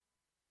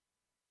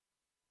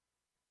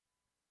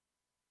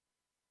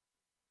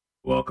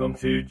Welcome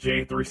to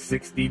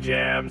J360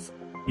 Jams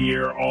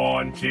here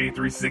on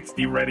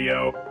J360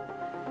 Radio.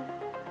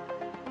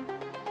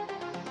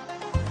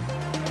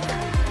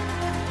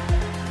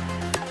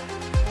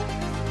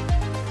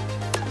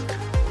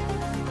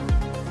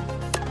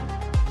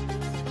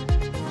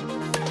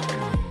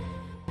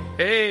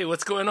 Hey,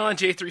 what's going on,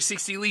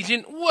 J360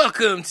 Legion?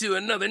 Welcome to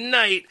another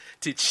night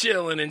to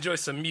chill and enjoy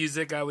some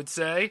music, I would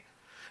say.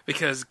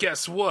 Because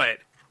guess what?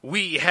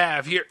 We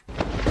have here...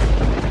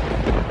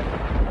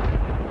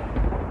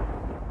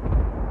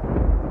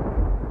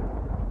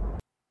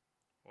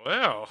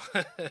 Well,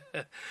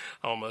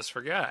 almost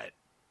forgot.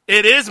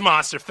 It is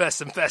Monster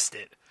Fest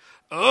Infested.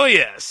 Oh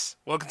yes.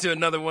 Welcome to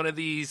another one of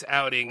these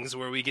outings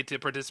where we get to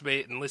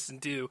participate and listen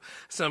to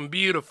some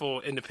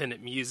beautiful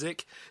independent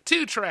music.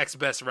 2 tracks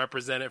best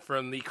represented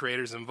from the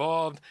creators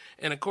involved.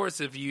 And of course,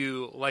 if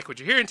you like what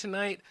you're hearing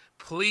tonight,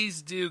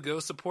 please do go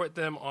support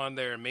them on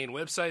their main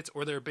websites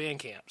or their band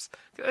camps.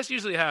 That's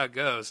usually how it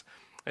goes.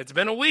 It's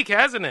been a week,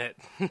 hasn't it?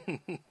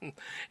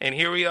 And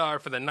here we are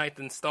for the 9th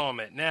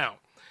installment. Now,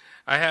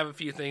 I have a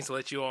few things to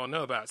let you all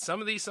know about.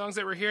 Some of these songs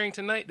that we're hearing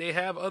tonight, they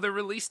have other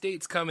release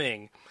dates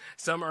coming.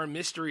 Some are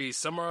mysteries,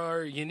 some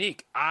are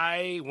unique.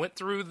 I went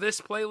through this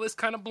playlist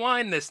kind of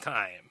blind this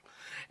time.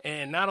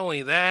 And not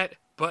only that,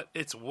 but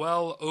it's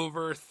well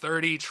over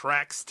 30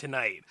 tracks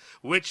tonight,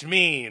 which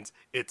means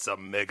it's a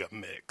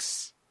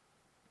Megamix.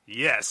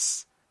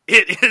 Yes,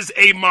 it is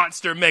a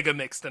monster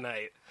Megamix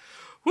tonight.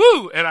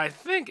 Woo! And I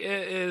think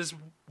it is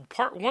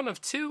part 1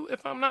 of 2,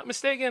 if I'm not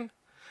mistaken.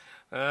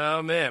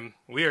 Oh man,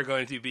 we are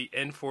going to be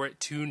in for it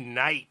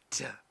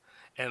tonight.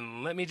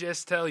 And let me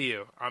just tell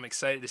you, I'm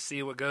excited to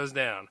see what goes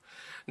down.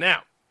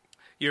 Now,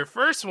 your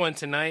first one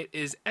tonight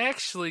is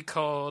actually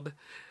called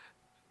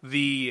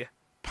the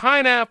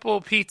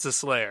Pineapple Pizza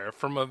Slayer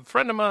from a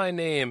friend of mine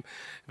named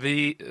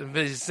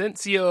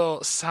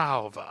Vicencio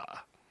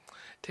Salva.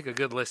 Take a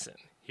good listen.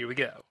 Here we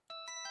go.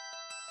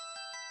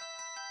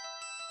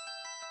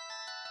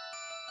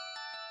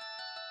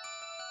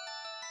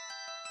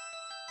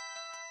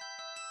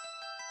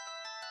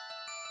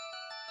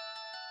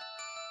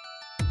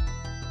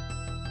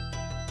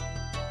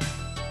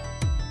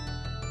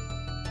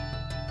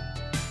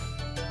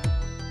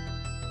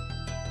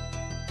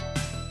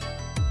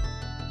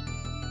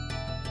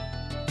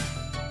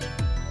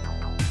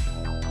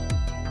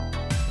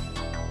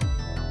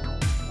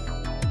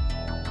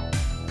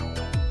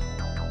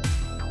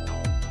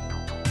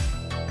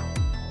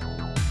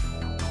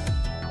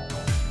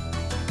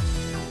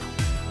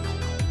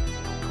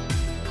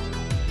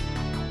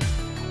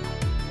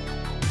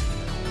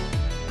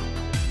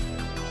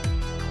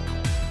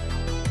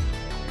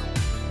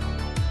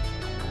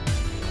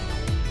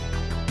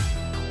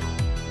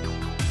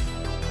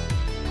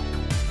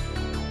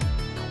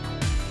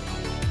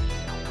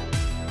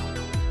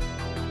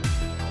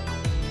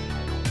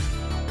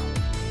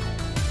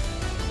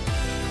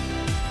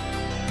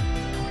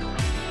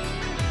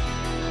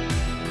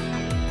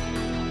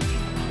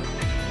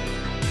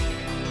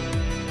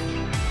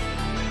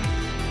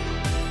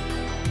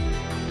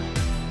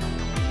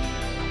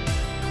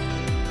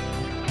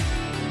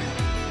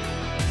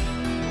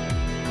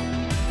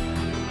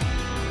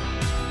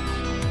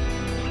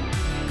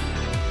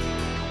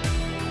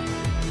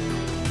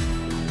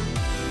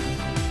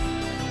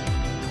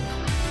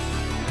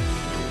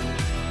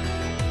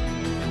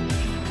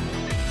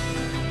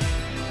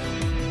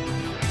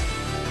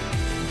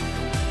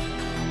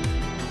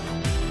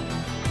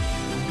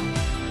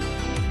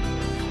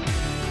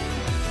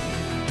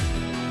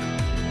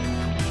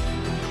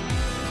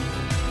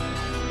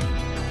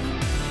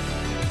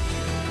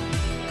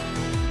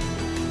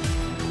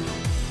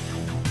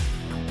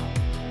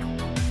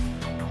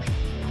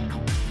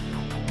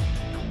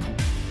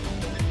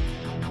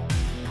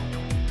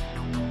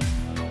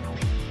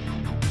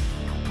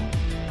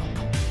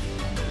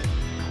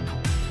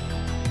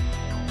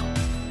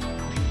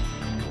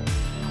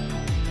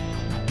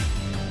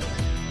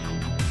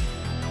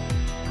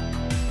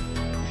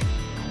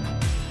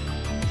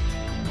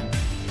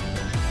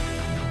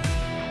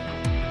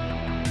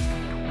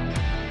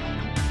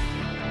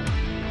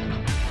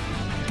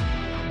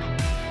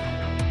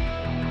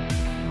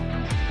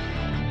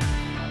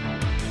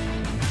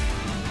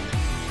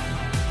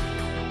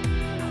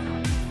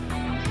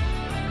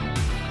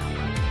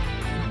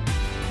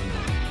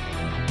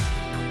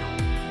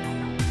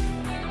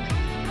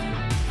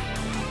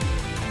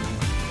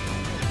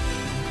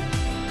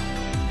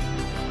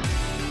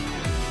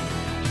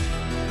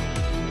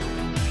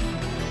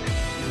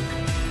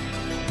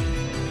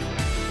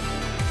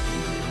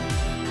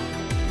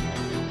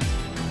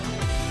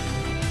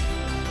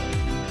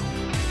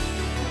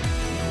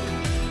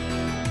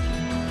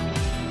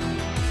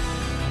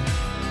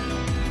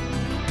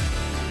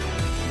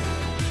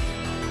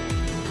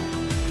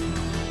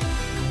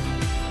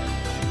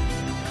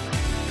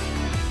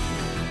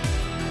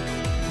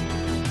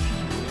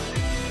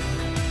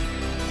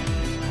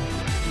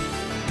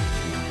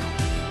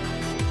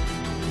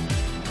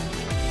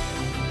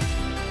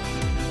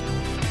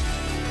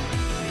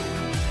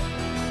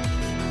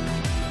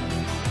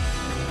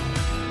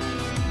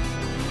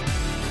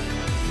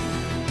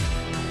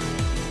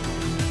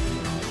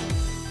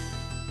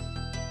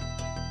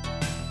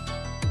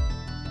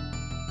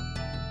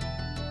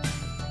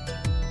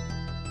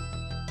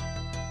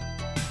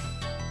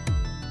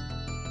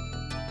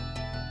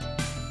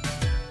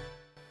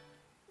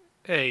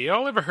 Hey,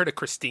 y'all ever heard of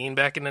Christine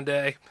back in the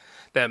day?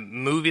 That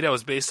movie that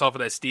was based off of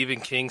that Stephen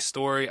King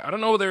story. I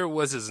don't know whether it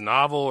was his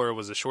novel or it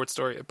was a short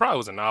story. It probably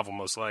was a novel,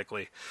 most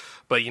likely.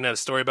 But you know, the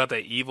story about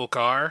that evil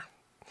car?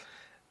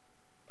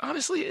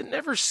 Honestly, it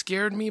never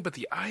scared me, but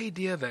the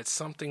idea that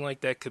something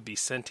like that could be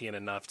sentient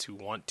enough to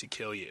want to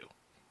kill you.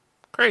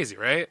 Crazy,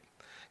 right?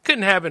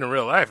 Couldn't happen in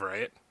real life,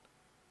 right?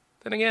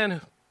 Then again,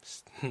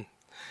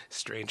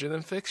 stranger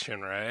than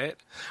fiction, right?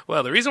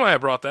 Well, the reason why I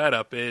brought that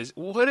up is,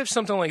 what if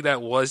something like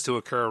that was to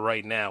occur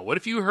right now? What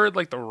if you heard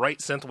like the right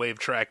synthwave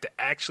track to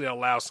actually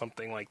allow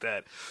something like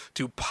that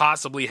to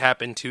possibly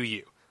happen to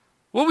you?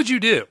 What would you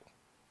do?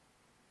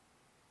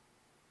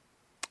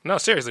 No,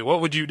 seriously, what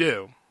would you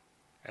do?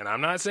 And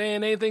I'm not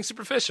saying anything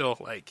superficial,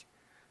 like,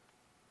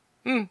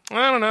 I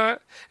don't know.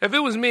 If it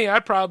was me,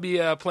 I'd probably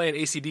be playing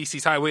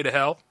AC/DC's Highway to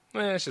Hell.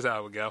 That's just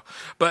how it would go.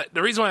 But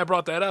the reason why I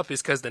brought that up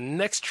is because the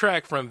next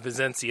track from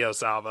Vincenzo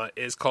Salva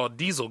is called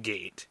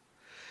Dieselgate.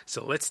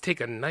 So let's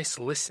take a nice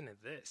listen to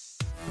this.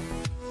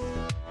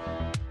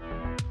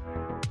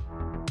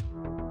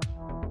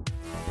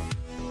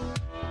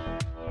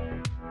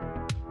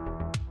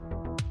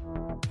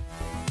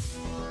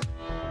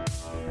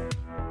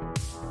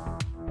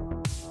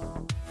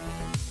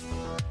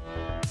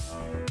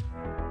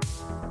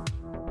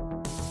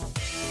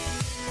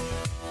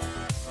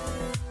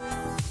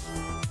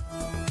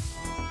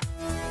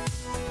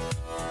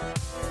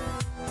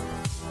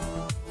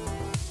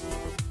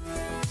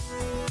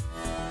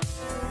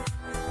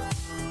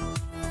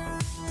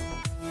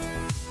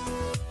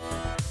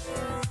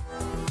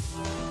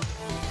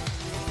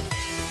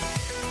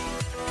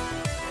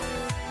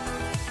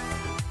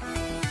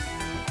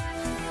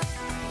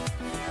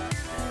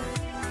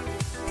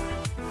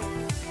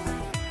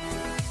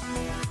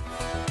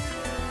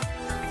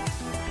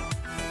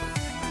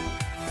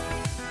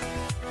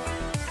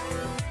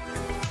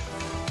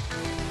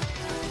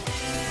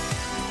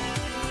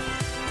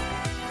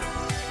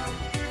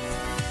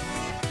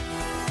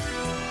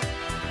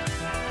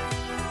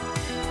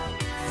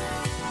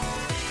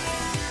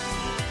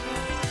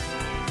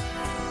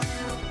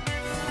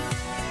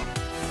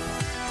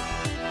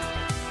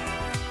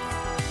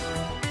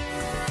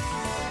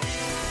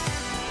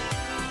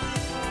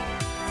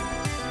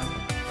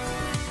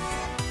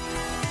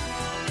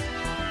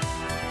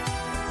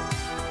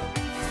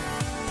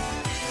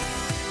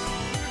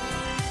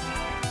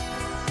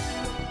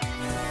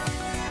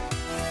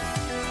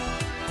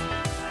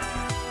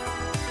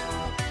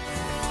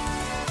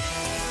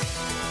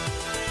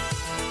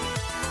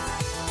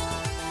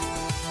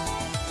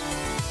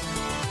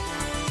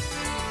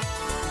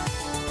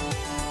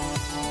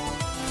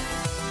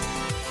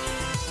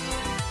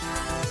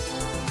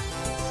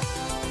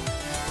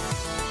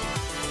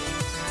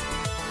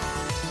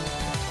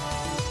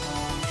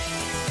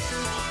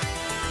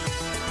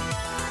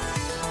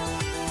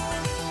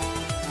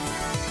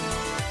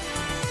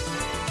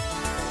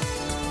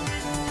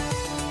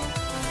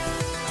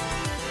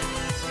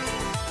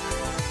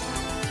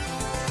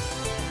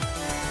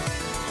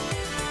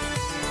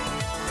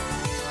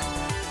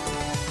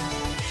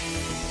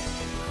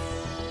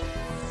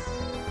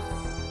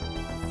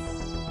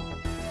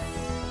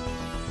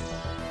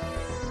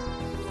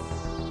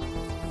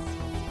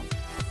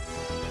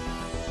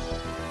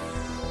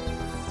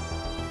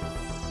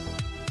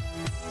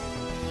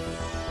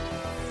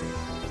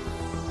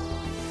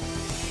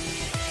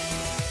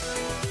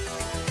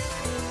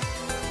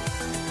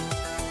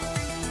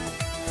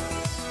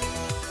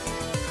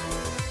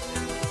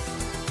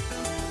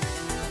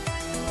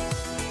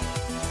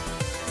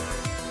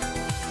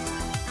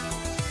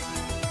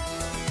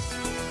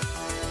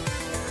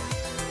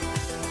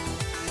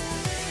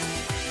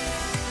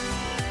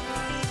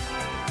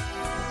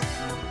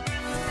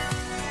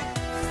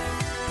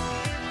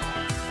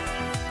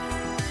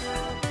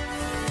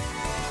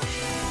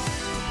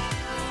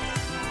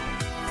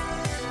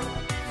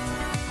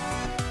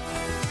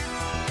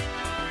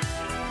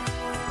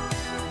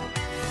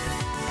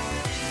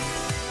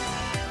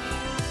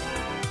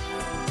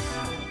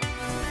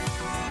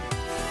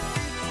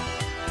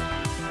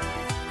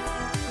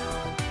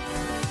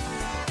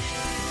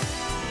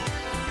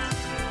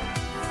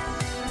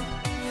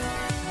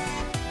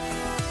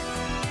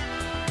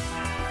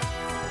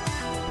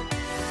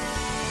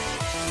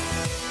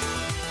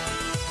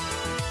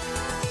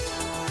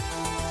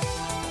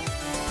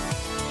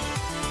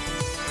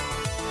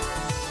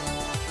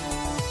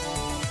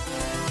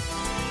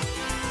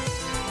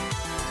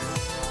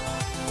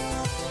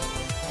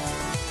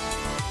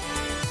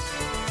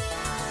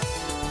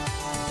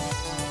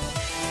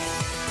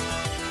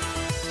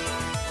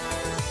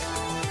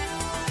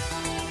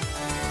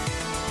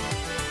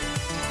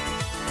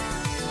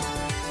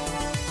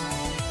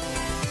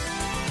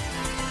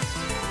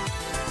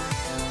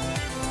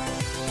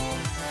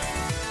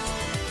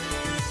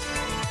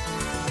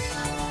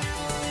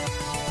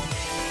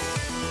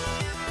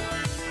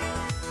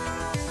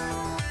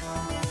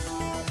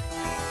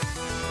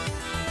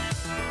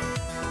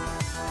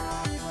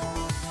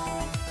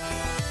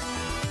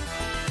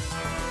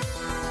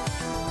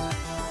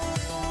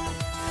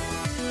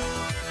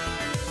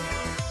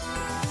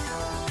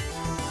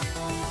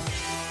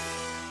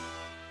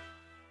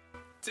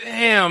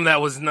 Damn, that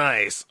was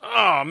nice.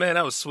 Oh, man,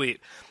 that was sweet.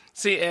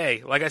 See,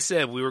 hey, like I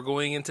said, we were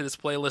going into this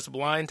playlist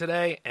blind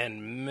today,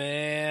 and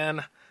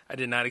man, I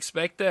did not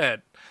expect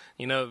that.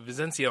 You know,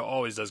 Vicencio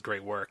always does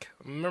great work.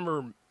 I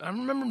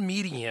remember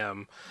meeting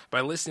him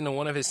by listening to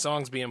one of his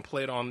songs being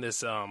played on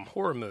this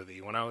horror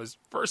movie when I was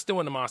first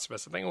doing the Monster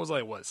Fest. I think it was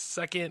like,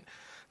 second?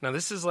 Now,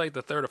 this is like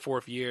the third or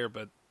fourth year,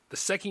 but the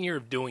second year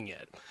of doing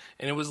it.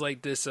 And it was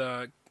like this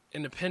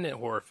independent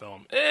horror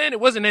film. And it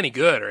wasn't any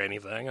good or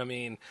anything. I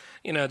mean,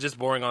 you know, just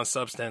boring on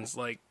substance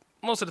like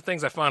most of the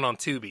things I find on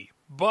Tubi.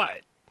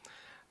 But,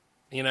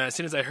 you know, as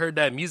soon as I heard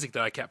that music,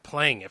 though, I kept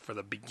playing it for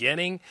the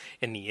beginning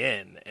and the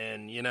end.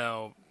 And, you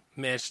know,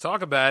 managed to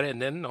talk about it,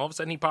 and then all of a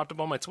sudden he popped up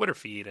on my Twitter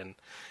feed and,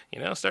 you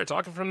know, started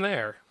talking from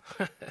there.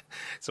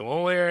 So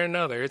one way or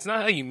another, it's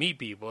not how you meet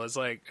people, it's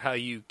like how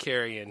you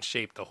carry and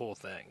shape the whole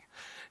thing.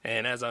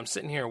 And as I'm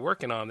sitting here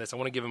working on this, I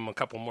want to give him a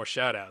couple more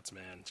shout-outs,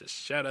 man. Just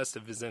shout-outs to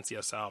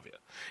Vicencio Salvia.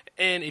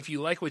 And if you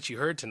like what you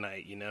heard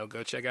tonight, you know,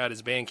 go check out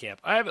his Bandcamp.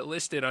 I have it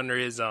listed under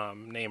his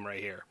name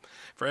right here.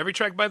 For every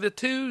track by the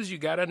Twos, you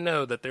got to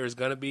know that there's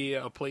going to be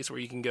a place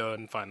where you can go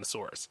and find the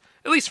source.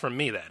 At least for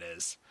me, that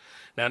is.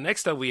 Now,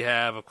 next up we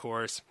have, of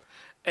course,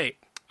 hey,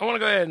 I want to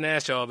go ahead and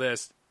ask you all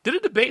this. Did a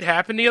debate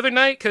happen the other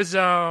night? Because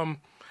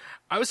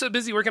I was so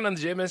busy working on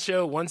the JMS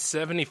show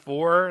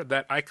 174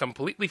 that I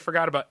completely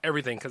forgot about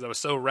everything because I was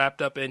so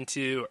wrapped up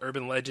into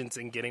urban legends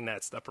and getting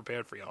that stuff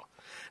prepared for y'all.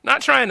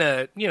 Not trying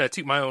to, you know,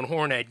 toot my own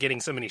horn at getting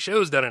so many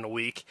shows done in a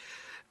week.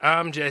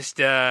 I'm just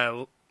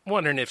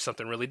wondering if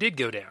something really did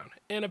go down.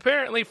 And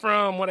apparently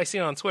from what I see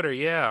on Twitter,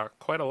 yeah,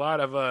 quite a lot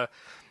of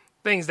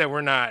things that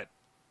we're not,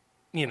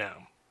 you know,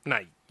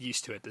 not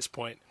used to at this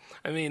point.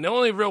 I mean, the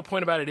only real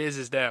point about it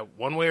is that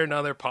one way or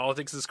another,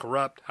 politics is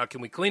corrupt. How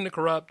can we clean the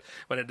corrupt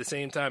when at the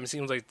same time it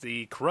seems like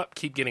the corrupt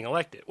keep getting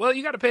elected? Well,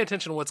 you got to pay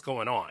attention to what's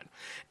going on.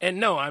 And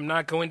no, I'm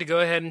not going to go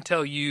ahead and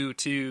tell you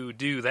to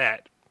do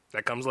that.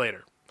 That comes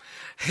later.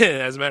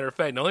 As a matter of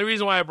fact, the only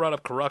reason why I brought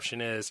up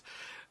corruption is,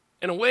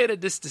 in a way that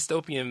this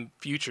dystopian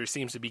future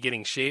seems to be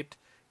getting shaped,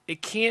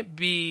 it can't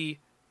be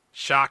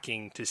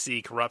shocking to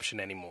see corruption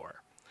anymore.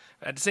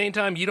 At the same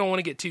time, you don't want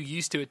to get too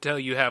used to it till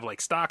you have, like,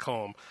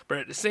 Stockholm. But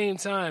at the same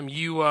time,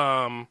 you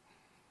don't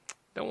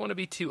want to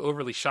be too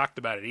overly shocked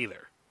about it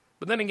either.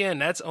 But then again,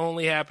 that's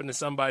only happened to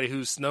somebody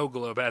whose snow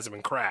globe hasn't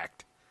been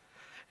cracked.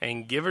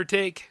 And give or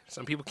take,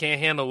 some people can't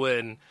handle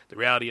when the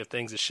reality of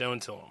things is shown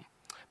to them.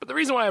 But the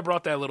reason why I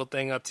brought that little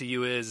thing up to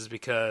you is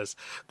because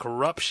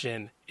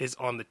corruption is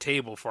on the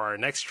table for our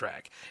next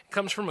track. It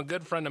comes from a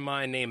good friend of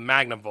mine named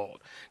Magnavolt.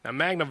 Now,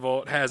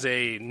 Magnavolt has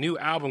a new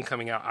album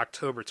coming out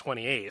October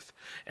 28th,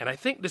 and I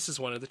think this is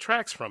one of the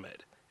tracks from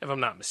it, if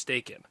I'm not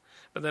mistaken.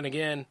 But then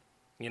again,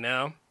 you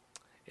know,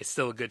 it's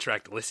still a good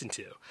track to listen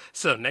to.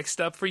 So next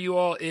up for you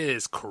all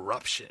is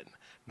Corruption,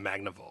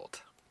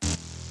 Magnavolt.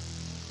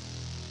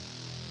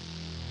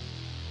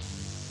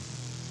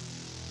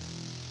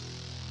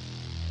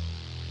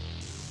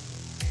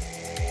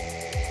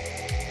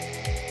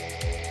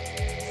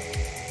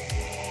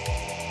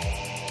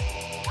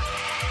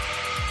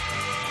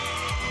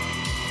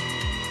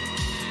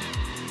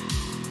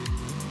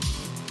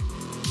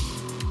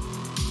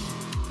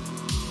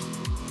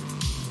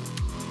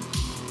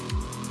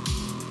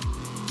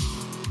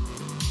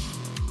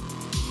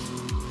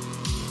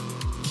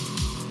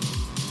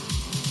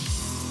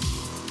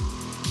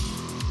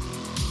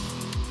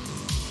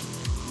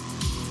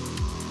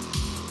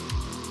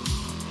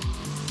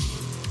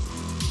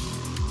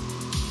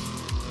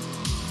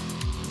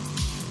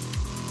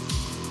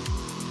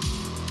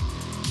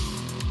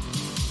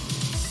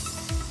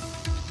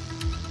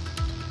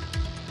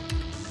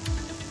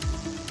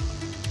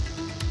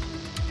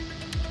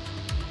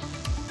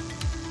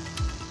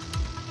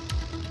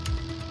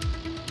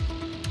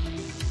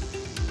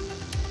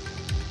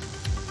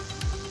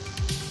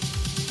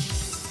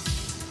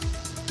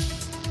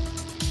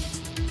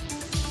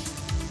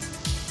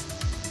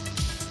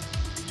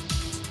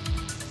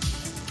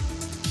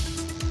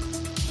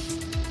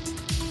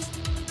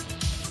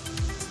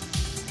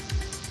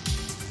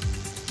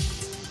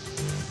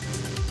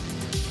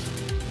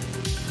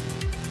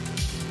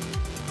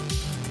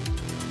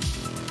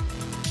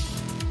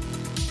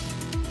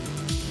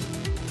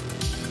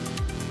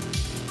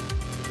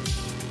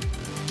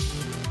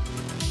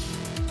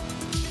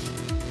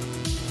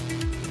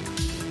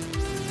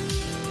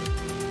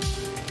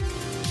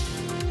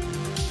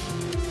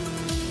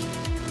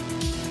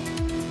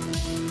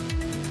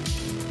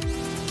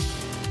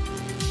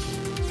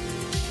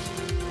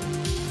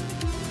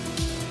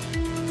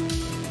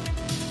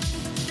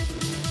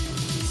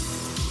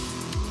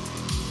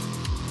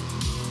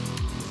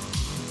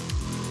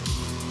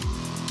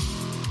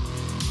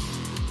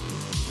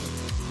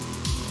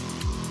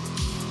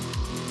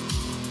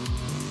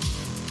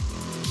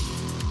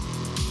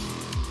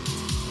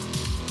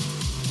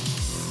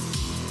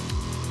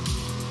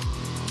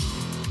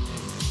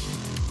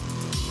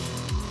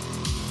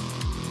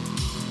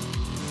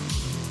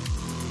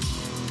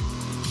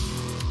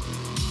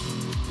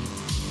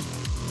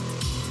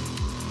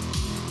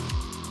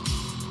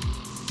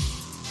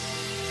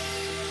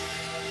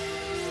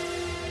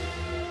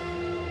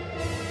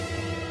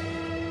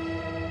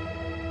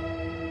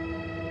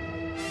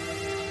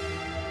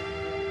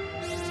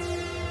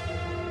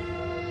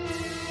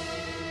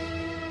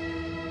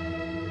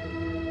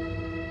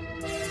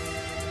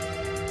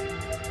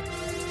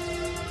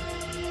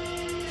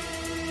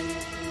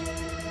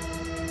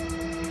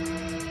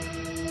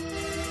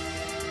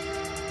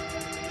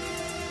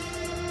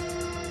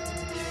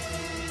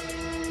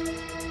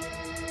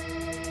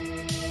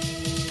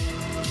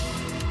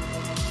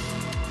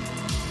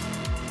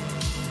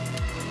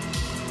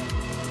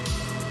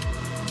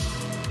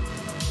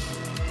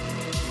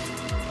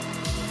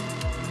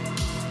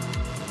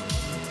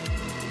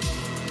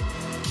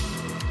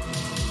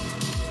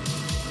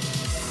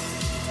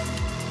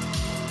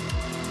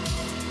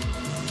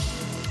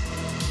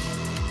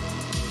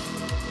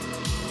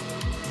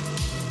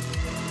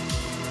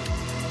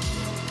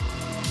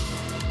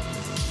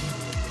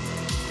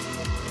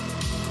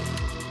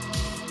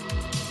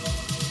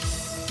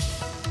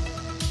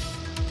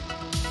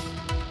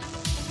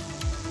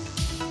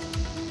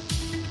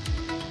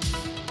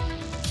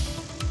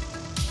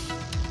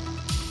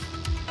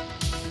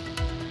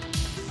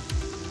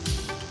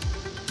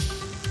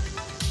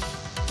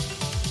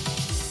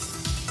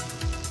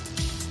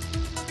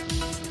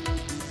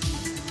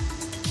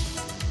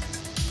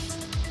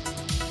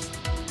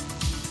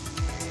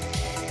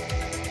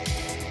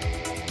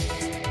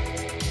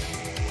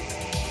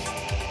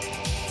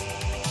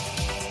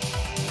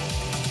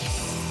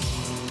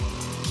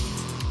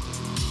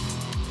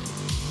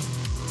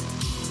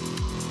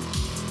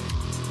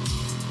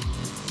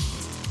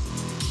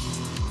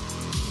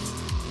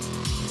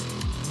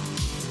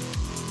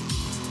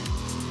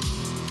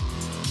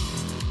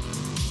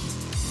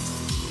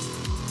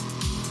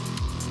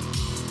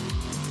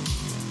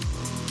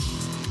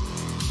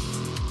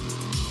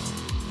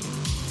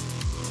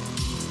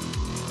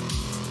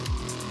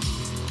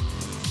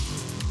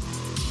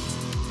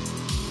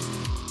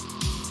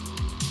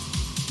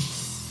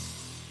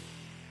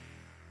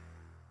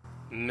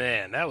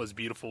 Man, that was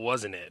beautiful,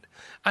 wasn't it?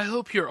 I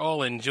hope you're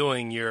all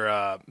enjoying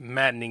your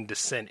maddening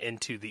descent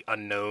into the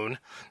unknown,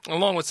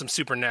 along with some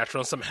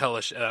supernatural and some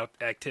hellish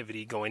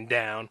activity going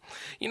down.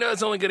 You know,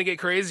 it's only going to get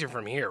crazier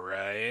from here,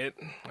 right?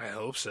 I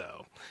hope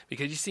so.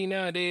 Because you see,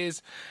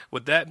 nowadays,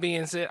 with that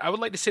being said, I would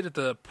like to say that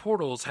the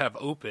portals have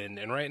opened,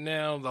 and right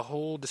now, the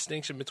whole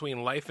distinction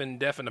between life and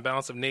death and the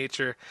balance of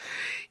nature,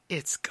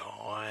 it's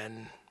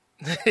gone.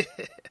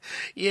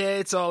 Yeah,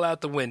 it's all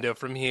out the window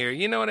from here.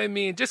 You know what I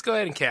mean? Just go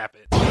ahead and cap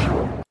it.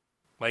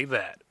 Like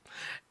that.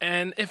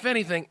 And if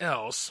anything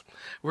else,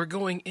 we're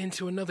going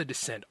into another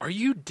descent. Are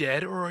you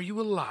dead or are you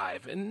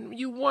alive? And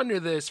you wonder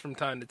this from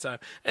time to time.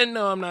 And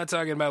no, I'm not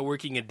talking about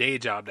working a day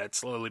job that's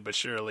slowly but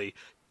surely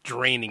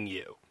draining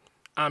you.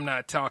 I'm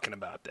not talking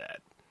about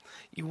that.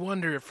 You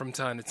wonder from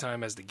time to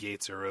time as the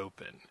gates are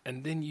open.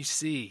 And then you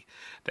see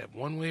that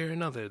one way or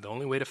another, the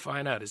only way to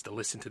find out is to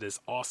listen to this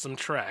awesome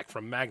track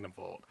from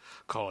Magnavolt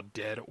called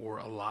Dead or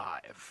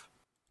Alive.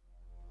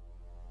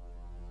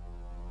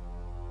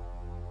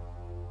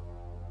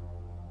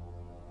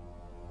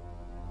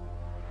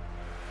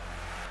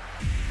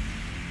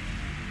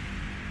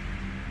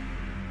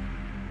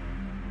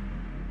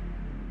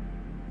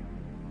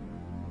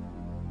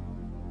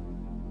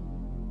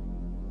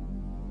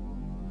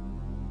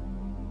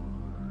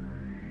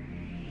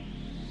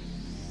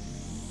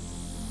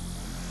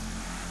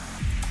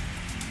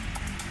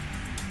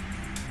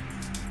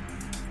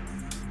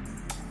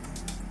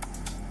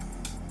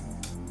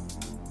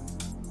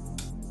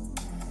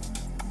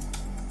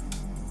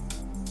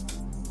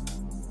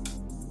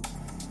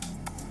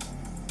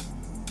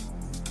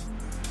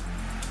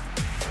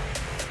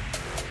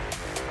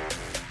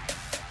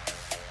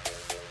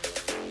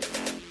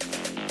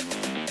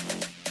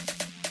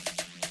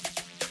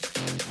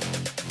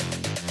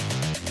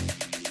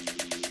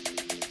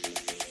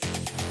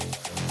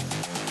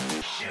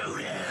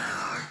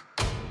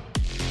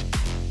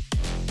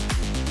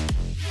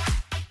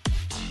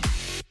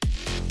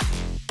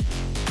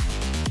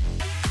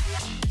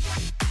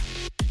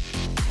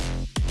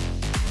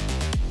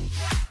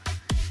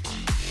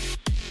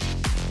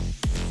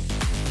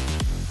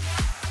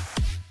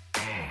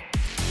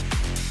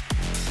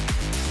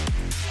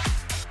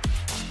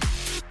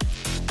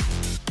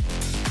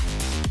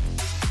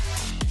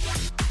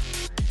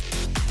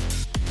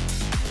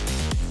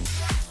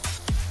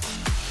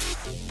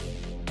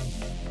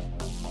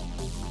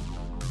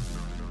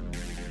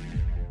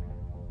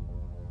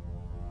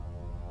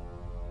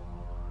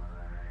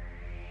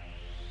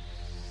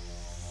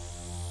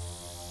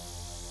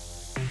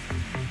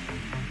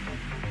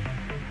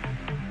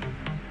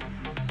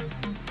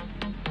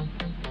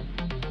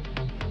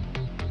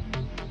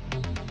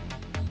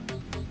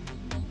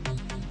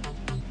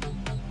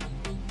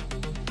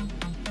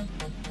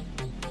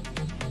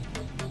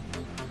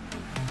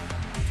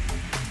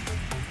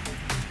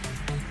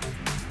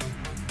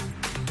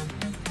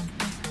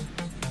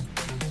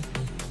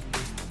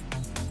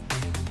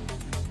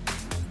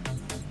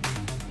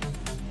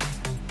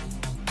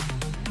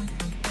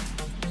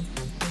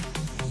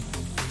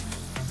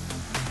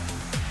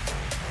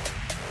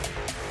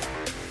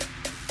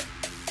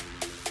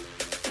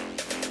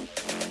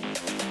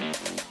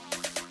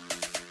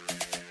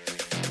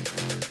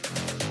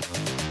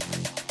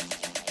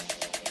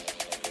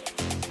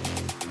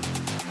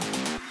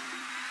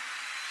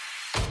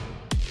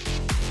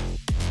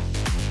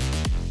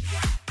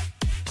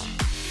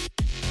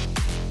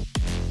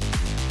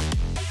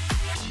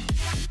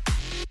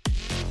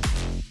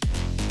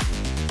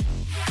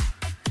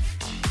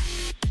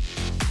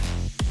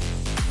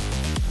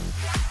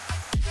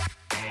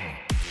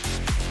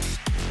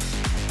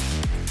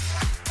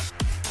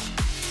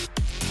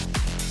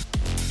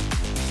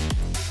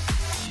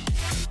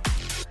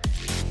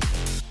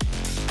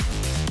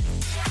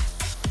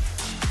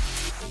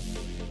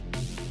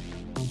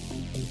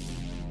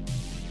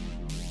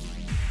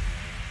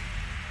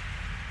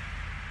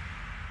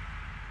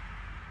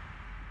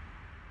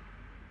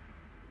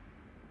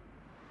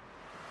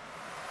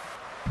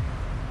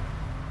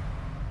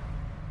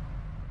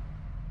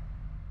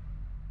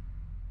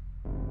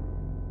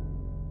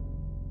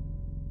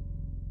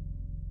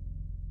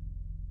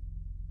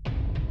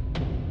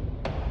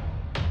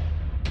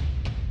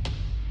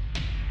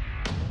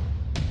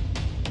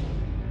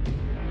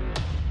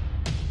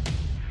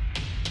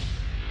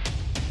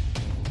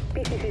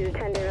 BCC to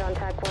 10 David on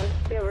TAC 1.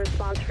 We have a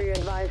response for you.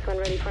 Advised when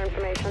ready for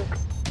information.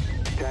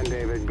 10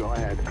 David, go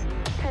ahead.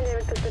 10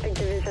 David Pacific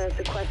Division is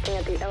requesting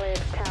at the LAX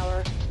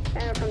Tower.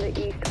 Enter from the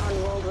east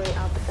on Roadway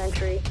Alpha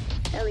Century.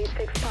 At least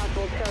 6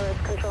 possible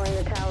terrorists controlling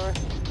the tower.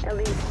 At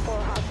least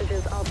 4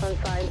 hostages also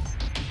inside.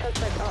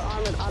 Suspects are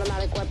armed with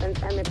automatic weapons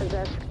and they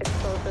possess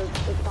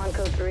explosives. Respond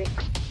code 3.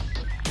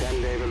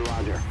 10 David,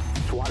 roger.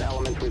 SWAT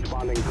elements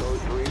responding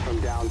code 3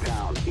 from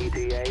downtown.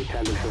 ETA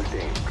 10 to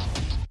 15.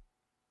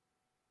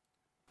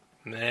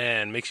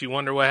 Man, makes you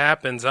wonder what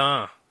happens,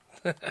 huh?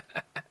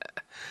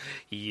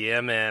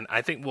 Yeah, man.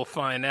 I think we'll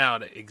find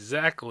out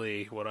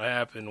exactly what'll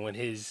happen when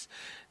his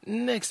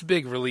next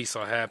big release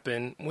will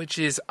happen, which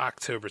is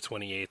October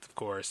 28th, of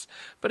course.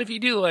 But if you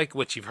do like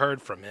what you've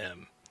heard from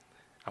him,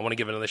 I want to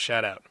give another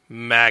shout out.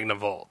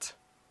 Magnavolt.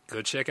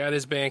 Go check out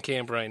his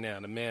Bandcamp right now.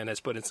 The man has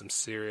put in some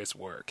serious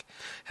work.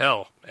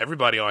 Hell,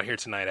 everybody on here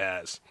tonight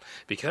has.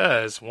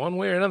 Because, one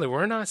way or another,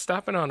 we're not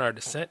stopping on our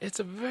descent.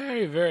 It's a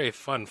very, very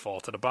fun fall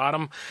to the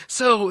bottom.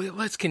 So,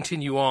 let's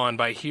continue on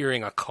by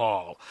hearing a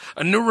call.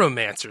 A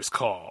neuromancer's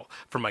call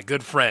from my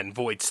good friend,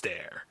 Void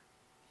Stare.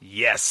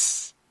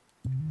 Yes!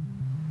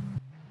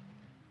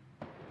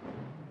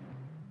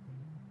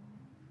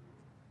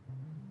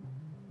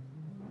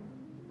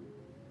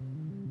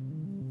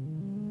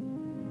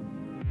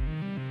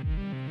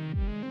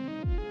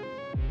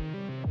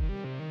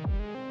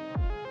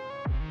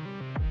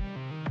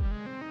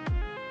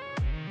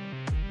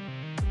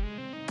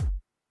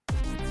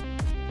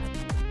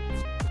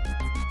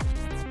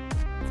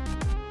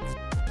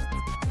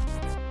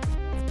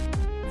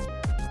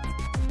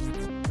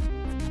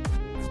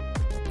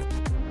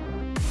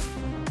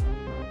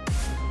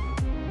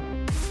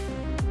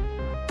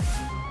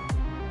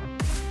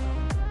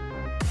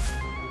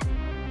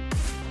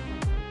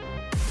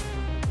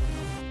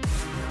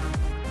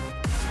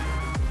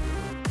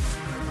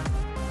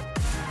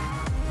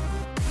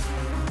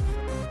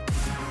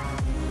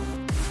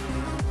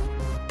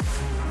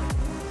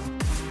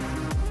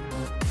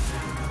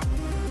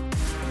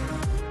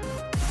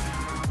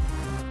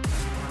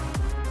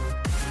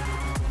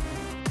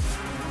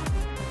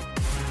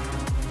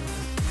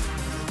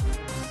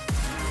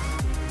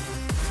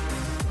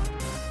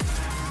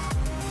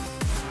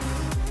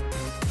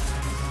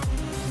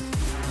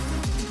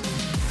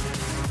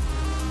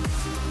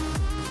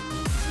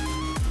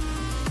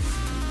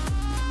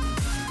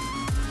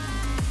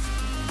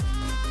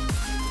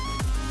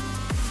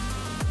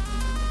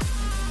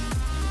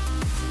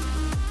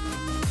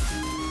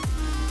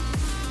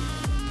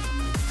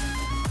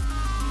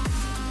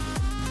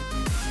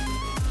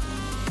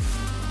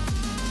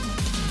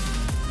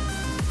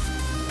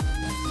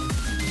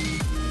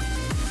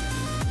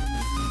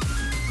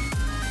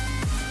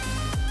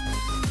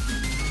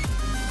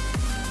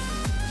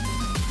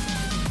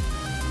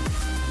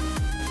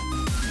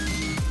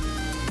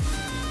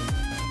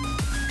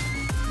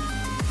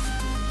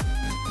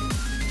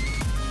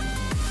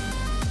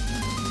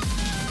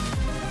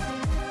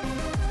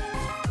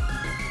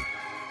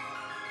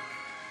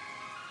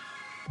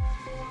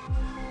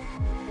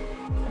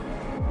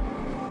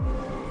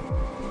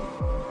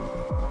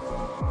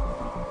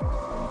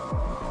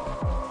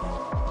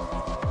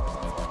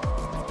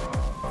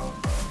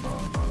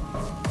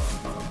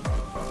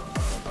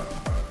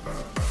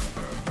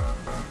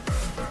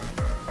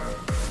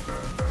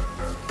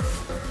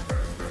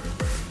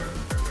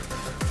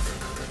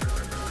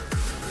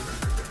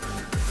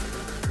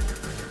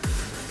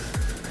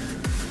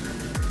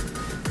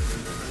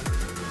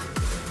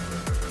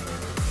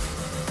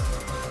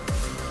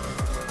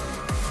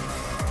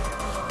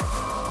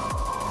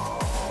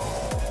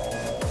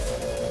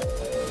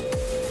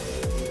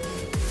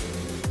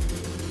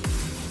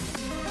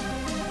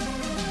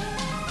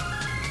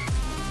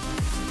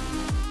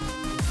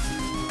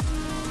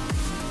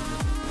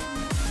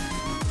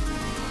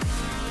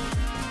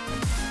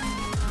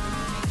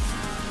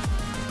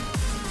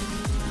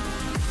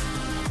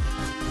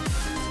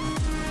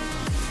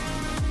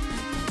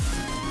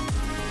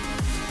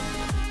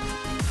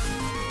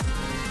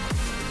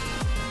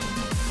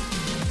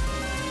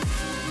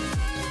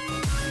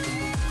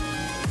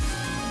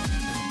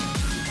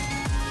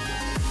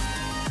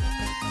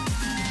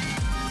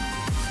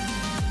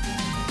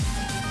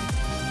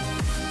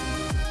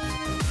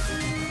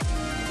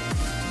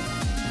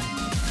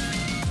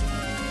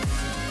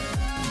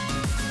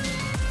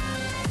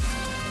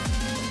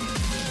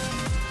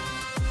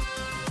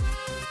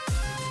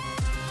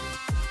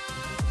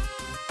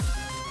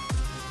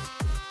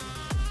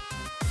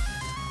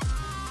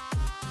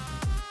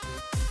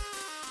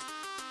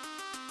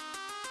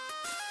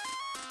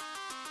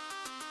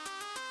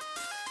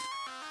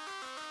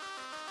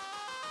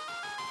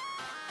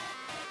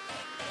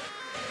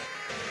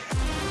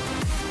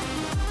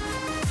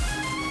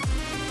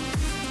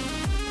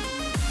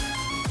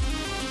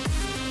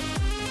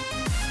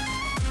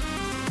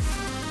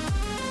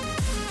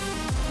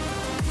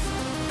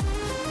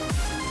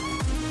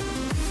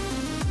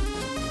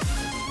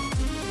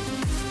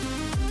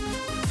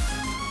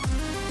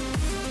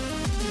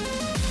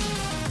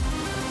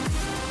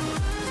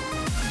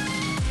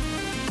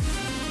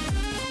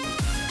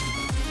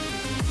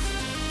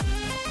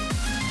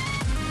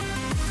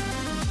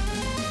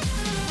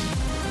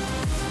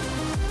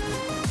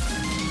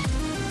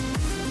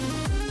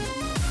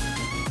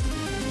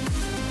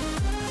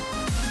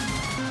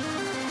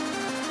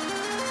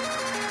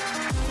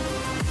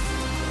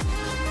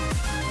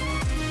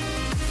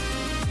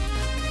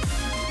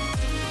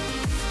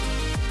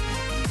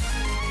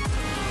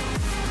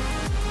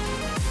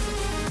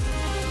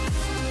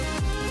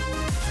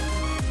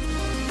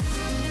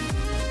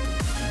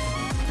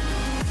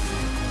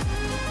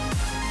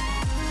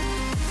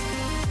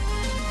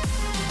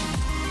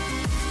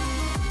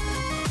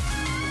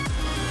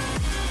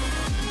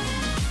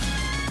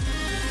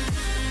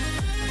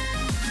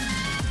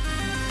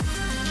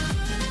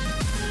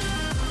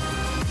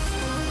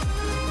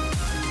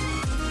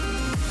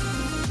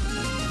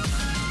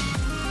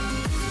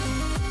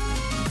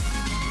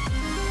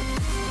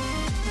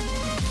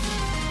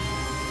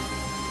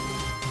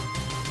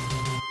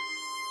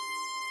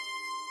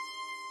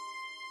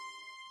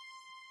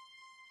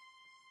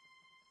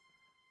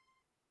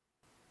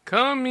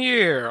 Come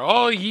here,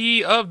 all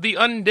ye of the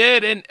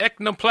undead and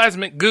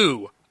ectoplasmic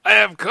goo. I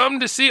have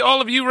come to see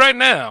all of you right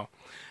now.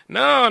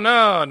 No,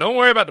 don't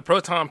worry about the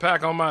proton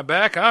pack on my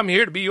back. I'm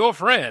here to be your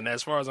friend,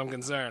 as far as I'm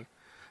concerned.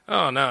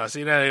 Oh, no,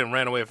 see, that even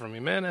ran away from me,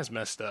 man. That's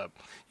messed up.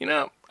 You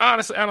know,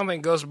 honestly, I don't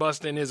think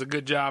ghostbusting is a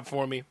good job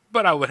for me,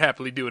 but I would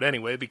happily do it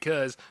anyway,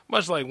 because,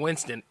 much like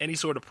Winston, any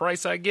sort of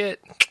price I get,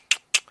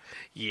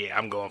 yeah,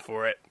 I'm going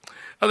for it.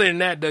 Other than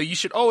that, though, you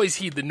should always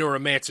heed the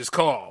Neuromancer's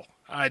call.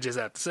 I just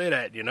have to say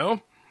that, you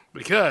know?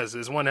 Because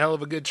there's one hell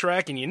of a good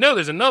track, and you know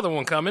there's another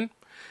one coming.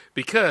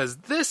 Because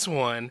this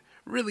one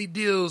really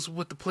deals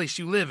with the place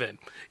you live in.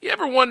 You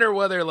ever wonder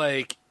whether,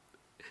 like,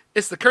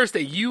 it's the curse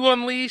that you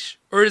unleash,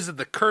 or is it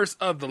the curse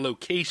of the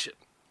location?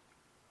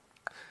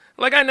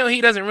 Like, I know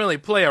he doesn't really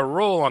play a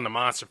role on the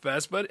Monster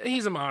Fest, but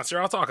he's a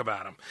monster. I'll talk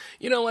about him.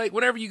 You know, like,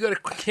 whenever you go to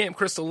Camp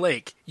Crystal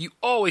Lake, you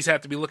always have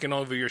to be looking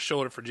over your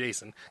shoulder for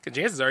Jason. Because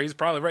chances are he's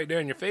probably right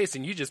there in your face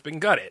and you just been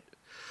gutted.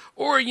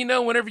 Or, you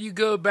know, whenever you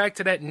go back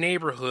to that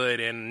neighborhood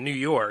in New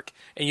York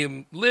and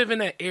you live in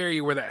that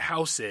area where that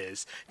house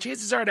is,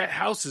 chances are that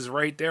house is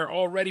right there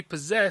already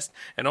possessed,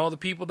 and all the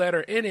people that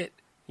are in it,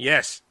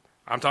 yes,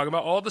 I'm talking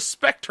about all the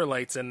Spectre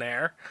lights in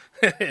there,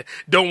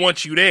 don't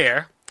want you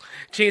there.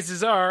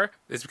 Chances are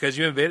it's because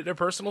you invaded their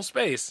personal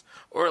space.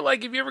 Or,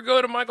 like, if you ever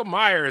go to Michael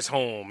Myers'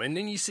 home and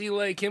then you see,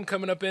 like, him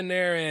coming up in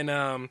there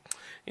and,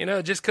 you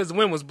know, just because the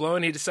wind was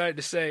blowing, he decided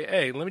to say,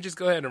 hey, let me just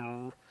go ahead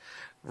and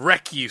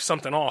wreck you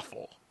something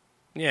awful.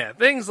 Yeah,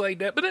 things like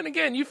that. But then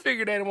again, you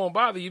figure that it won't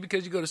bother you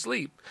because you go to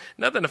sleep.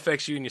 Nothing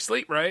affects you in your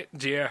sleep, right?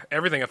 Yeah,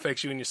 everything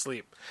affects you in your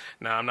sleep.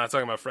 Now, I'm not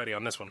talking about Freddy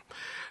on this one,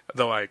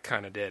 though I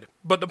kind of did.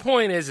 But the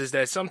point is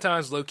that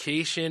sometimes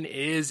location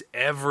is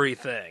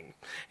everything.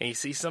 And you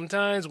see,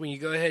 sometimes when you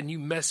go ahead and you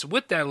mess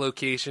with that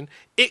location,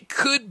 it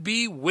could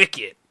be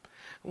wicked.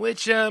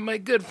 Which my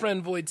good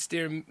friend Void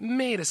Steer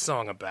made a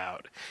song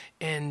about.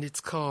 And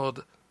it's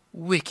called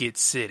Wicked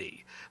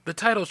City, the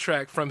title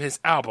track from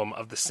his album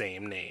of the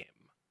same name.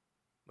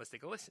 Let's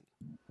take a listen.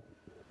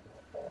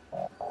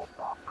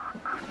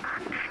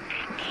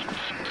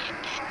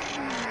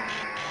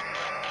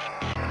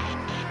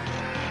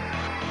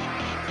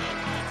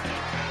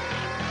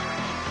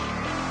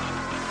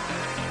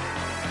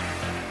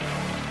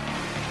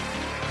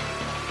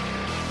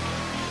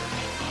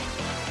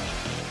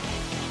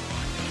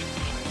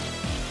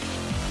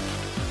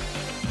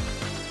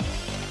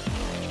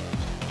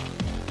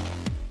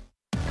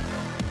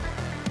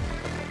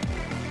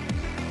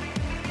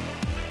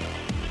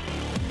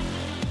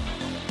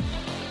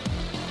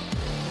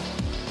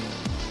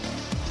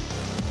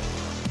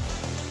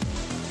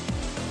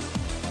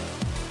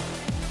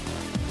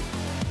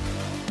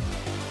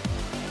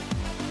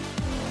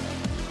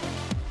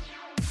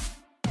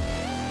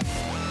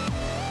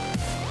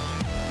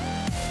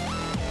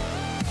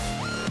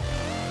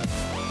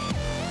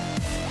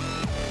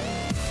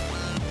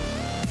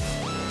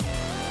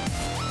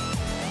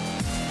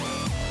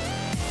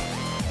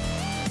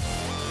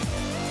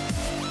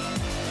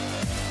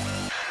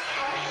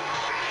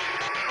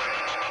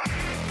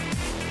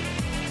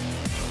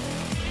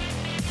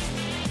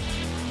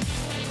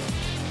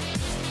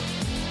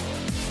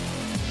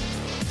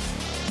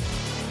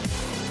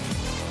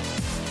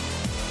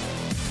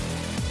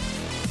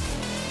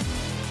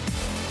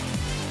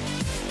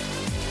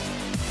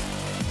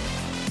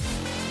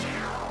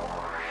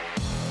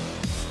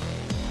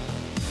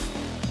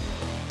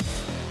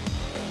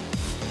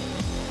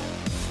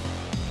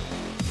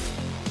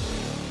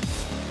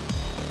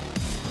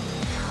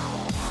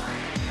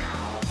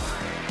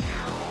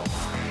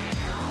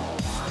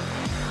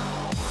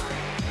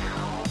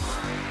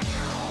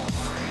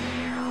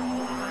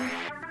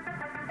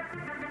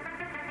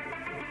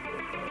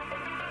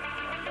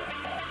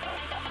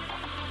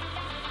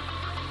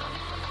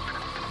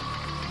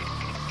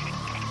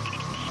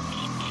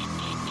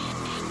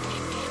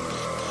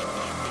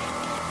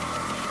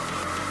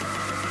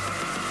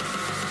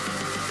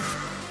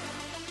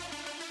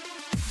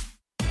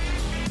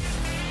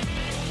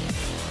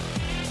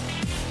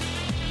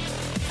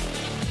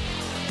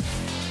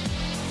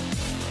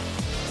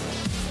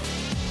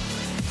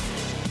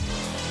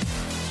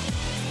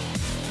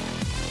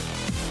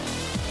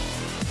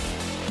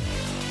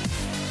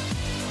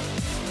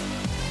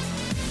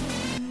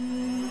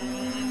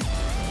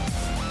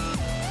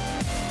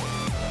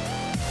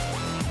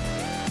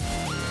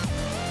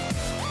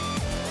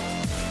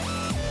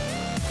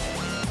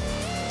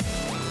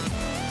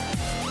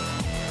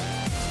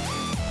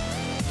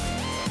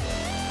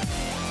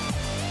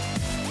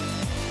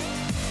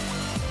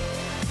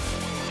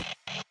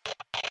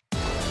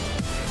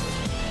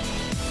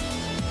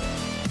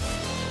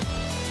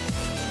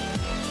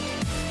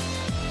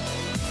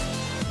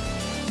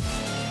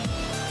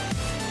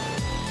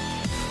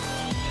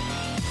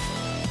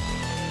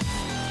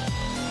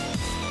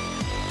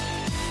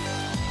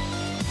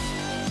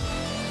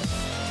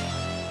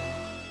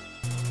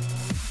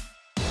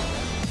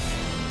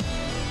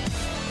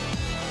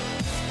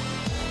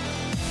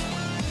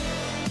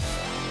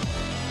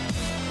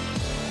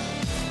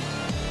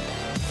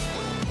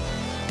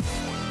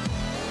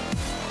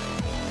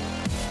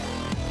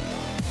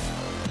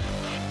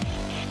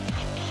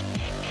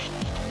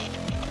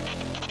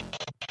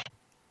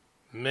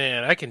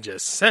 Man, I can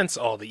just sense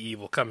all the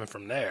evil coming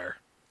from there.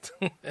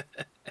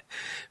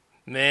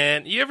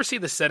 Man, you ever see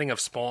the setting of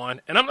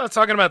Spawn? And I'm not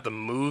talking about the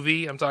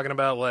movie. I'm talking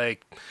about,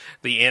 like,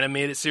 the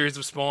animated series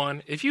of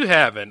Spawn. If you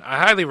haven't, I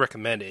highly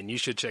recommend it, and you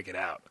should check it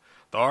out.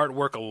 The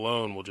artwork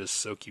alone will just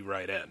soak you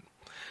right in.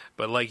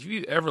 But, like, if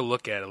you ever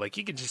look at it, like,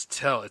 you can just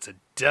tell it's a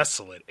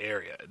desolate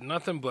area.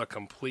 Nothing but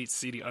complete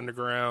seedy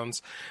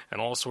undergrounds and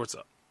all sorts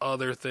of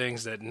other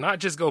things that not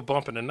just go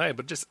bump in the night,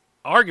 but just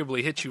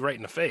arguably hit you right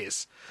in the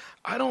face.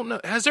 I don't know.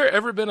 Has there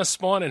ever been a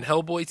Spawn and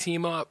Hellboy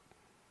team up?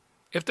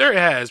 If there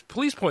has,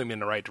 please point me in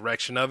the right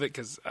direction of it,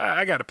 because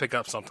I got to pick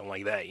up something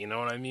like that, you know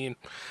what I mean?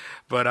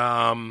 But,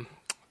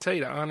 tell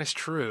you the honest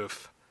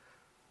truth,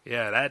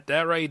 yeah,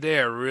 that right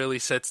there really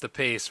sets the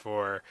pace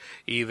for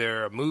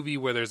either a movie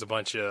where there's a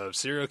bunch of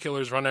serial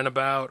killers running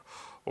about,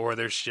 or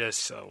there's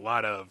just a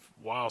lot of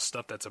wild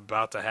stuff that's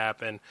about to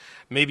happen.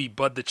 Maybe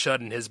Bud the Chud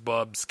and his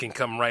bubs can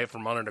come right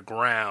from under the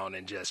ground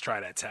and just try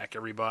to attack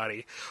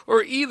everybody.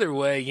 Or either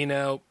way, you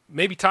know,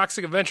 maybe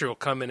Toxic Avenger will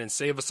come in and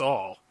save us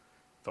all.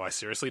 Though I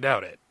seriously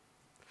doubt it.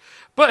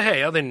 But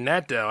hey, other than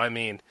that though, I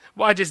mean,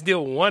 why just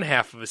deal with one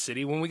half of a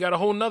city when we got a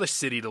whole nother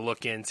city to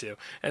look into?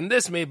 And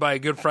this made by a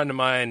good friend of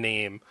mine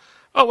named...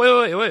 Oh,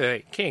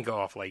 wait. Can't go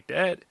off like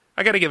that.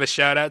 I gotta give a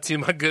shout out to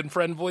my good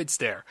friend Void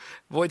Stare.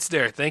 Void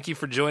Stare, thank you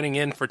for joining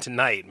in for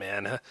tonight,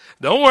 man.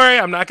 Don't worry,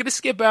 I'm not gonna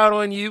skip out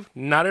on you.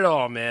 Not at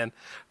all, man.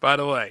 By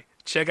the way,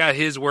 check out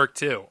his work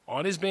too,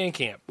 on his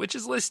Bandcamp, which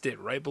is listed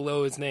right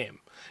below his name.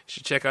 You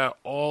should check out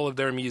all of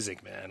their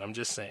music, man. I'm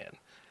just saying.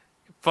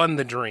 Fund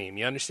the dream.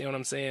 You understand what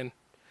I'm saying?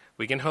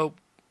 We can hope,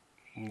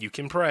 you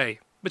can pray,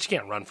 but you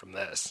can't run from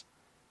this.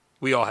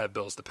 We all have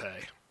bills to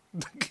pay.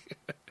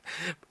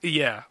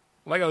 Yeah,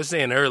 like I was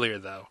saying earlier,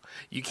 though,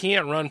 you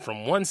can't run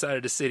from one side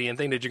of the city and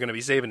think that you're going to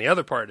be saving the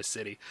other part of the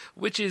city,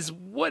 which is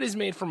what is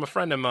made from a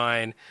friend of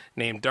mine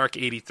named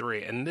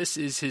Dark83, and this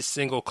is his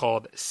single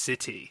called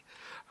City.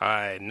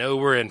 I know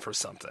we're in for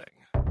something.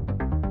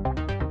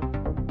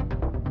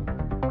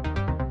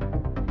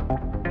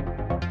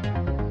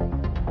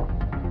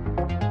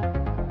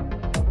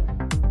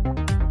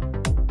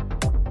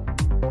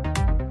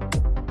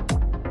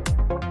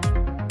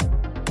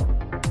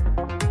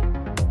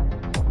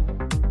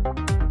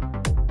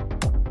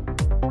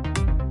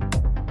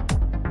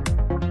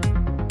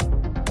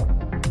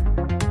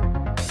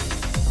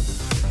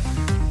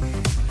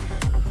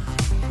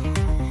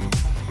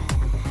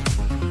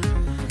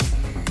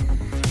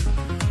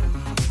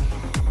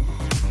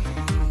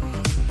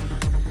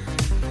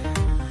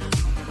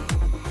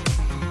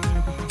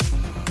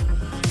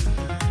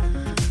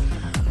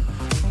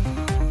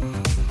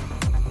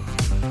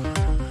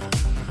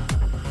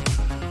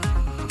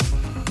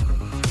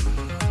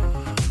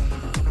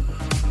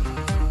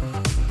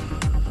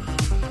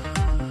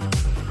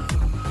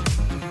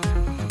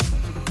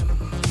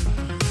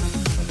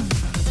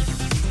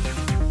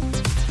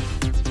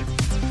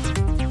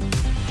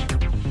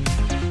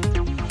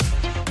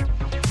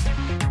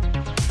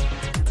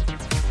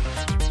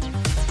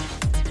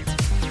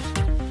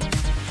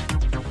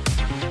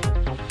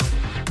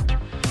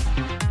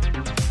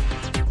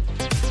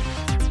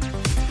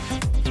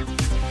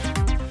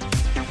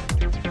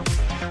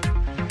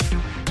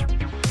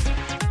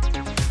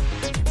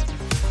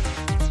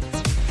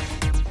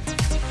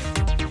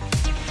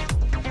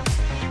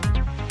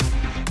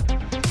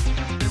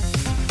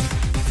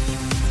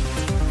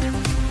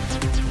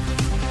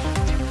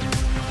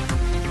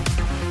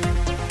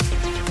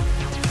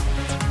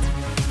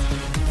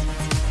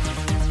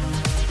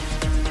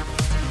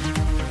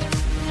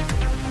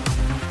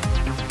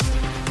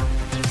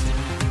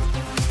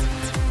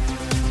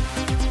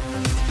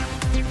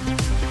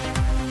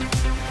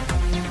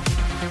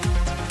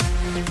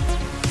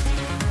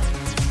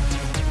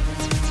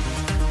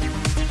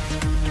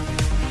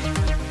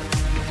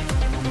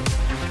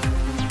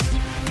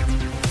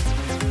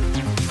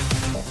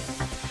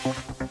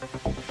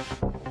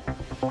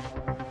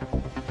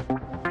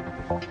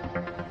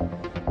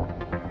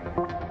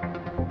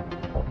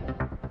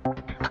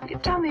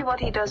 Tell me what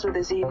he does with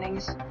his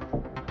evenings.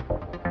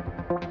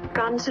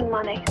 Guns and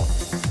money.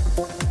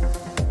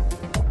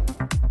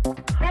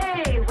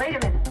 Hey, wait a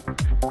minute.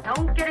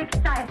 Don't get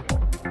excited.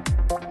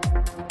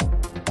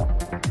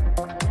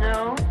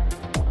 No?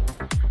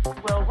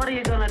 Well, what are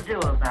you gonna do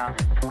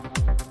about it?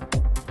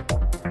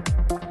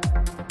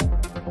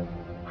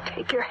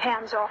 Take your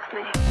hands off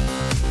me.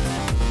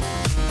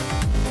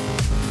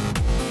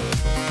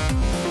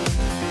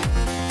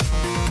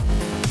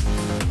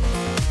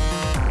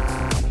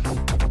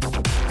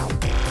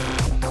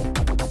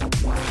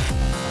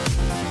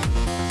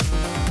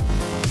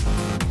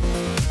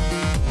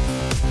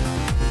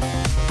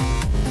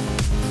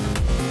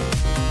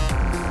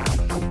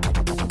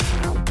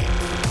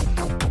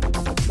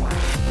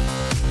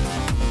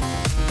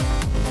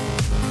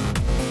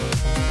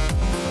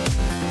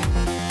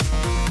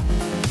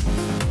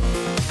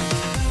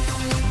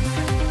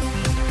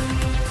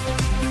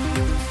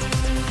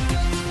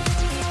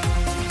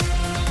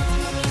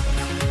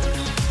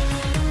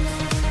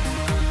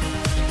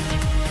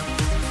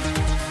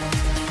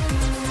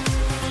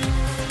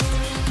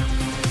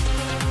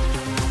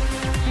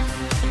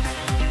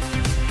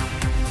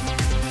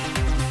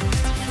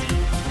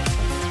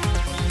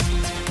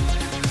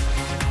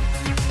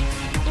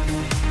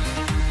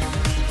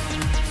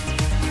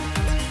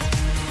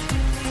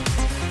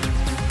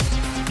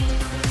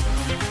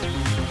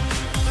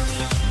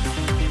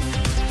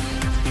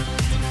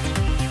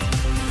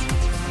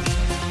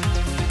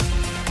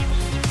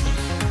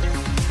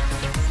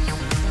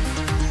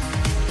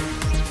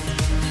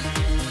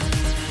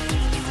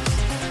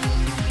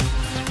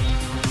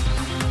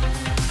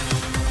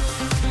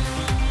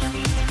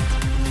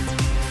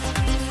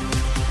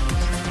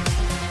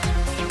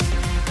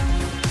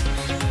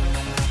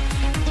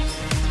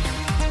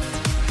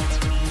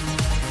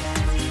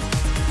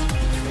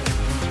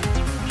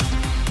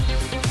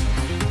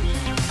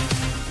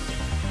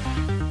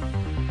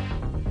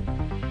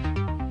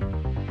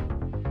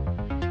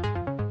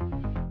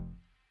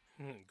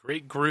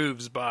 Great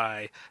grooves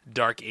by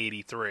Dark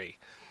 83.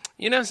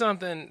 You know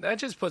something? That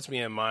just puts me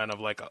in mind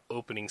of like an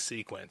opening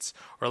sequence.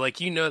 Or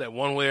like you know that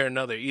one way or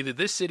another, either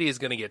this city is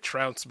going to get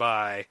trounced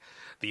by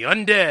the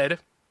undead,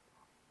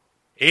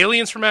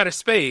 aliens from outer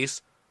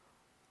space,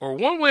 or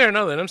one way or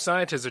another, them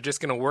scientists are just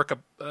going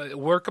to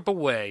work up a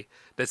way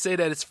that say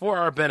that it's for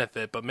our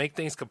benefit, but make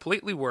things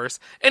completely worse,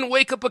 and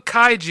wake up a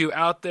kaiju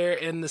out there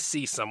in the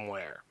sea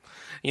somewhere.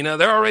 You know,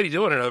 they're already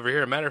doing it over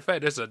here. Matter of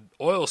fact, there's an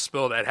oil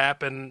spill that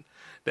happened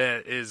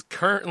that is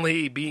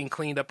currently being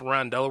cleaned up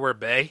around Delaware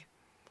Bay.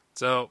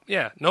 So,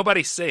 yeah,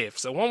 nobody's safe.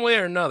 So one way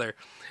or another,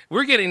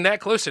 we're getting that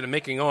closer to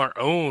making our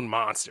own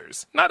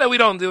monsters. Not that we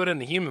don't do it in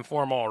the human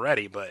form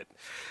already, but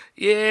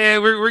yeah,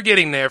 we're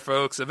getting there,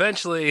 folks.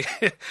 Eventually,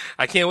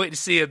 I can't wait to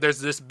see if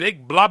there's this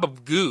big blob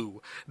of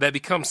goo that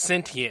becomes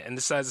sentient and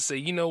decides to say,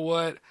 you know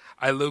what,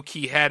 I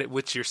low-key had it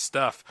with your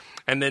stuff,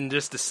 and then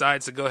just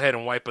decides to go ahead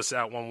and wipe us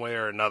out one way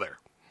or another.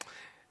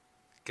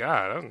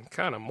 God, I'm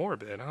kind of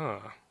morbid, huh?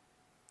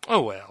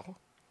 Oh well,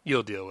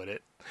 you'll deal with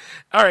it.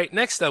 All right,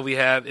 next up we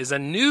have is a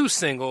new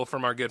single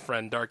from our good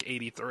friend Dark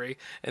 83,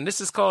 and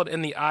this is called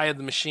In the Eye of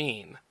the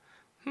Machine.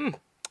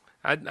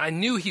 I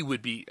knew he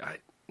would be.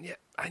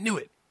 I knew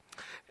it.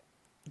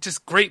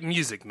 Just great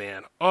music,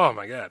 man. Oh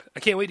my god, I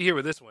can't wait to hear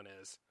what this one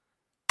is.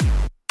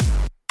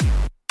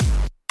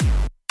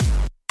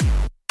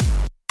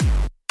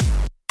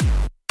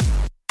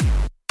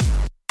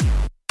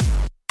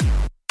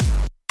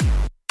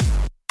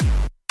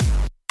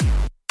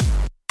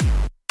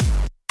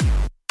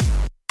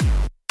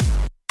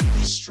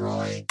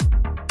 Destroy.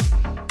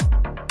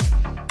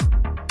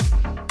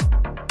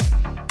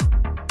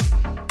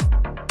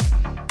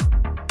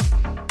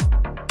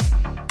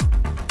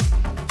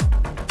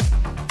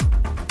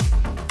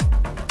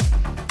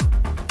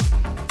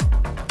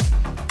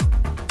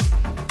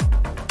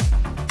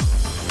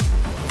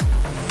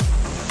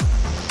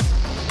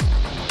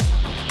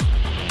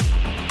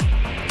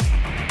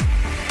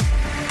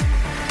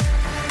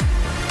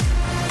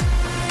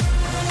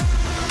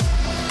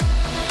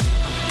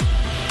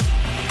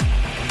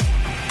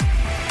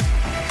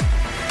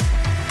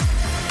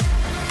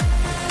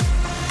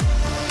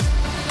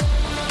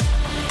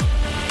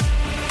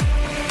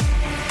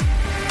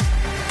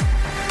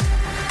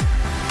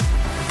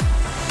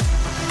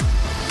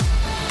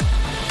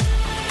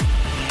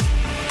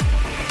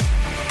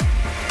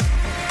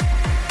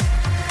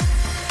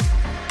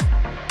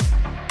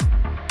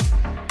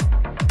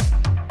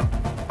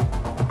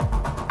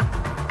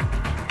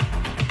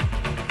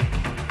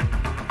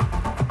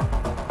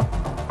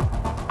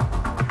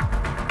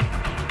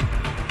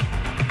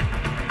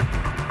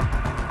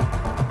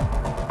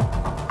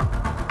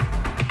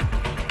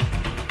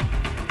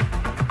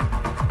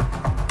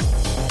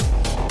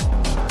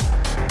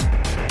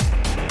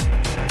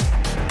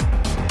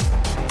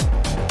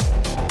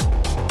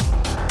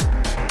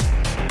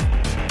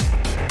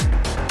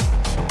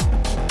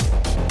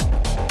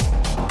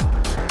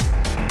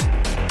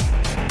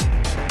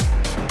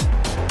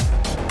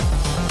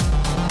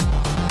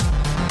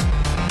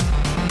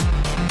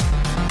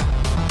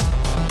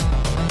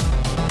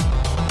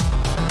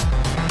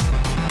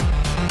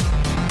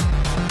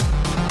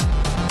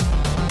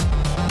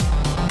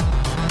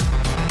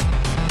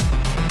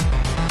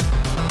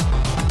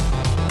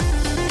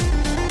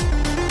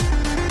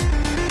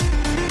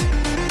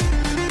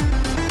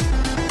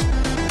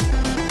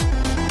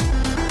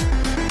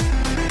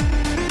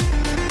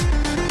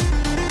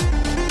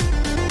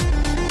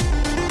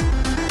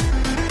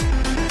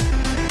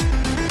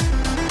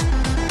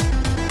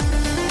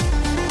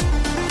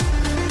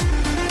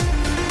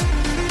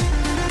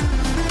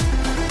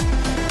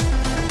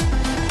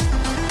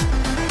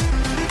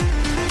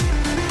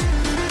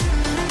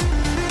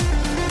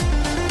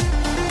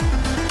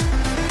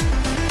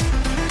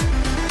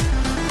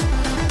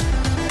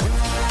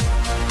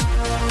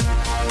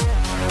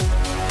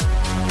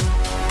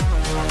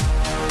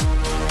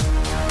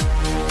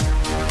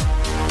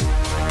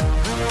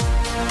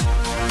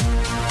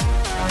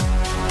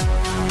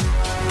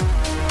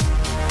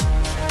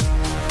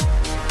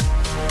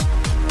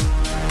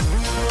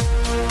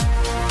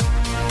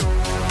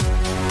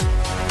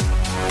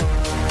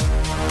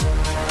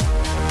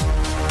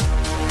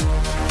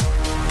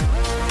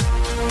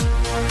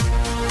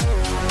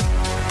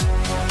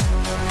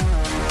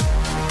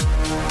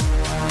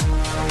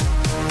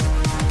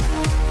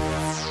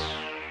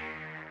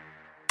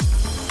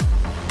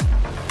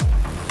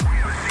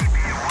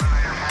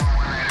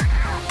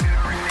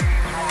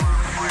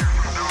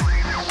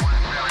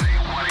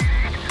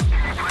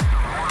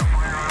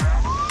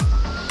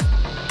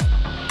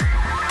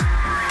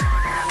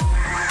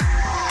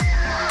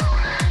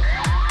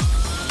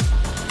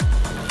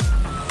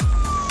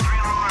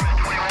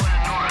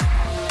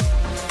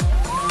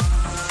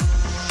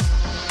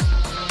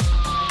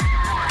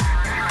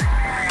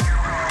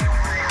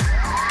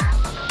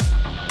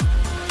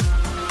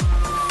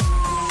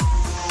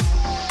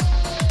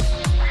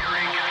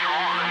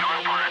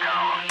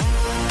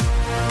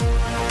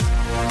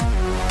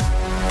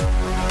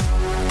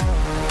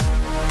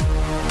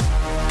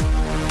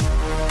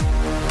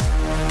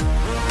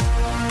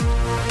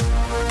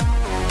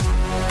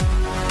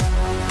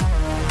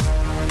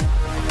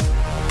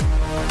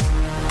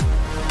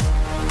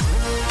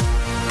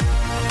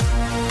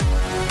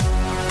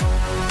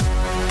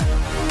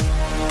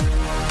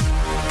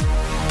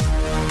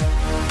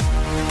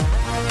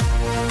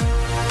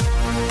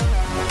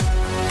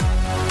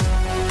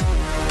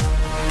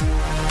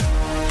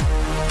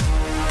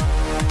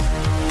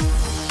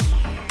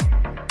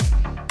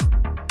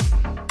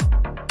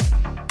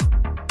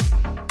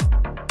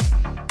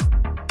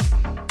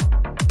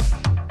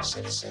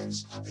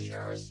 the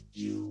earth,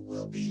 you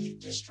will be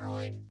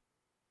destroyed.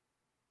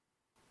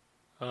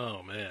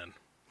 Oh, man.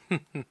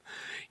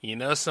 You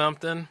know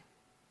something?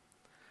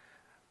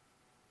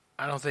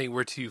 I don't think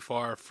we're too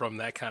far from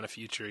that kind of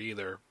future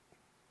either.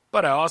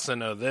 But I also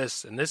know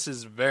this, and this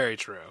is very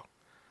true.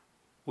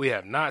 We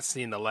have not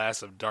seen the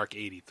last of Dark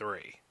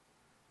 83.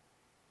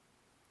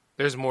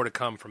 There's more to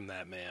come from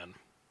that man.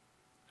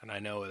 And I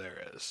know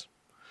there is.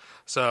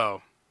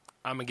 So,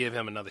 I'm going to give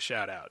him another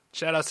shout out.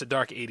 Shout outs to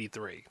Dark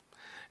 83.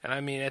 And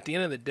I mean, at the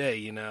end of the day,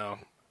 you know,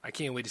 I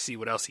can't wait to see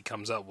what else he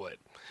comes up with.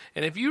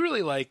 And if you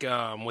really like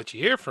what you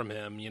hear from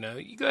him, you know,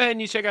 you go ahead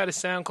and you check out his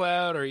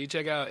SoundCloud, or you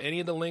check out any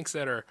of the links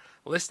that are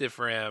listed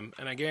for him.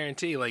 And I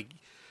guarantee, like,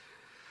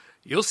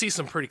 you'll see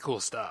some pretty cool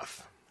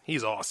stuff.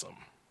 He's awesome.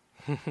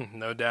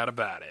 No doubt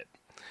about it.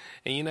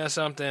 And you know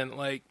something,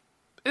 like,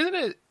 isn't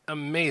it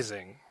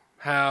amazing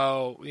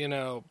how, you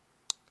know,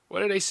 what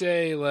do they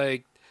say,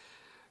 like,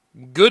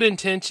 good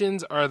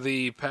intentions are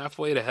the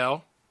pathway to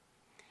hell?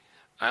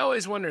 I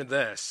always wondered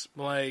this,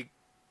 like,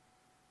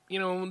 you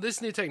know,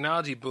 this new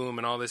technology boom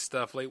and all this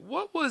stuff, like,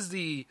 what was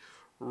the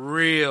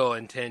real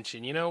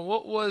intention? You know,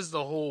 what was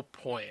the whole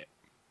point?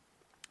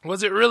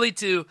 Was it really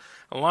to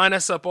line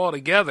us up all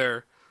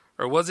together,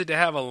 or was it to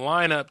have a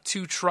lineup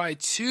to try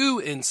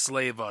to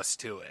enslave us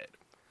to it?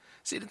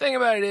 See, the thing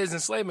about it is,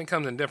 enslavement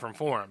comes in different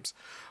forms,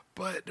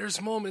 but there's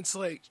moments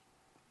like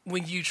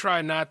when you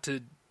try not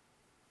to.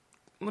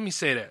 Let me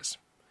say this.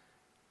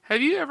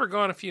 Have you ever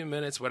gone a few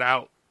minutes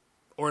without,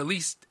 or at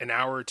least an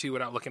hour or two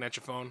without looking at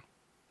your phone?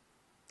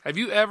 Have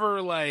you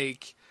ever,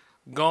 like,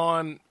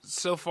 gone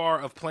so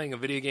far of playing a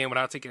video game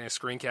without taking a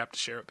screen cap to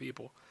share with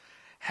people?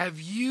 Have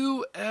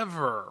you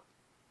ever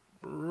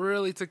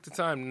really took the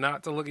time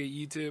not to look at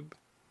YouTube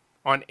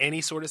on any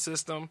sort of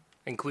system,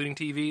 including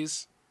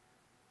TVs?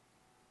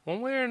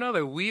 One way or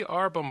another, we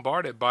are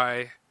bombarded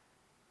by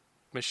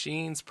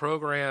machines,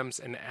 programs,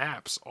 and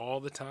apps all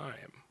the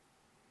time.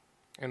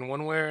 And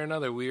one way or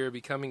another, we are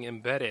becoming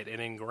embedded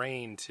and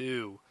ingrained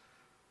to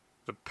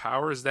the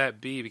powers that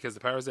be, because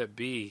the powers that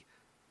be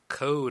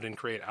code and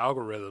create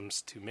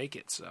algorithms to make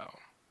it so.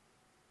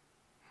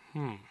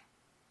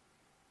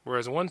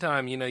 Whereas one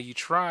time, you know, you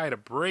try to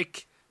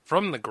break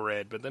from the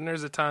grid, but then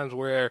there's the times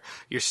where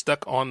you're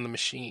stuck on the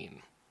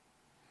machine.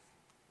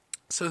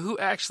 So who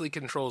actually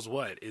controls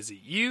what? Is it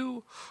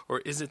you, or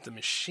is it the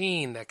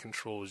machine that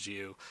controls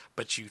you,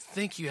 but you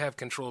think you have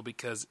control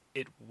because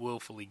it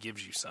willfully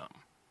gives you some?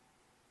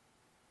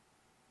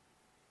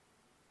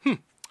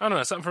 I don't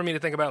know, something for me to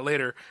think about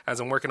later as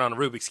I'm working on a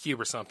Rubik's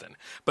Cube or something.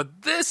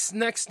 But this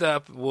next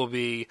up will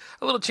be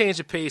a little change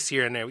of pace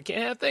here and there. We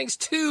can't have things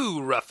too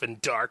rough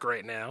and dark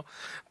right now,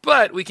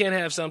 but we can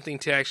have something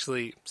to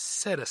actually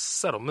set a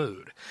subtle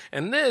mood.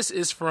 And this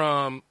is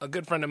from a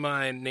good friend of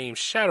mine named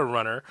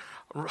Shadowrunner,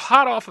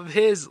 hot off of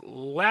his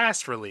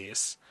last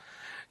release,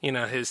 you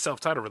know, his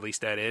self-titled release,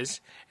 that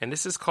is. And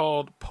this is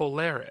called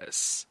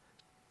Polaris.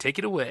 Take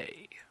it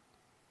away.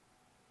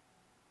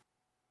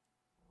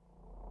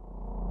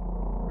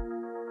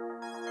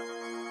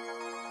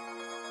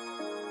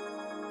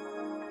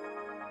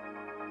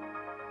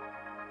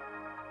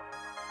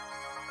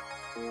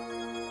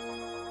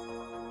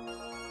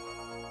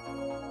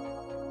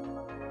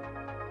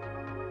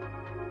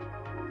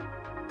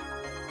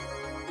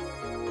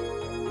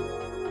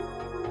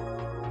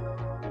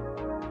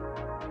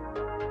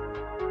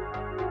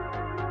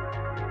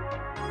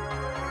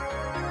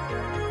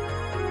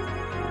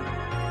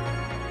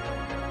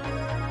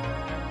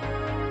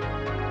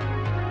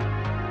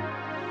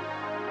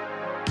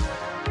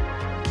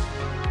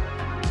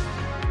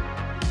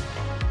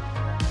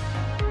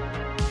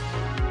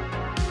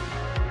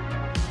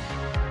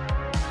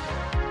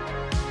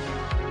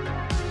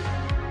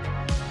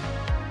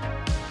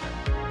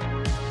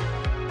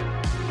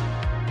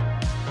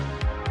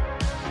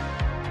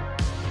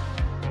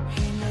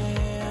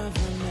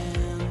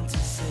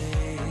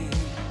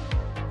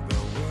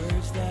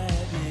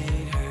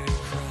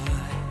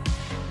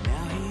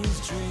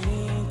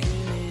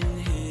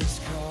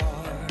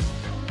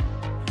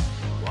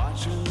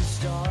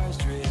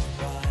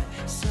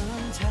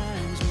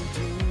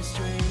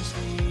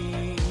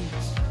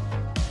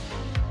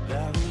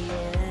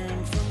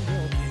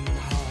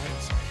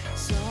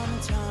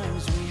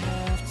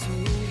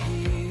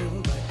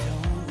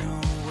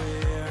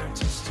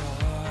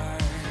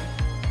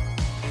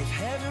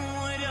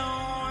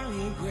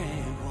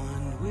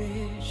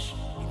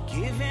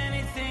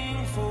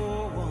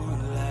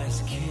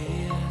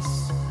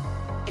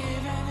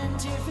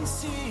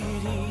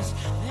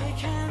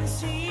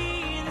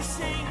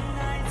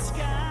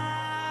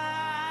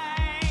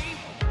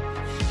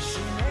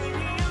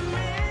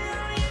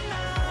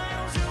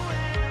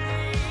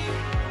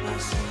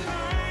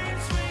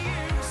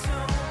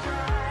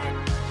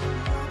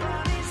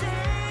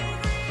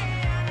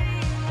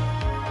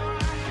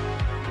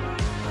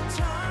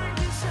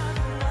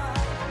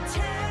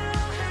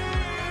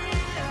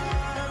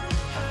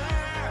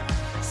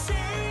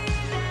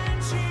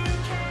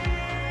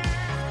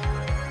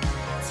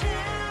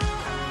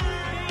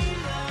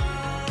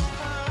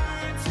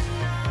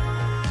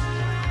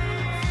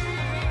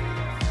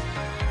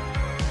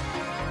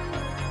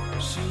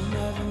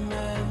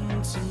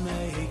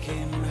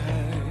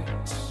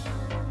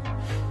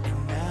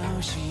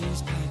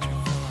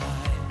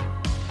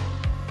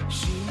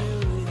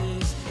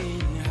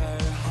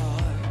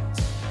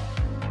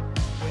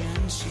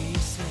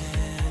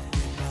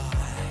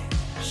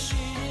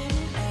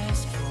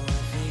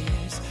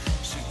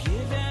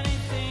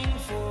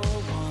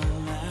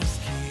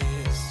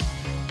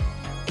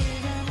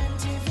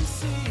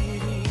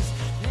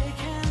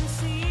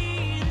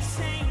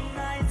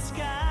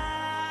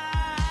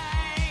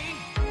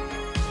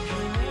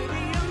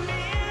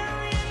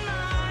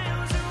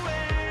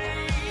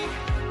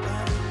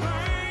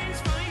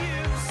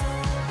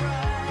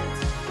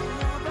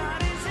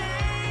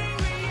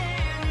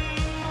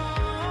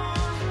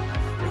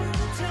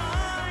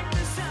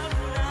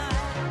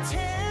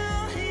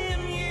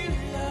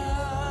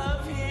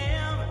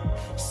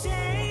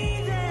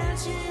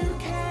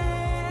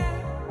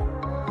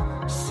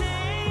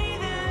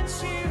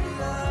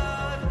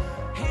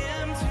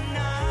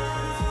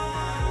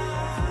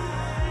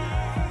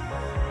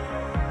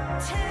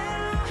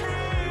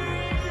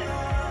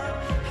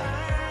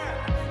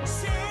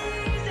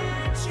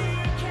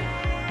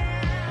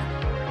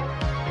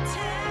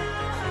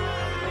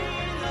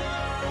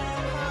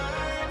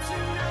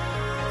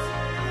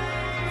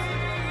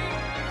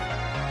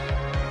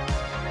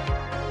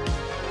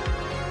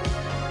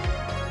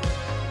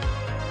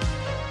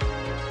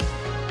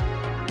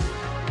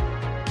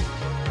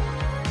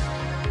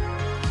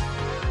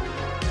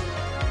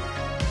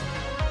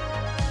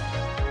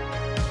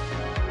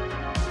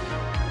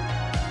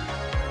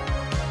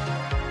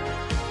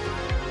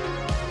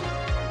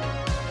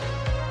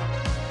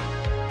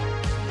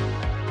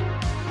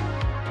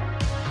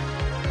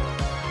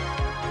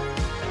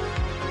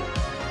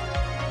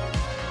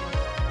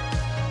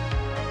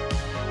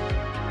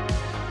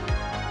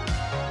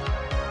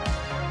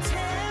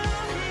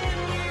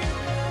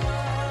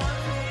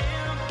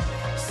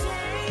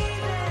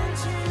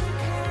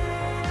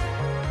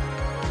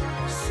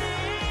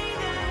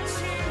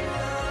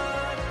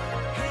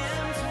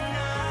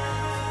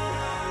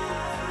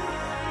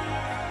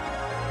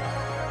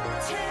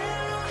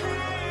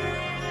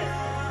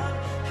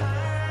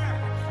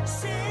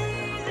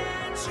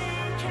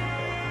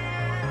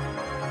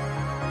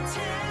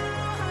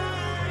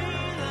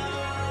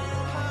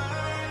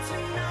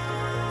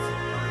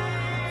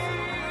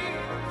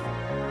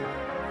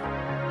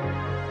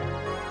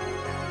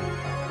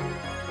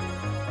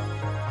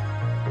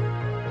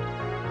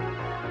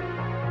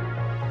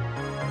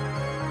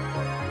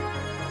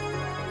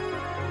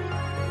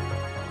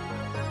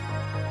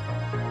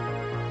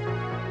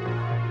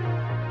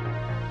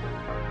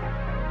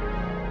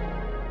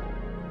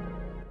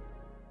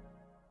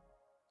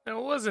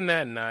 wasn't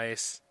that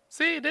nice?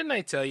 See, didn't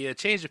I tell you, a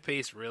change of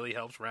pace really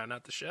helps round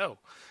out the show?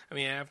 I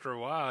mean, after a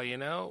while, you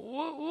know,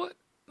 what?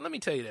 Let me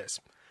tell you this.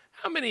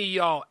 How many of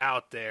y'all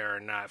out there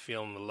are not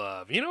feeling the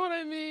love? You know what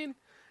I mean?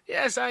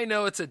 Yes, I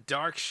know it's a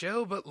dark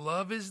show, but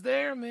love is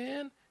there,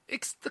 man.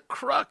 It's the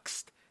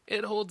crux.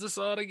 It holds us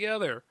all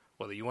together,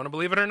 whether you want to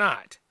believe it or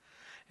not.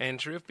 And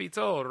truth be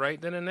told,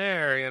 right then and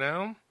there, you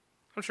know,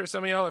 I'm sure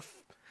some of y'all are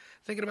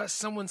thinking about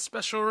someone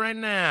special right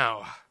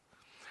now.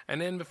 And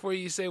then before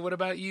you say, what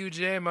about you,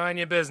 Jay? Mind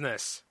your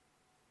business.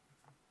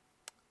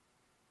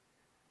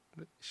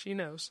 She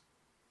knows.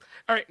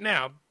 All right,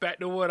 now, back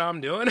to what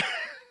I'm doing.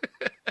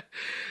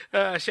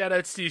 Shout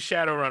outs to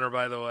Shadowrunner,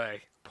 by the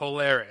way.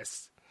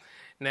 Polaris.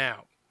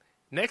 Now,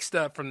 next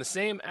up from the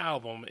same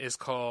album is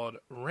called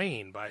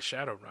Rain by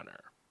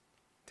Shadowrunner.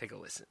 Take a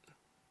listen.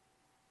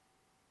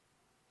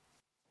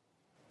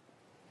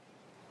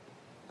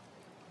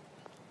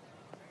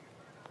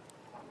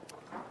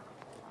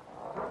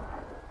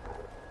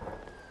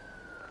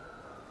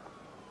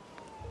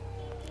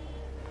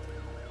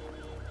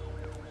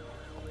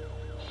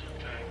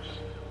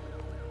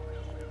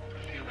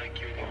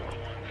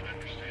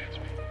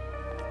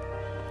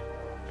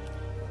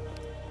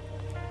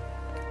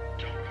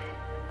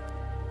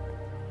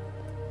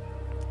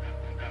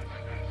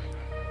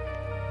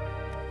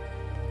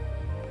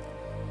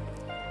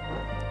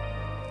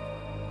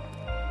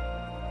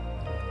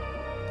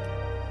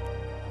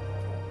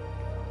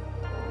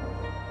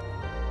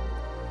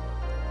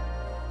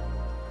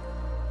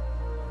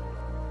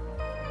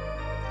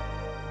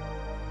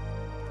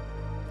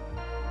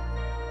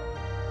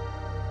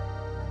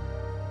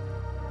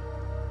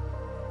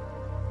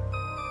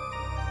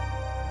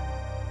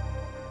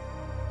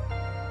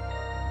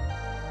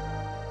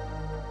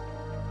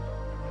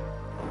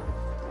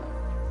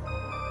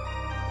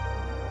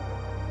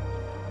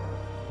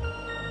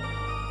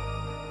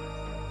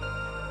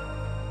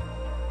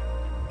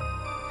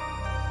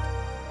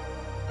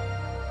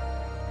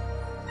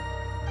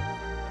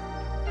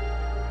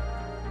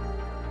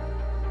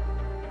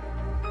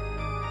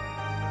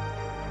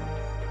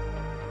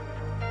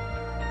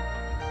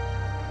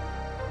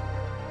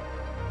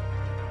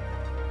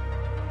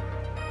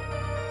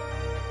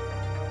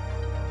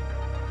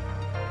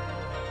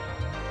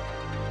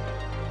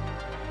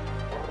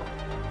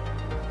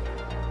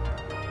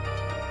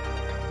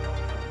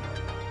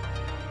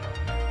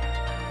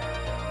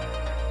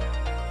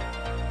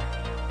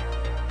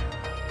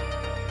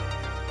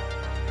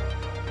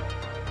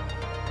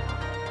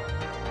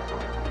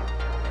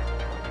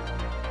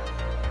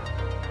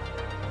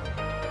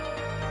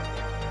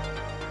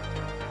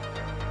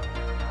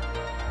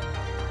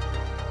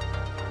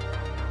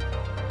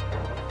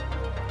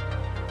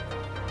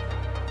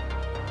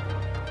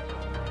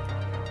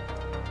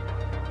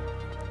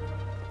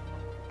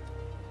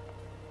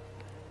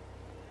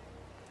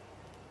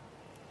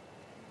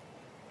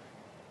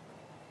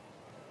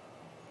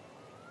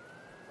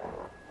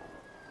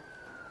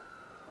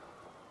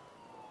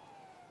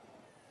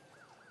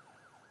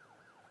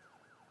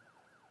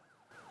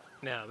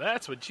 Now,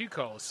 that's what you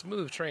call a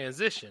smooth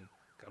transition.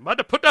 I'm about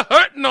to put the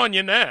hurting on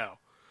you now.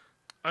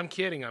 I'm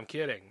kidding.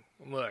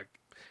 Look,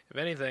 if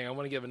anything, I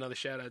want to give another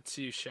shout out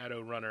to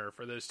Shadowrunner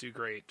for those two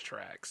great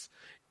tracks.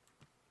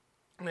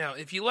 Now,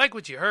 if you like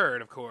what you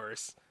heard, of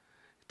course,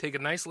 take a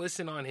nice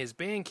listen on his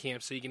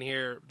Bandcamp so you can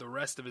hear the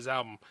rest of his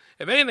album.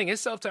 If anything,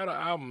 his self-titled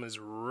album is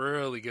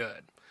really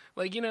good.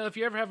 Like, you know, if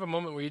you ever have a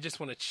moment where you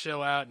just want to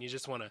chill out and you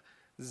just want to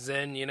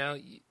zen, you know,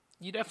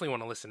 you definitely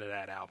want to listen to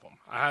that album.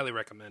 I highly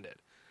recommend it.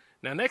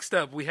 Now, next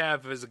up, we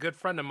have is a good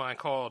friend of mine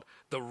called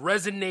The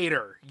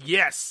Resonator.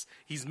 Yes,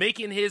 he's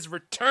making his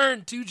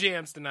return to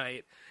Jams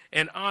tonight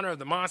in honor of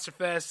the Monster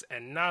Fest.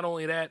 And not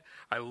only that,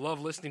 I love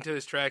listening to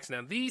his tracks.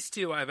 Now, these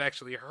two I've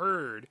actually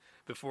heard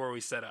before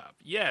we set up.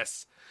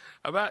 Yes,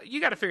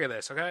 you got to figure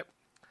this, okay?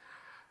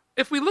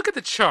 If we look at the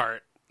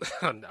chart,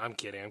 I'm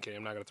kidding.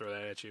 I'm not going to throw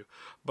that at you.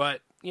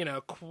 But, you know,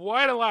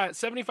 quite a lot,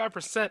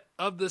 75%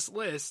 of this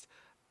list,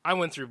 I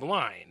went through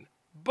blind.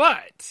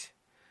 But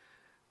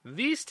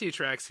these two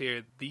tracks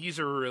here, these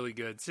are really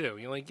good too.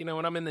 You're like, you know,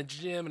 when I'm in the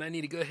gym and I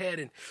need to go ahead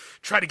and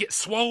try to get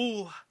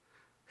swole.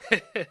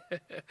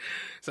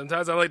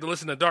 Sometimes I like to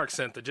listen to Dark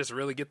Synth to just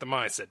really get the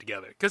mindset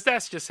together. Because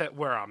that's just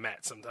where I'm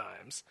at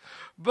sometimes.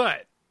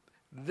 But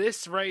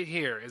this right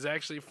here is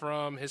actually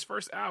from his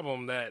first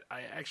album that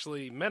I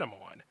actually met him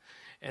on.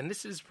 And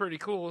this is pretty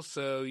cool,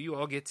 so you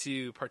all get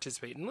to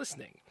participate in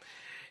listening.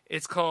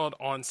 It's called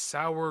On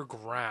Sour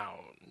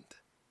Ground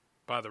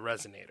by The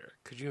Resonator.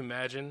 Could you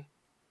imagine?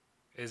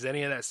 Is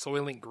any of that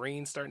Soylent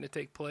Green starting to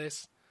take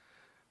place?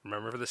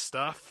 Remember the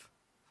stuff?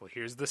 Well,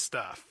 here's the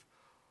stuff.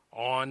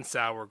 On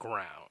Sour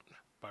Ground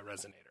by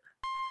Resonator.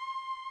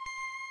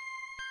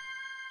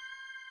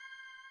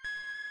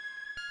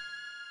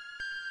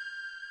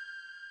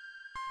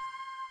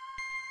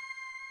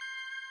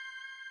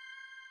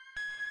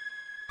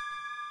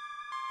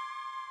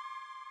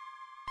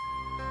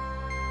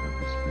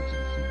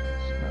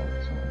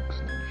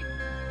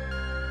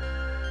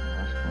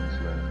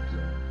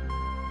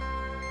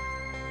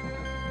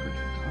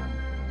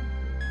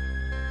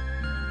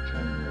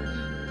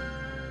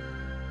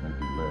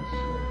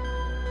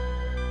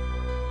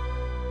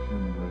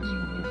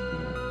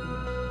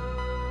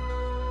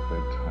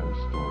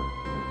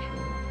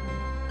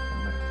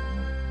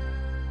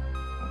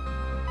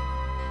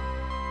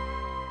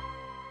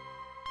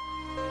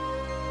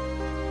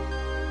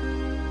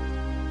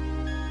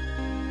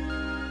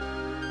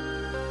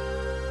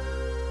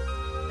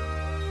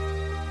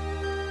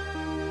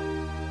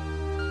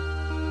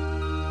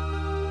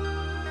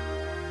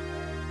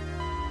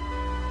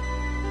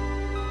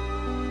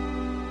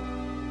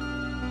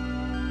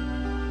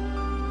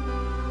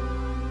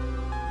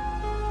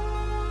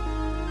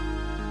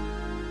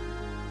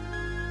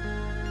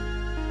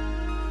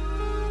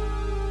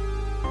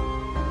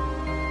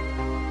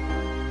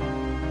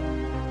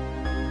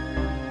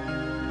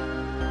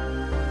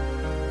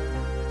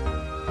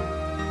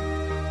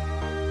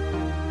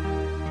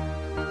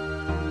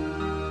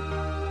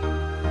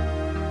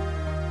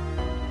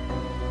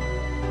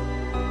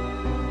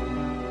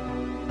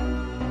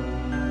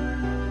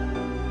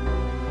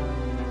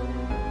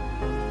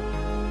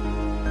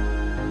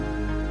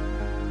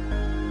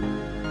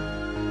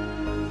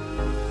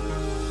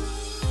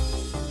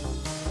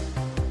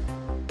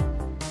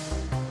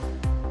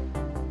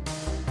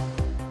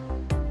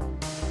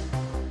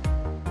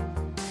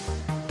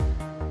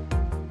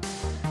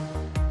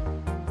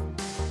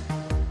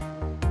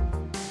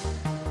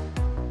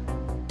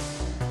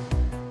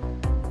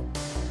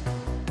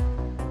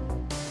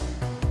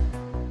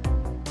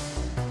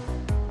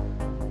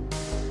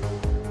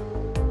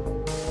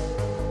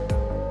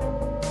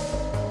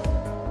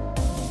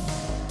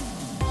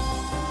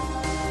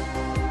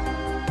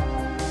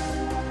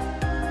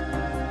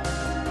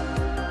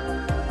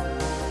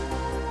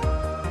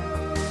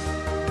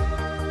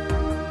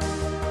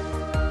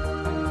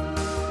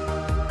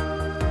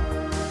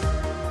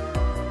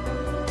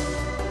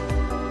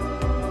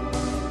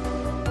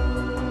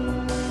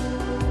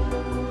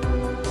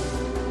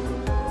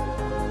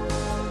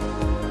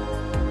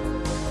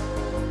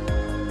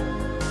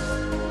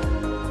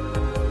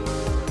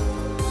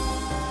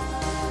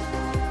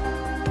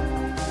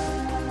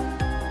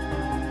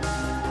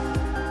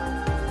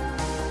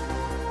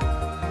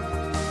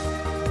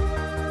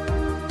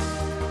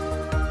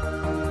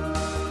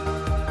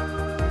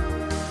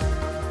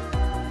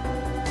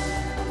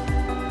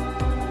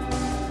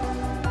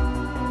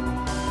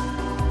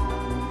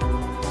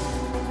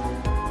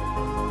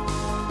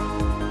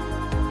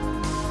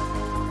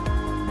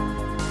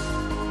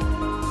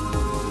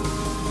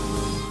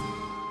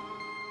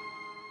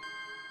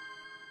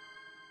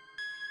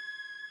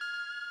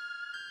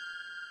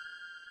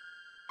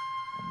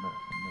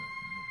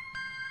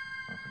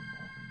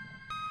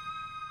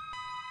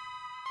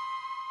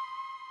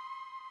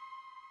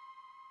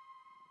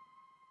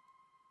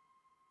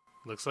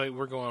 Looks like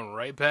we're going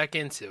right back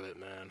into it,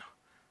 man.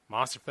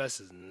 Monster Fest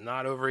is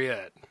not over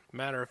yet.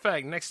 Matter of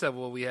fact, next up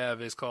what we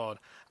have is called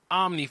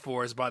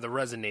Omniforce by the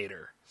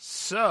Resonator.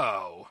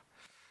 So,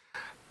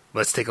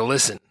 let's take a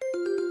listen.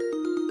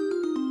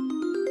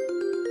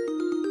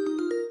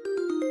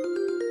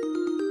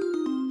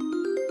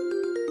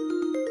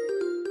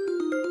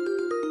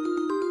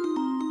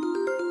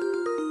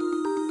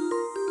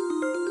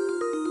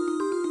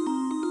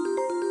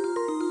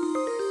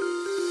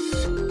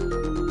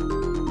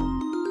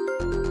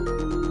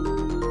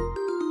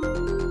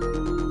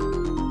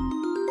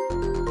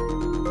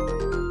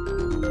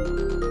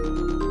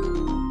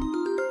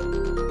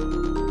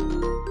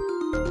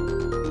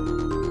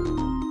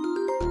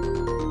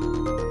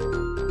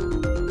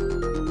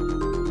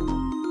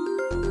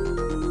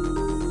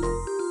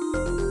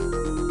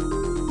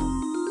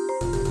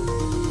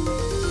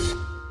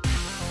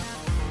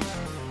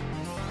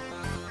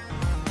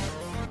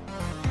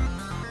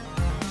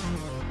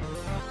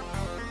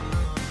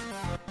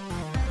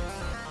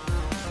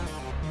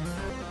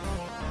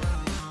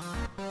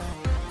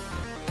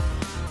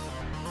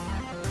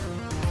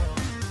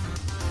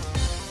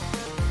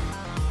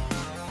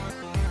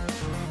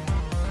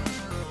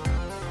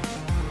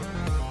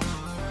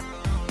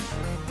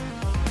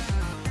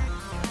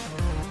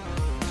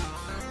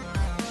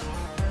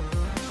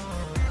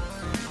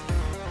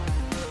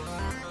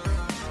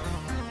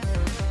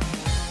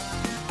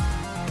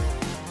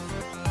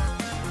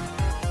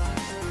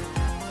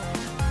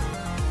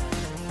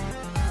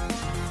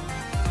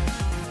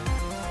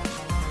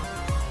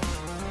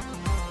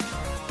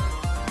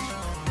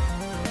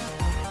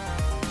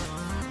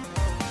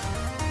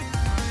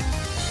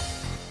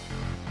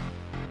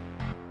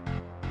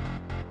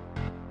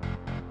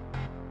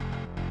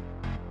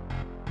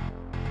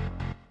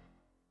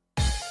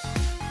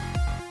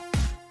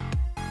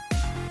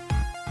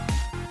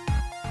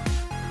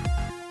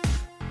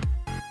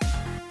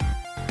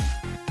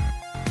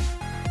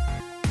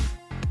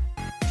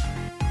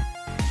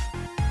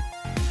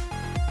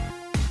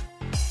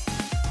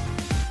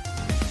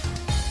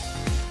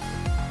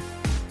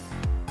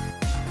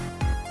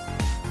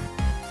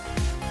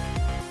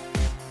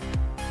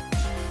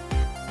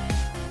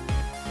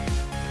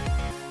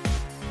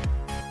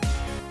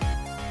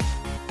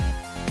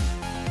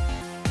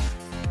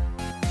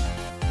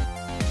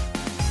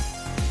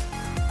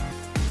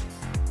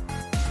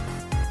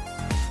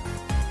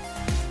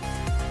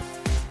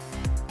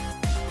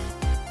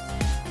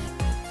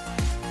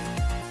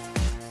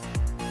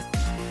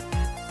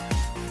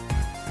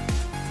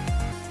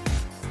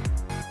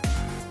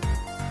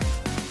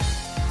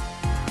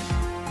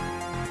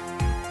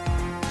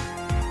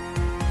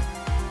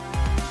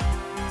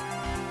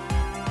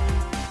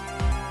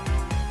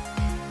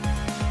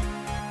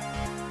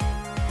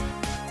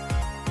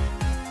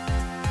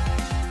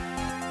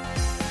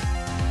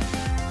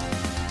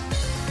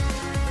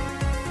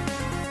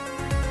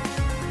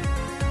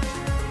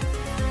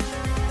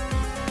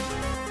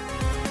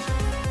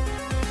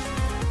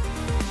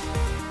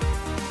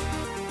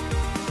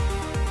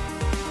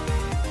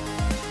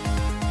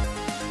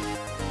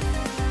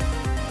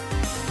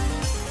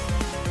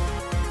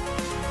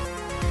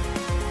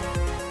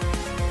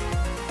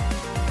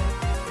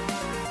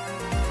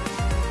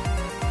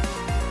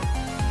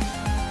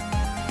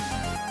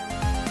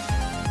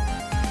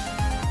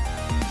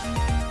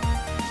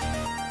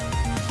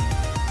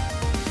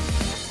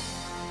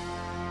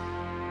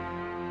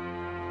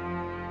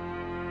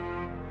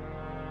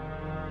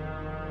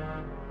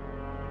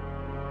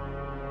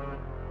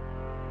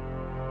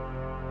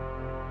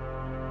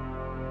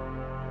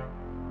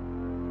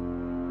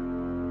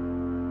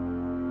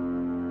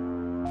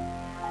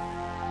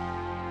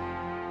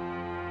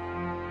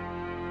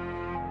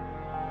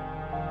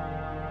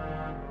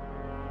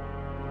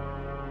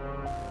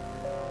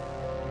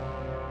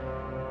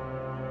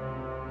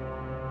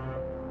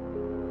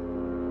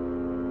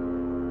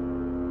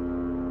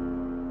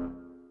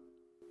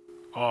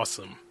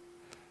 Awesome.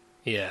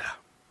 Yeah,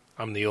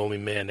 I'm the only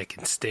man that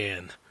can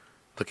stand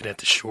looking at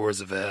the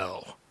shores of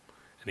hell.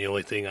 And the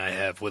only thing I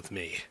have with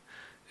me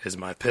is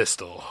my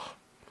pistol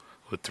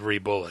with 3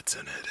 bullets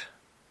in it.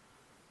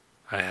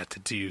 I had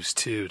to use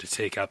 2 to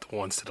take out the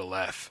ones to the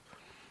left.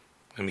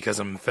 And because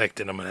I'm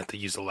infected, I'm going to have to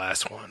use the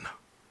last one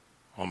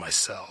on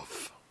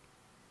myself.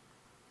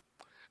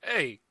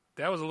 Hey,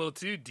 that was a little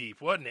too deep,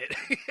 wasn't it?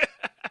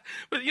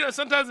 But,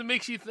 sometimes it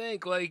makes you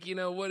think, like,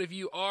 what if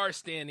you are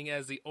standing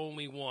as the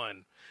only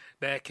one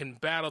that can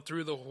battle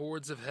through the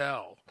hordes of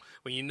hell,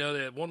 when you know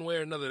that one way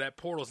or another that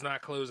portal's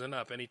not closing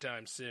up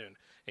anytime soon,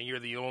 and you're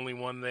the only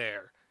one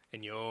there,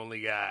 and you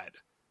only got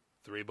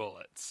 3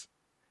 bullets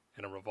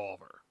and a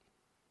revolver.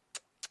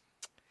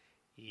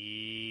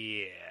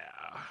 Yeah.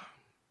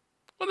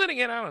 Well, then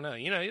again, I don't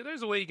know.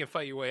 There's a way you can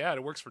fight your way out.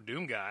 It works for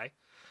Doom Guy.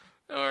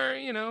 Or,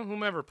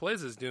 whomever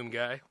plays as Doom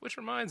Guy. Which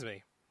reminds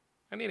me,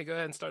 I need to go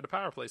ahead and start the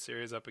Power Play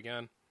series up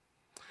again.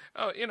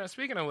 Oh,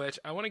 speaking of which,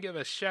 I want to give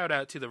a shout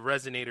out to the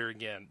Resonator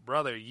again.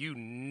 Brother, you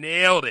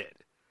nailed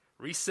it.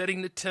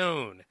 Resetting the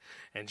tone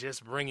and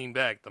just bringing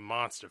back the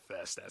Monster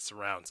Fest that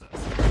surrounds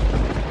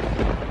us.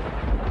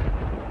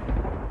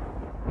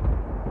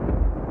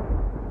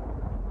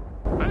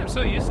 I am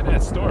so used to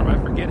that storm, I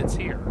forget it's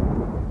here.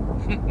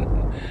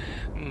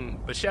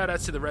 But shout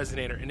outs to the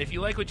Resonator. And if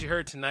you like what you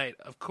heard tonight,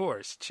 of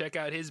course, check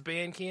out his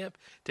Bandcamp.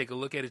 Take a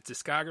look at his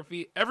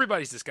discography.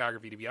 Everybody's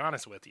discography, to be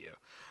honest with you.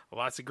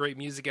 Lots of great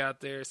music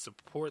out there.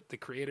 Support the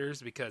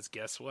creators because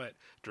guess what?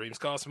 Dreams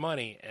cost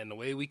money. And the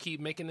way we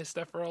keep making this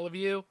stuff for all of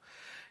you,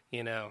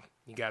 you know,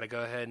 you got to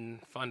go ahead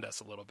and fund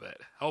us a little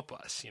bit. Help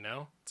us, you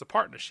know. It's a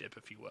partnership,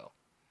 if you will.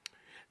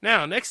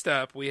 Now, next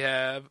up, we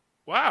have,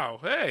 wow,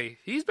 hey,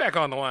 he's back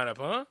on the lineup,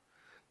 huh?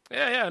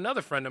 Yeah,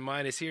 another friend of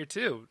mine is here,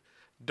 too.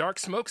 Dark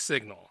Smoke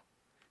Signal.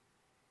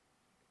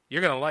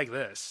 You're going to like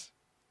this.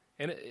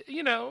 And,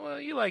 you know,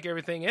 you like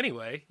everything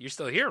anyway. You're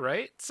still here,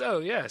 right? So,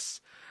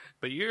 yes.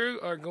 But you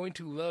are going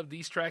to love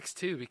these tracks,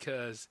 too,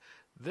 because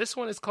this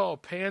one is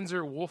called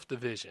Panzer Wolf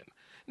Division.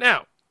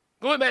 Now,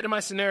 going back to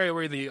my scenario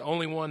where you're the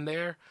only one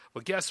there,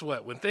 well, guess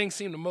what? When things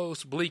seem the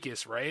most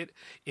bleakest, right,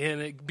 and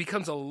it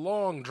becomes a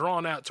long,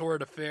 drawn-out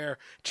torrid affair,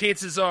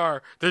 chances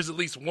are there's at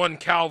least one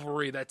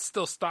cavalry that's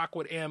still stocked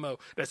with ammo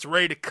that's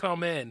ready to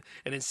come in,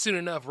 and then soon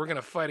enough, we're going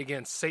to fight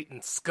against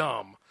Satan's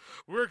scum.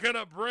 We're going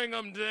to bring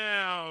them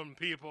down,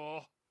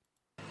 people.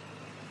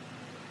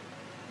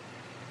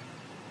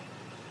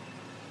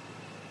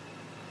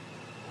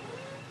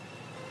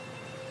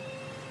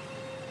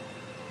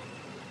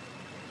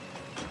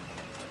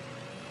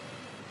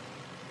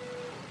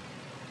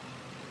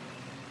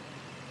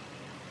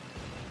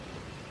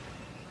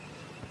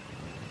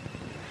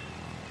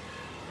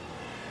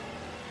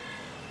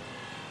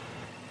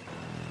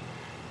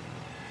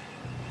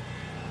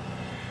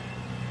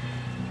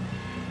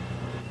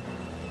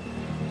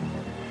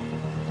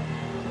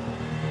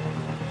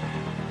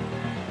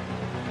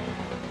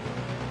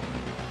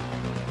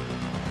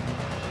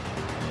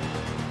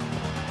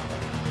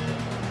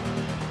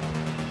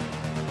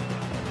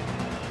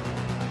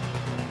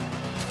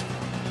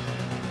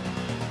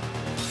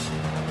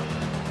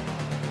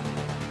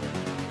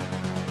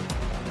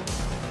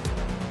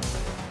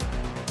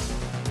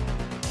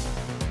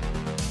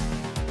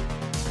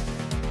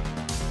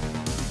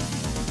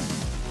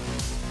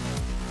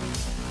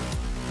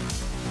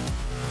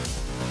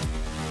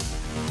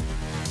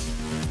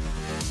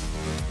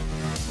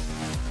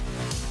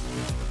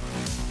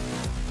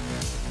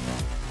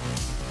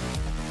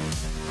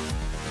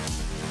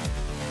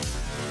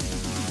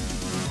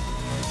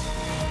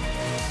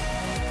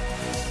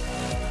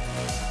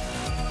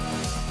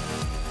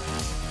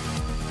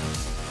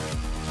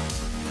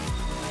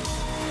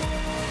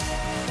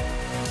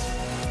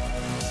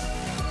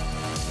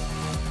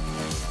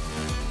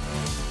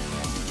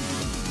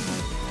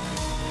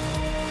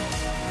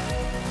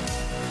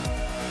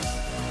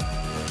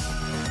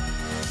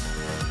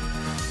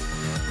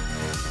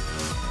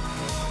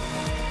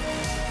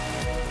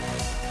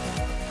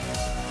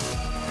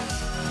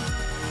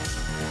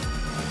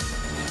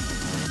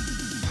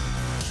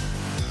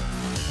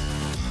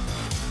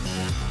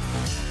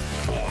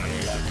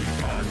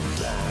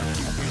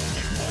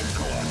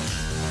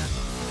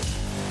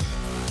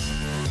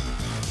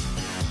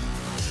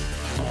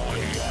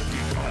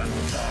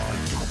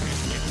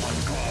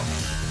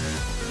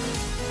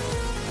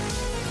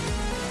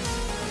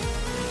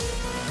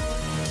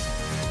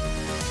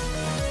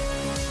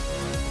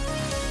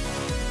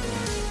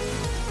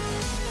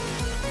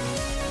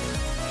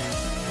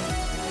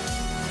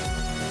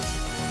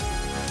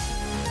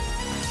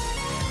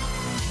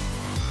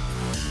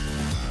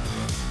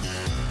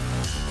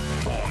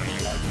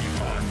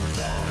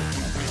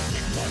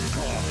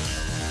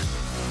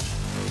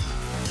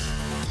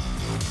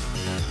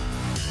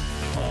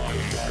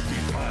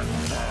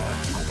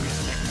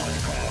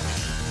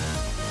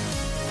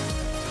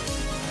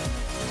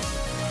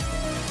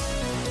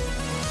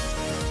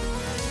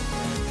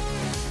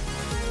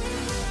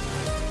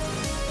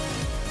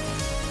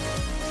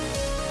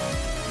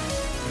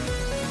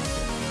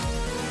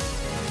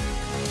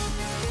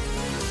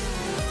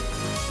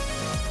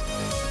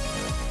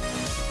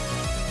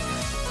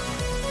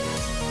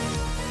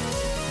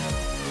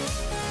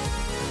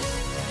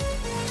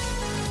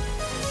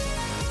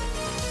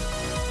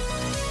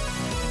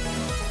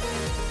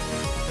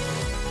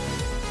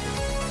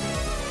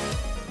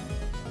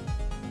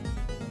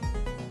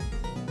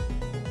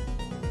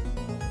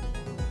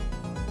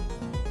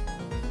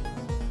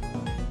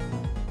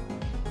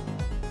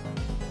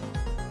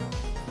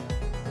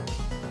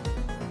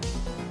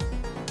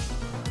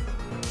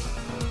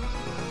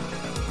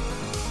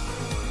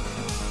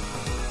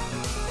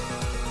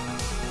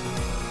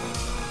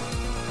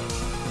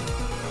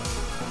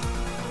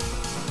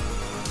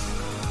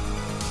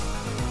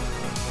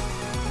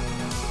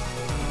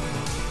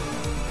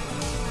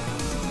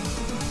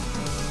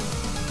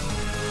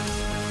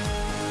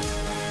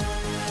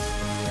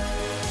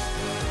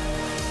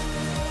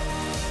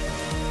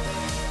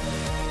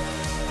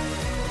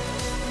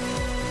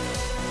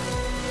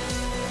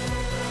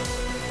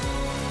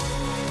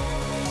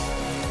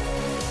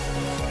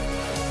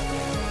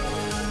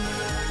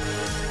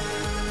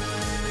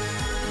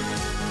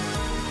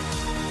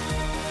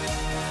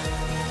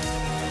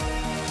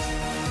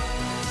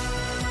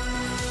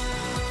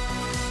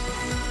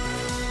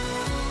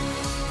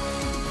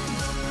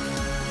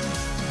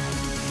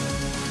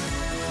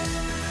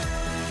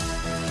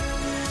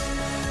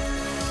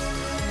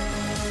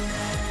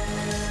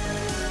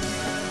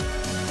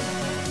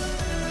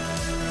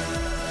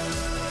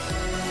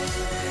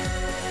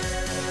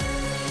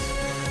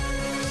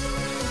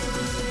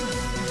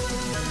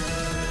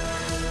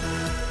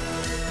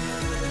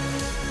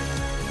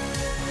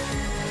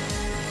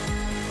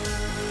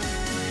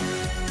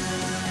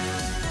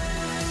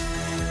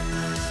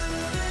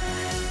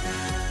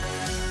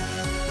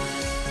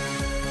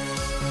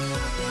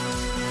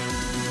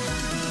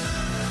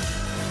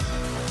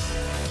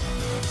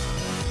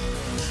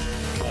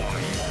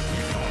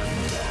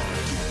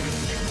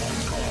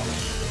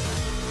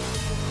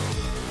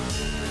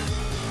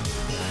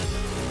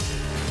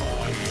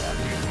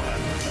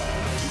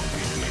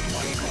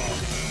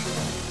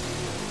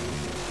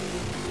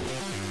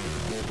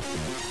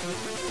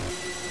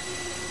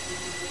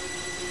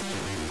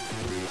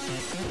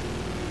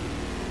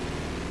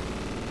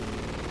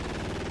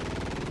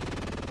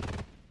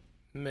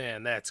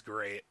 Man, that's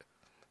great.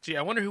 Gee,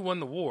 I wonder who won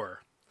the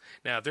war.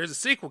 Now, if there's a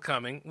sequel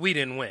coming, we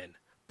didn't win.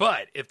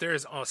 But if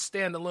there's a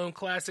standalone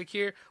classic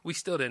here, we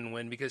still didn't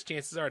win because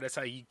chances are that's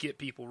how you get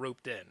people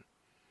roped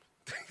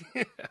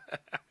in.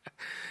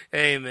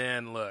 Hey,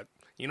 man, look.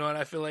 You know what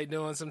I feel like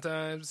doing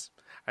sometimes?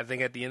 I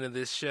think at the end of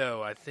this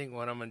show, I think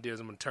what I'm going to do is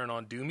I'm going to turn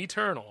on Doom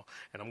Eternal,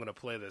 and I'm going to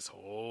play this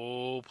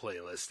whole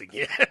playlist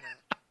again.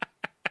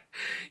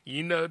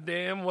 You know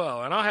damn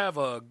well. And I'll have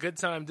a good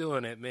time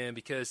doing it, man,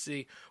 because,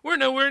 see, we're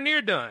nowhere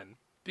near done.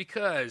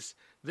 Because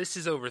this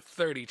is over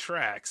 30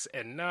 tracks,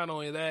 and not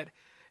only that,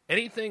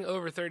 anything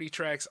over 30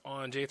 tracks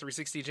on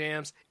J360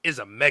 Jams is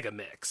a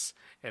Megamix.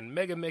 And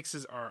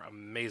Megamixes are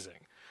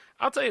amazing.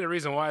 I'll tell you the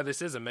reason why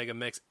this is a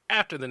Megamix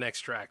after the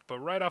next track. But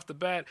right off the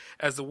bat,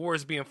 as the war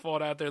is being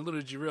fought out there,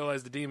 little did you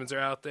realize the demons are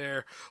out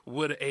there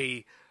with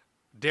a,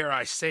 dare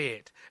I say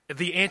it,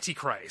 the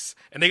Antichrist.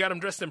 And they got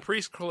him dressed in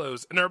priest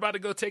clothes, and they're about to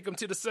go take him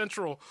to the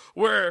Central,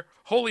 where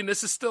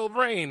holiness is still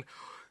reign.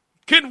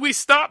 Can we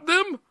stop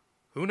them?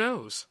 Who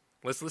knows?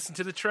 Let's listen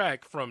to the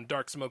track from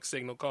Dark Smoke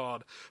Signal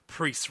called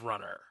Priest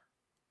Runner.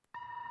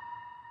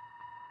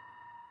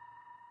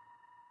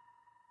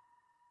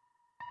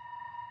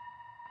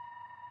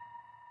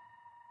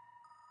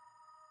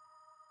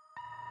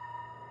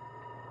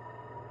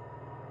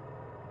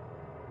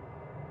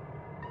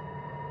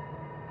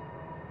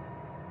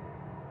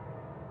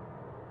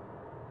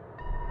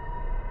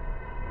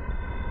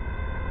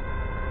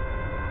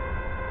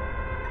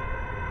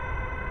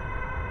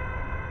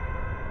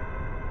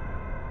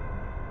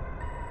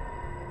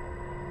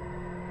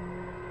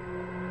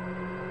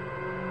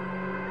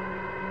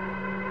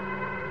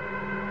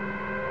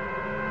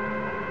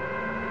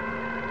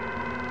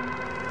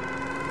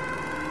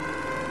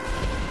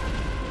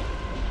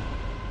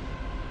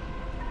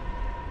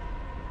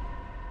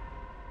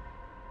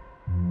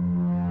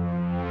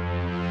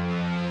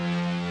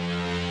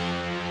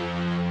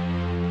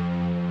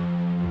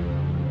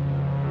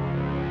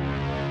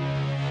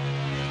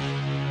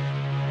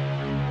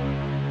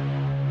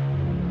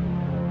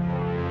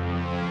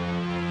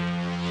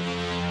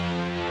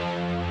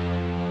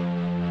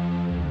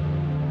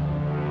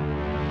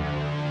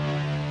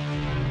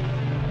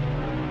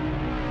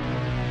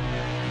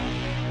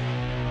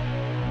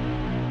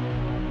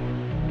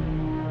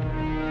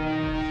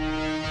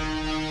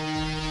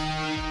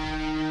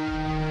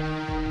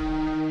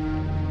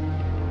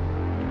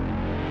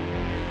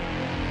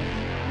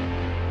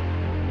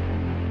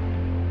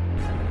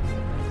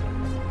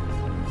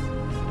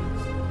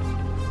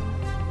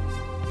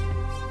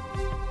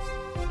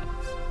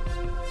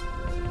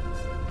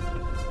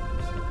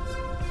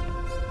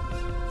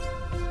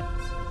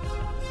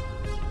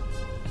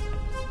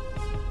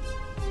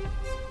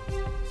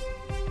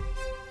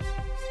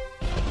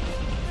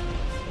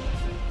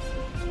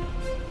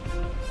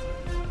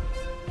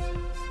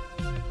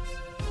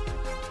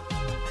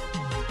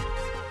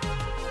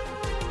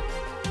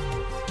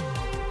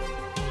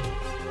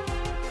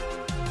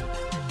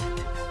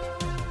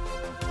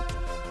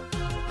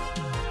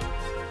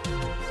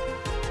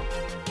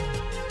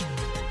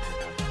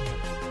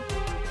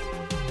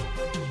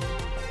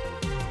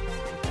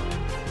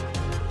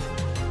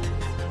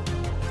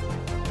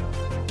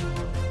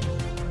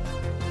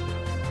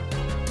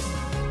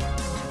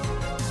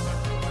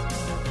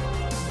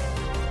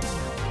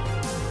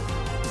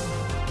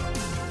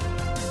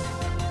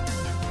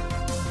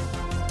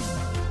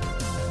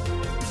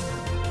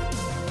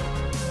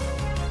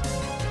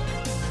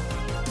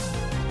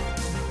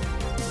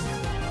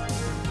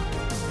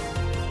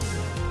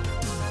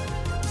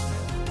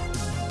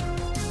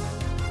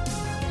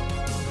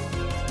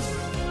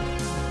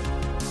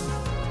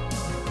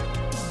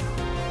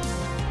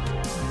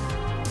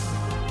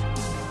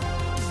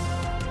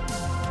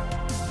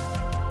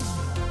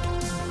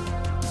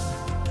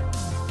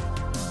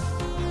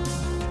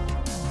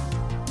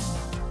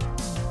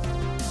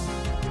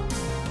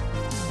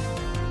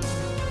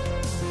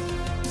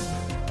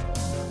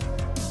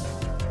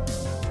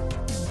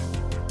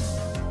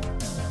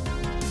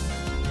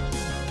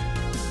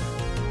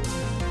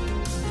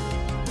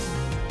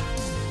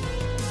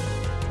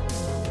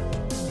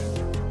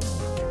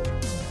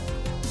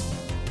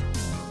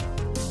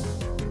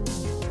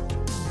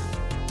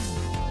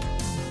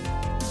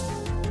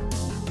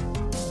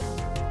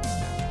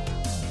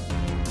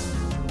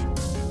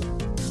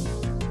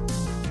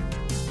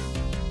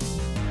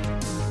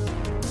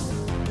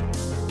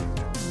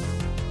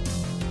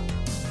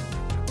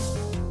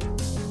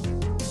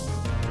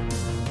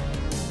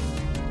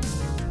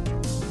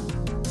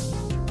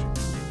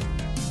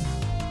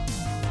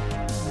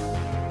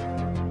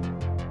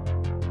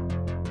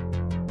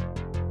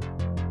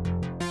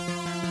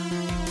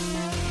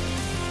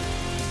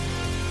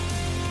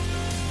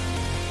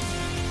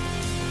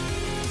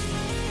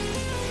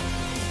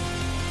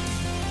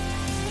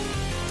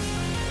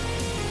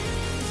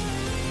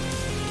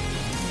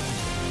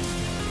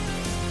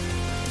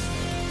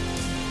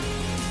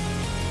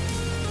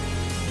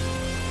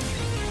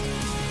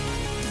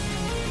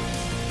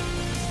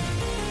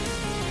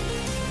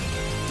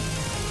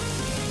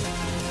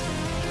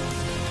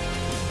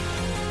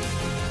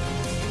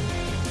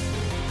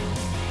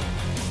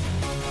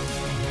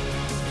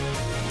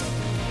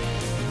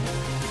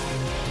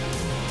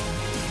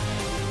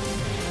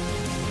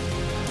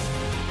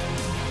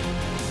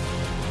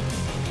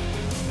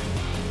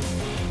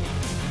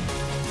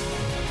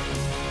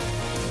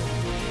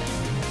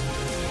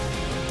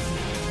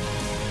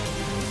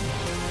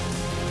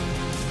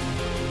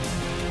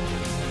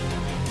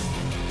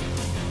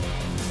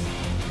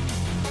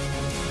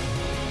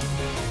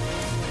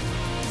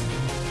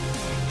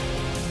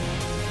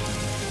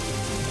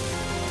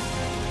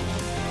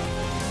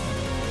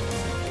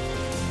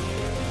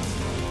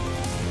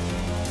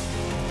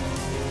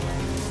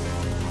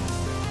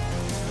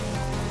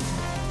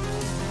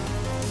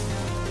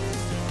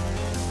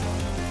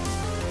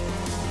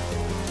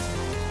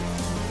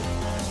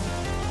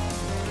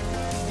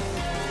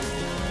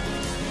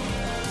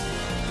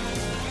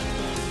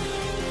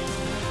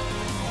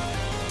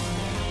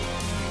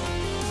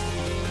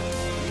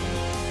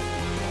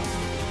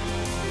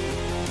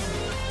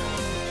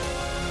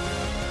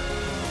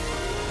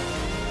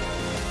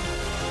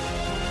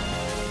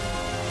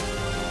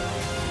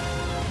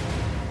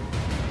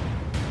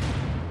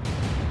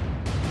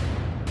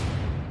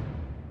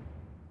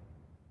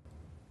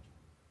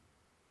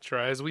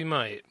 Try as we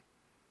might,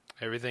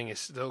 everything is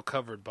still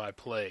covered by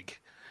plague.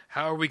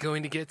 How are we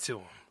going to get to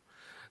him?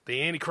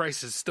 The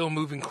Antichrist is still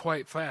moving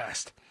quite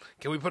fast.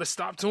 Can we put a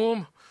stop to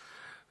him?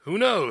 Who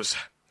knows?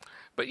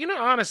 But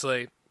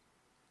honestly,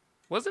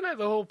 wasn't that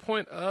the whole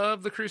point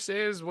of the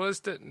Crusades?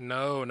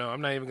 No,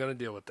 I'm not even going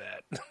to deal with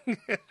that.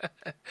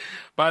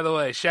 By the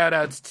way, shout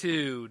outs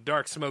to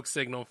Dark Smoke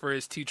Signal for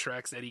his 2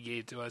 tracks that he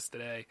gave to us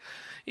today.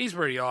 He's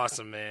pretty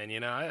awesome, man.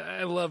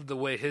 I love the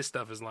way his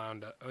stuff is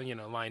lined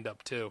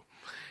up too.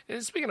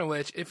 And speaking of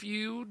which, if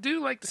you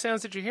do like the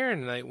sounds that you're hearing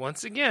tonight,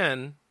 once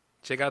again,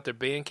 check out their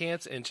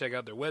Bandcamps and check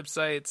out their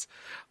websites.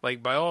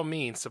 By all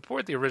means,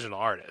 support the original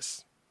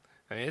artists.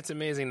 I mean, it's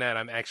amazing that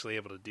I'm actually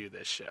able to do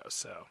this show.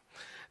 So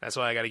that's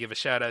why I got to give a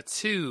shout out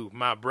to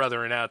my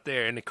brethren out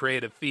there in the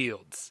creative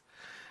fields.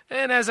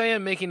 And as I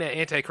am making that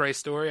Antichrist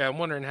story, I'm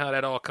wondering how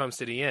that all comes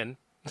to the end.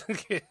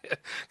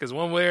 Because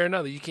one way or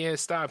another, you can't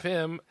stop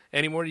him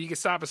any more than you can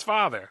stop his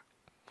father.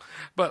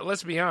 But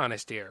let's be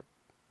honest here.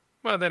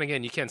 Well, then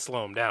again, you can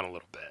slow him down a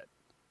little bit.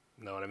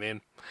 You know what I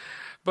mean?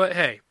 But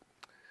hey.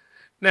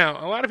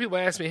 Now, a lot of people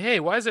ask me, hey,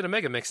 why is it a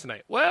Megamix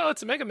tonight? Well,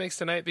 it's a Megamix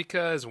tonight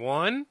because,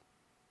 1,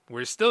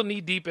 we're still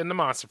knee-deep in the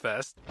Monster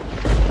Fest.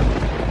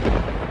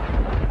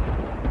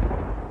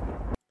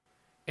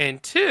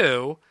 And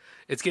 2,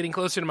 it's getting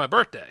closer to my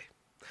birthday.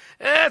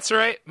 That's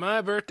right, my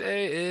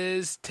birthday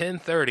is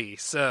 10/30,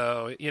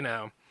 so,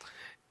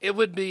 it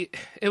would be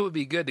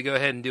good to go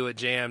ahead and do a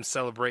jam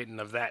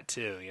celebrating of that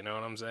too, you know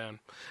what I'm saying?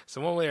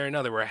 So one way or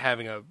another, we're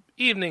having an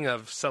evening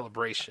of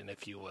celebration,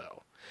 if you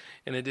will,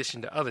 in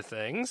addition to other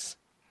things.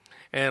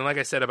 And like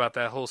I said about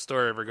that whole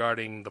story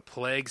regarding the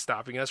plague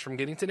stopping us from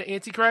getting to the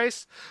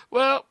Antichrist,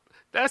 well,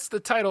 that's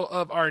the title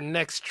of our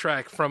next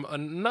track from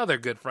another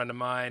good friend of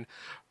mine,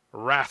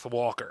 Wrath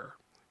Walker.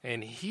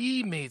 And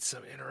he made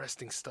some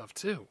interesting stuff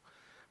too.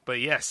 But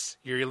yes,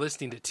 you're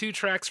listening to 2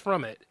 tracks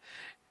from it,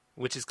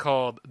 which is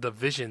called the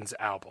Visions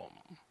album.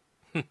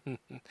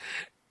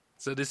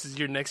 So this is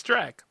your next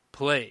track,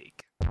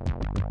 Plague.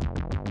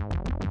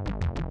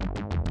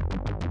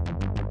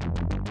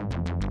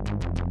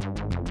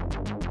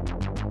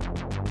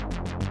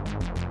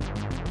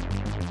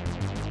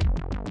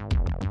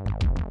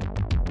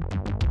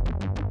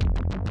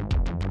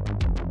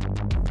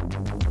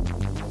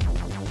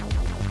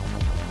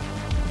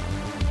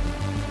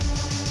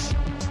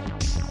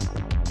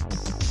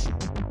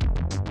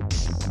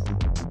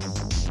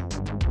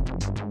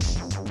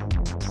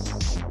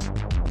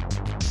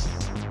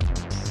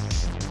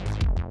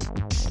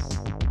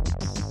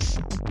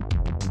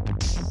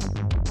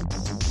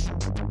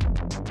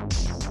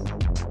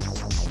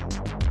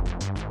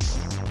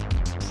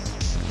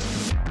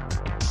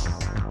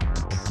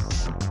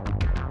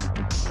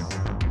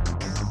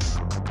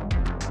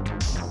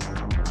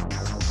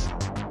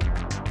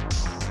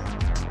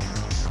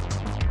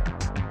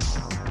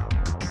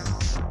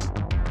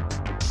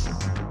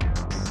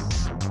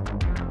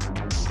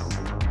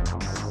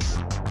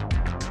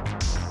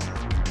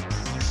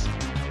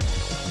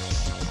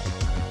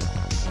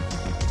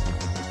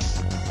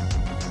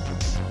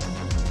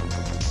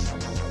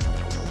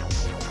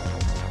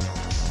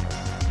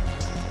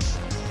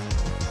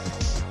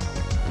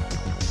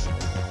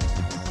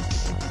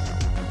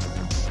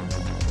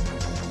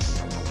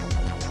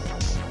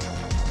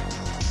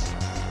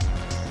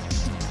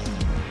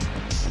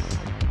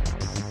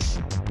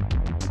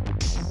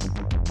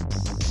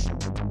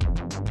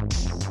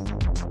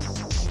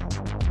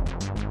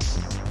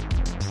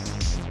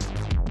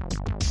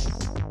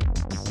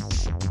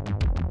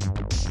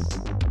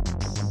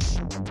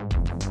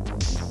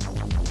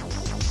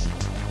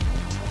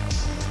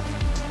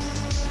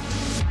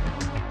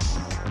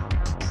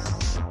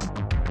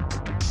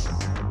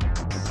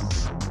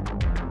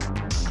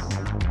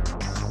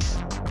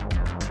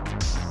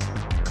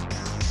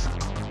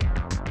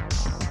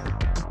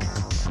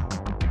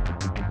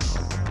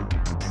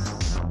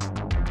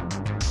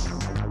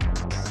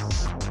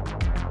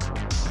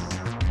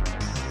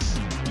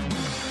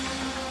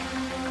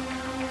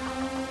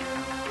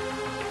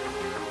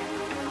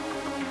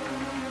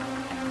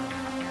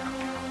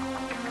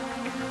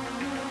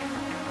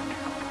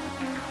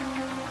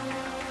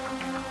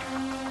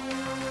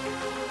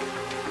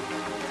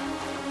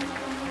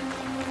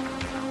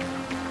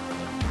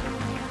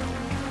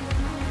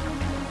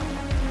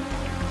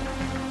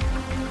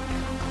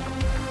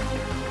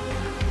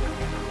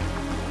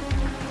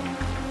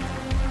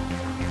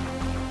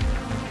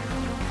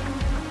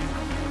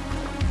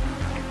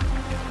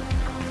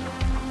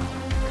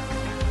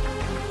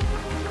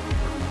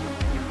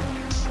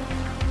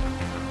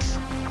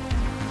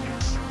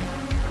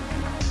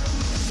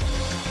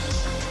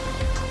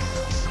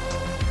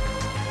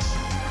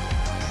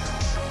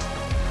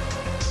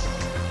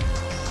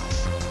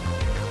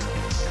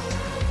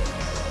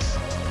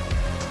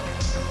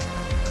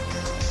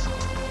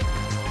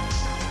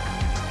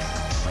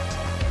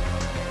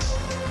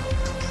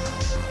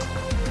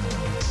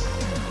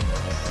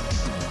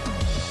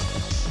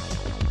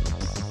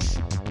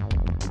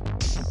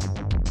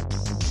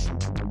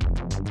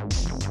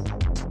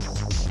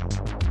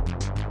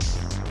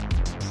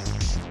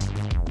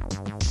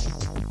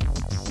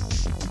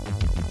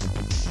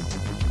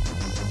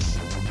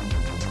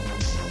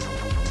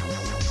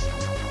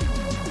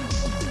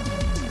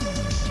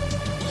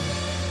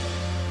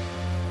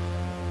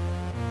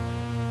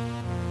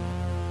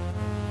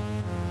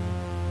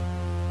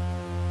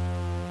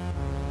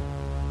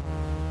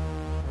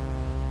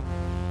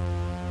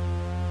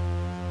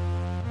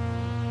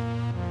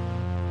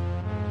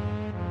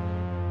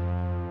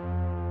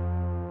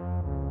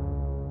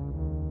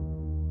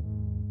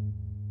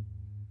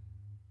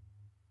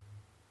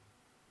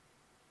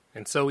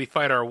 And so we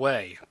fight our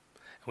way,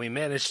 and we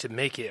manage to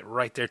make it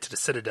right there to the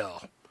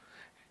Citadel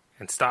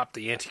and stop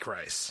the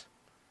Antichrist.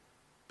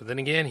 But then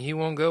again, he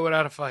won't go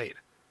without a fight,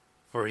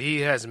 for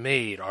he has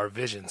made our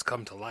visions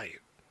come to light,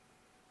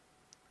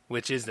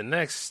 which is the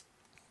next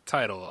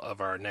title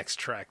of our next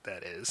track,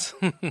 that is.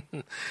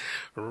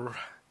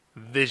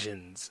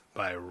 Visions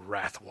by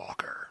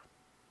Wrathwalker.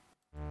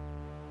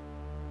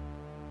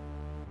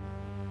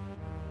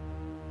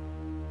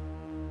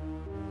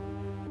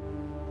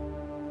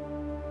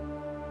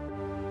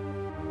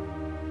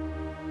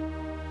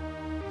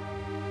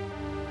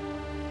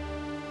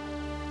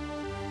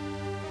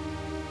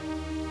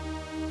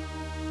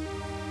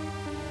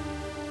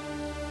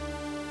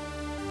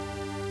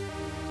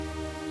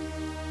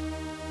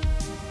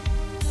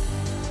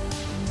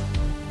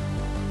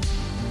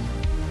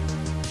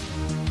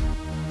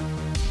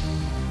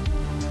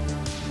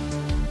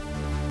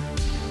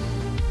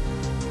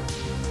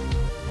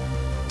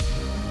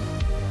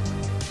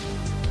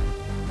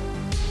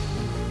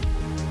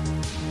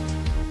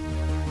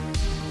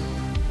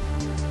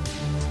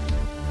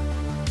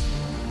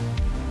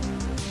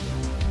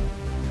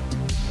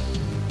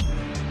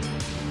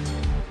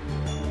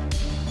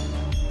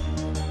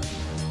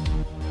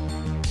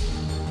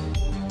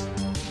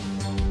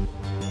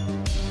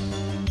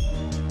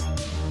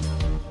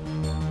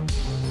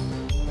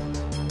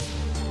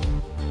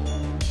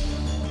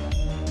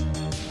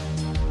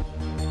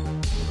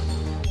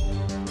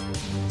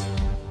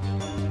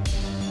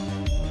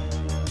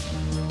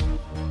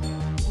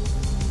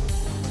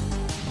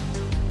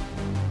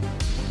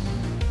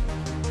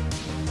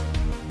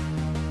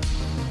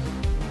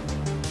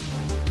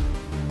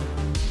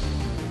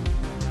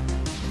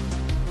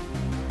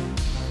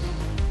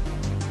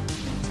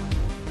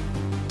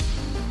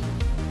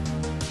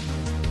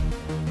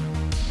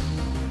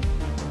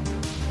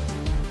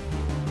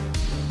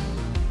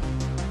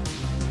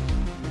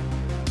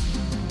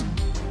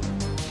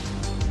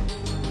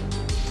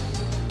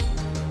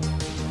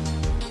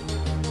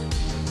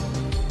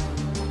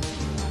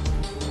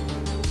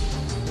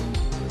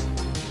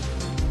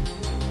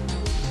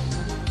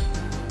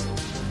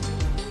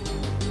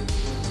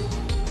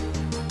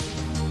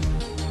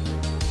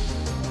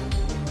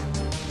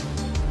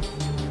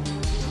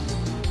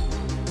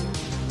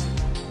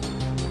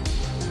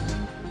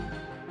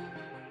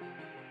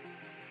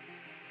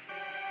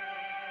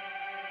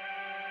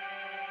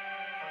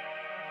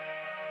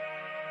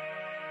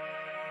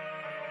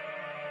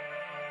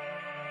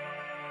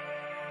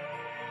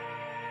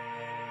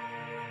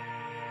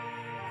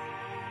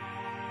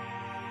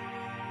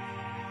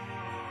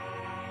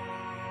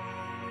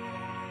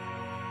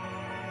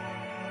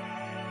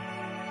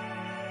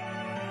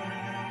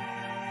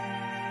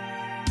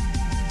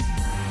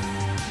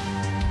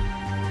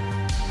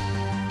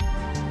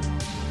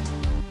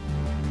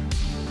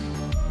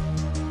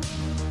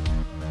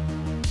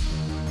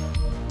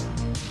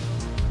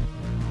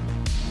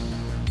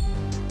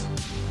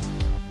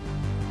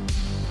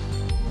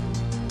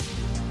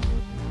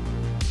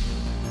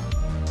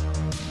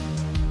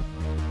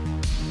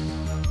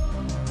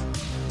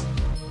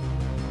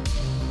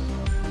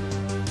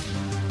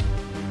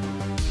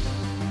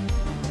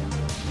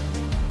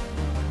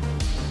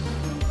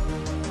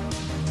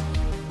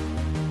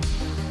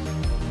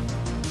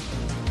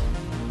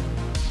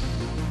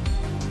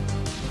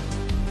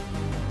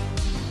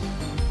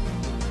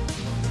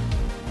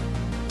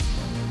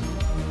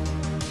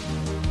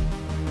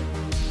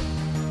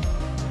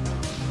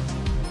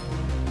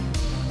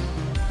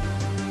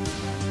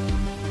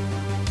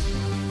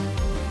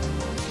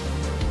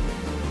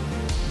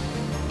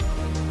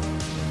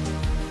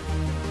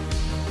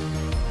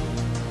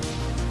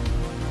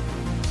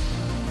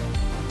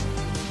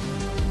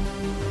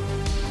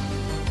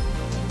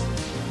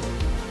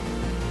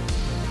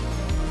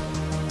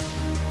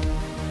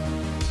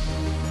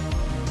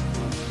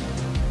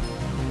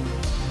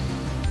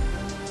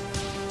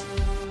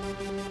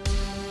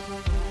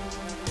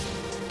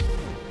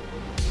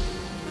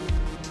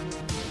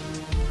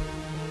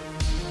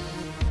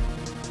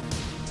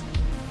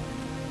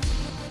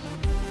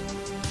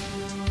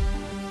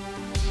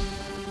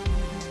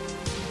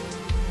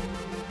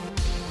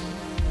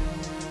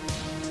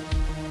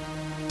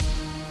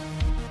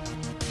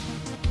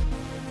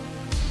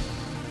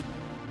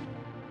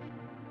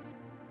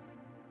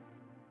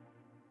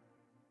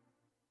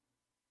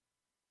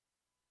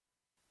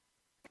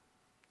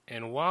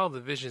 And while the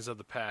visions of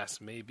the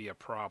past may be a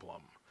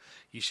problem,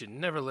 you should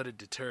never let it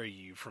deter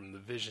you from the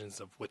visions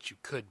of what you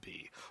could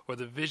be, or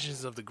the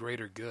visions of the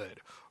greater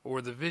good,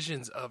 or the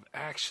visions of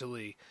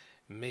actually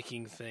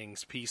making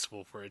things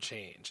peaceful for a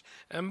change.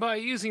 And by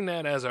using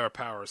that as our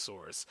power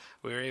source,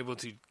 we are able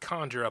to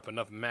conjure up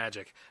enough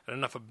magic and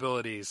enough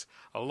abilities,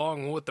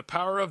 along with the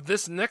power of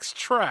this next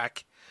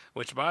track,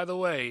 which, by the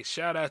way,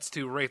 shout-outs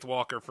to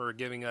Wraithwalker for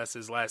giving us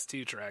his last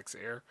 2 tracks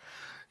here.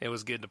 It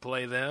was good to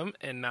play them,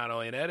 and not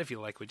only that, if you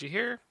like what you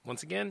hear,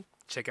 once again,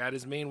 check out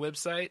his main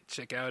website,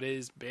 check out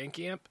his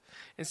Bandcamp,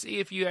 and see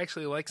if you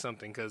actually like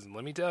something, because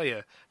let me tell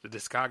you, the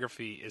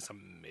discography is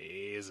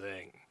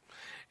amazing.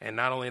 And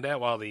not only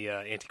that, while the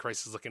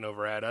Antichrist is looking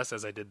over at us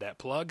as I did that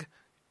plug,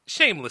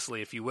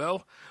 shamelessly, if you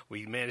will,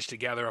 we managed to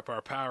gather up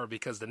our power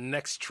because the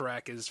next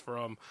track is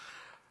from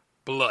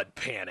Blood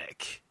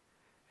Panic.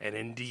 And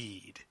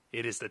indeed,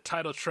 it is the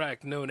title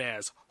track known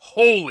as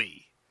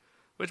Holy.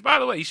 Which, by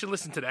the way, you should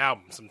listen to the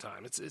album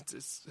sometime.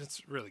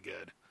 It's really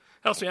good.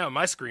 Helps me out with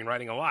my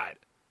screenwriting a lot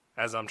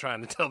as I'm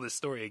trying to tell this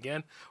story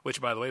again. Which,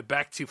 by the way,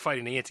 back to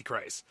fighting the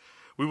Antichrist.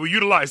 We will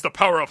utilize the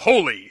power of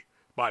Holy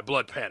by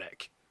Blood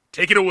Panic.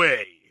 Take it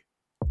away.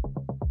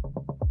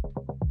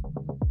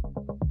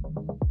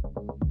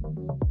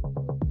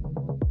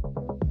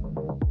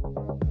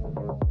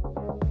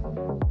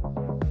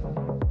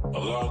 A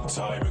long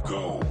time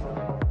ago,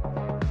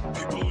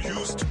 people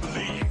used to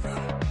believe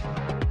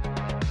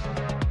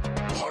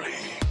Polly.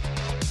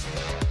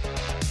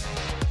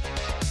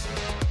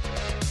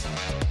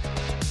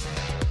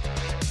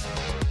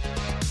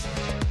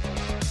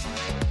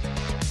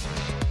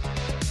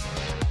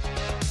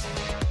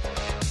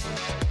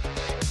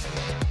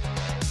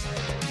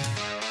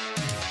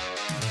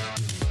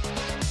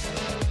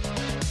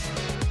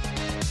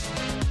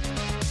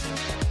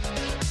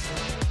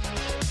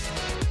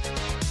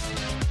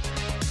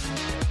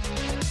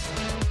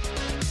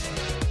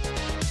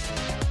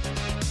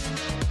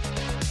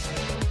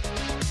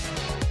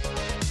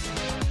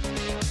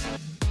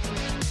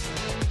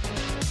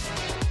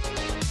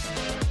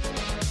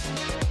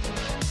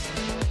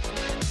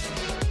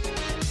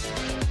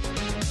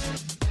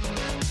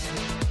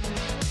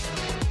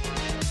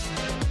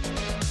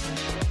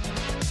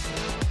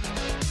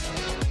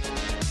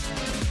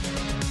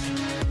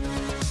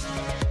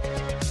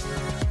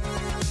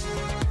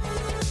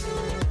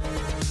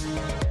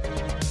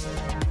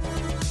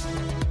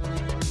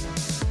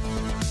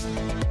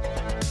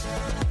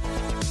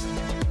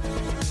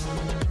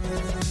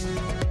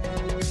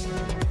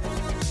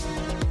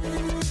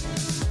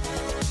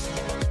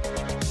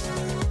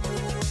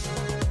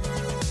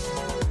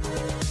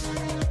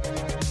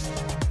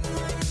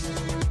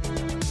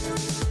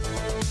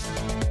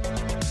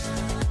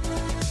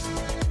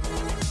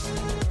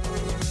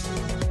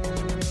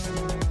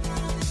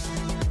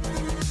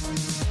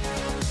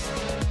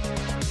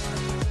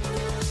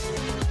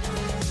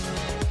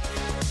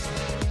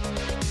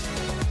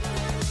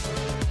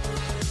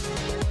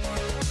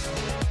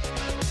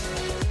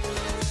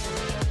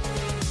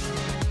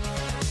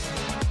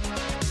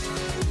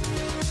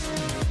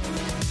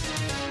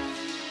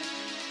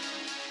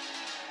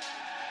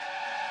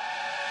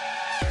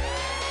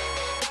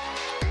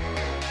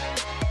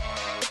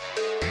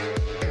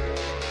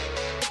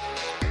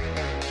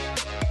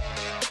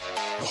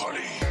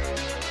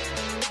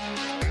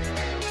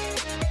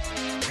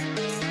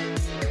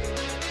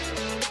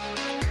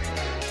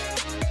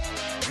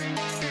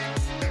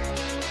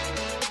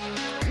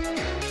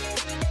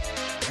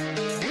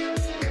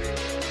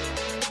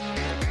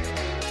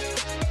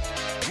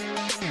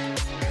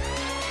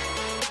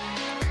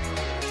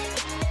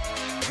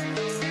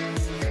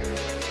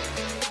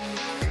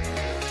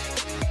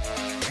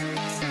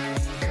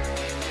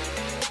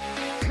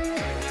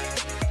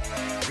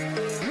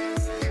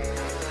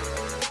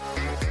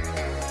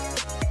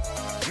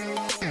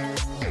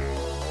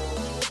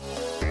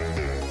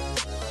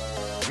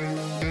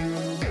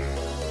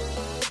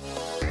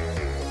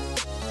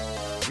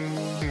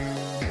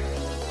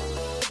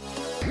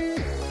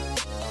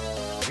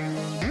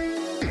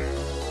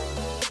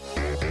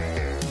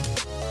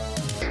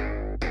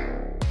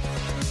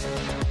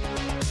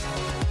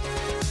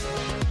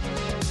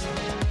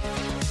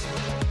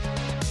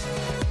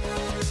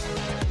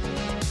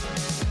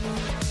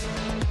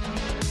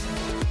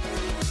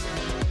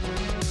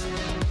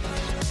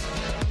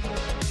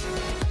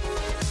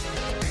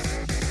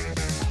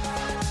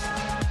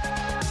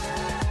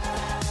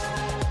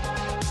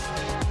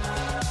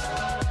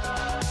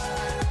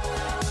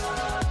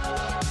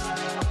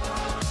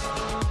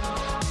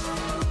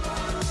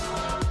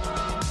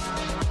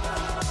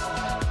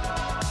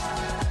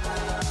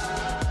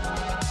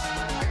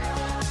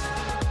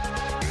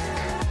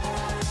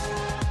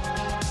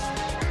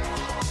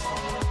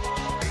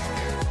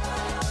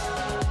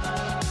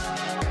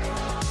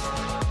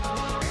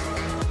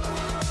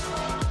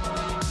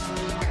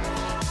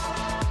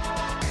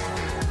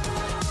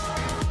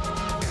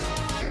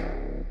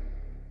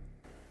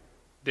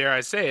 Dare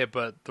I say it,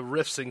 but the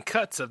riffs and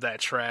cuts of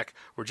that track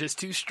were just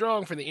too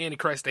strong for the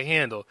Antichrist to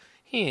handle.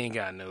 He ain't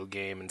got no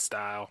game and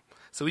style,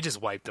 so we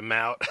just wiped him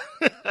out.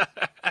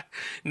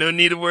 No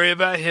need to worry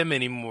about him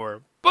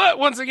anymore. But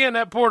once again,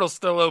 that portal's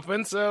still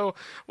open, so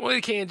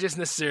we can't just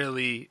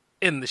necessarily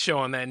end the show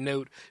on that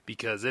note,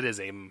 because it is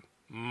a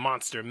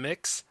monster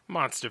mix,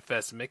 Monster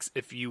Fest mix,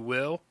 if you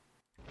will.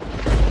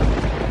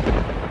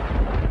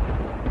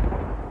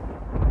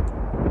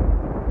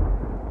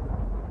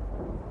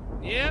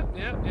 Yep.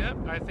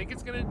 I think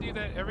it's going to do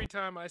that every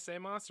time I say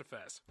Monster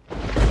Fest.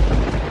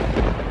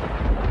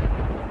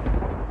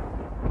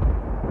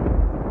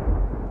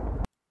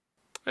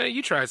 Hey,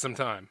 you try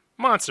sometime.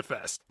 Monster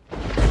Fest.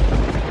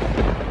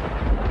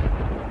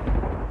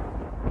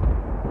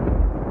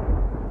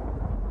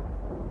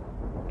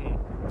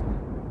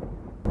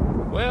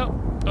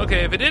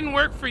 Okay, if it didn't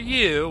work for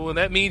you, well,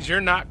 that means you're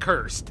not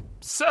cursed.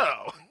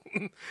 So,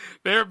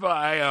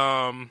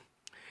 thereby,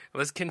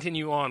 let's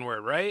continue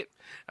onward, right?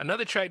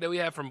 Another track that we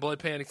have from Blood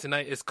Panic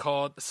tonight is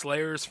called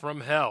Slayers from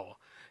Hell.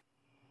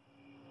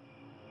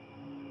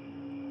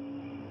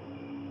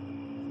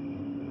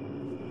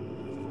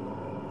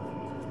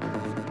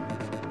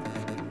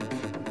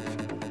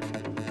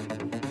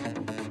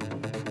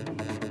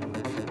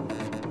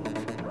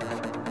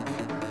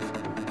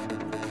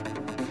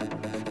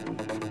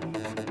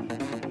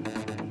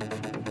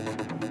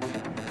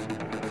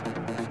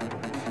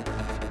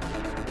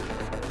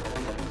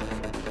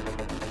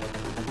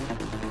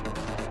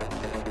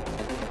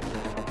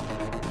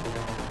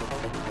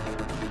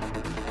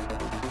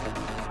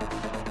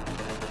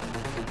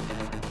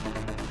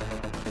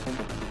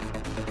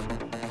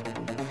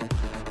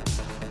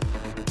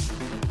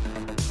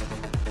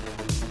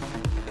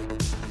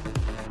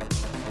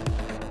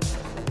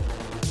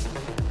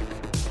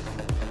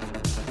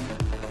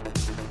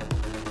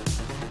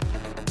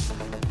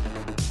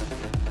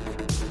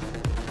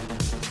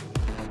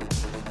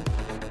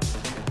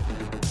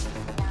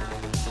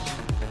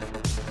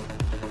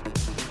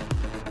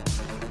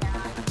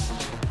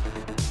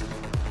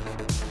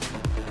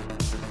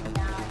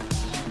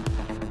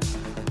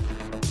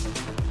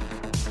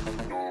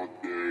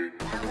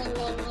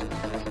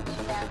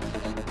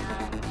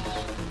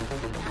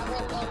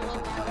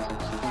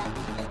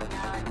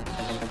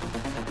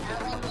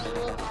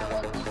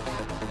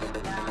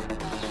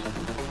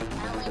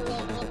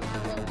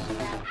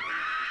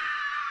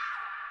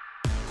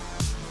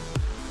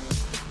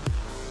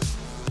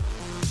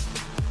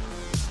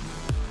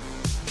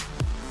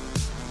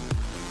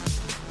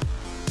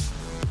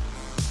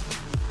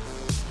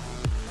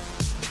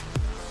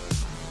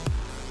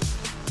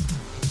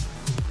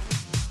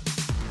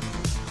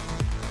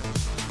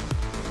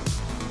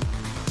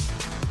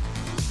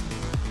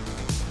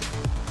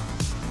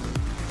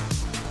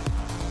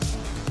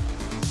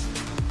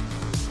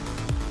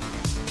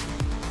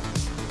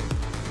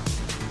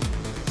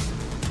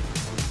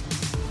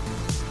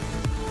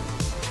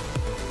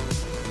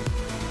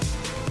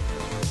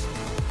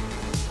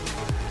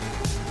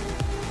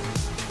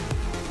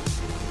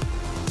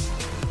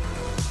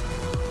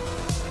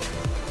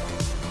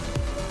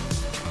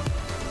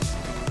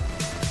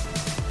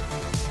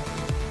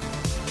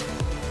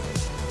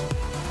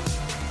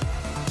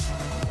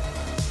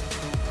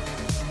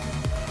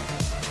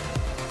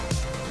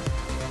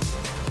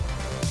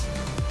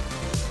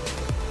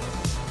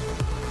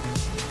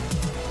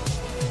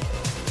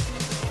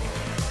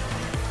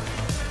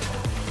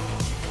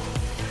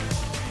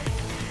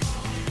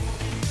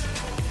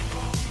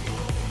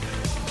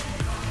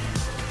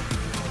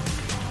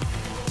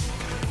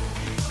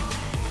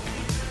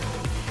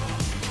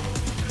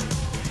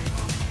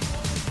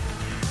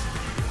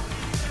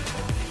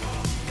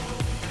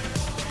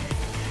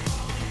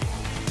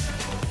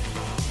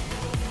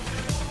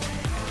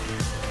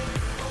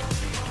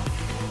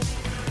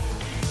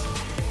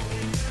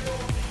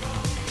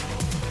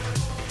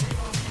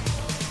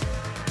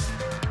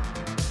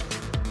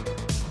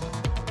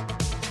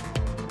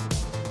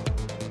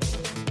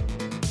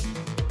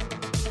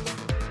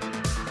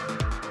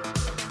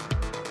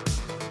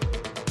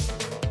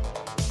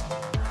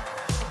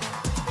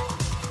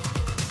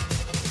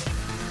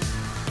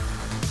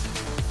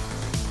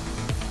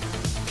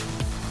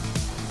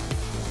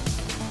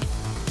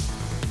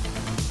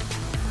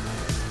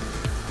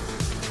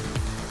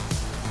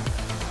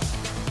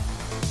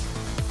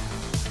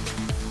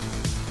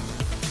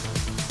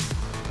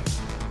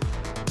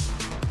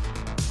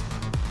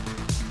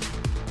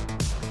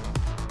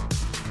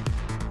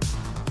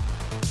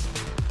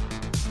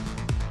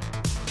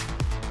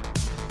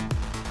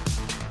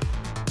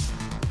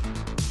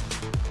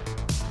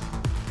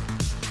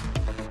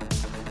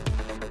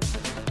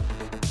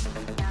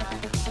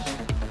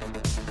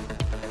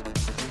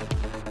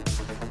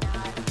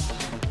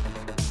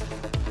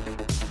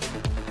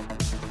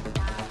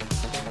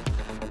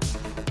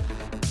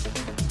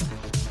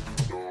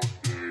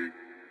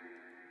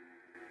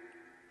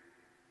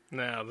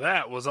 Now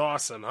that was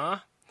awesome, huh?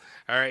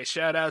 Alright,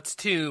 shout outs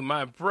to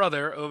my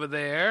brother over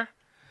there,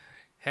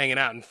 hanging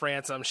out in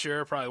France, I'm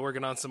sure, probably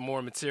working on some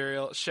more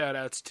material. Shout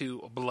outs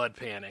to Blood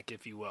Panic,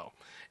 if you will.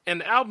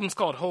 And the album's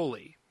called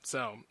Holy,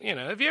 so,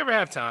 if you ever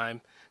have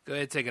time, go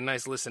ahead and take a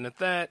nice listen at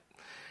that.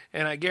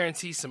 And I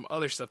guarantee some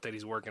other stuff that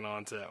he's working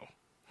on, too.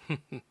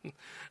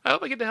 I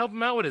hope I get to help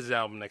him out with his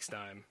album next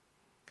time,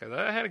 because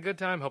I had a good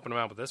time helping him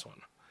out with this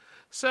one.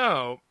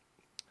 So,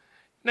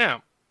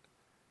 now,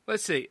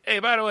 let's see. Hey,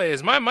 by the way,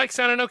 is my mic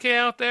sounding okay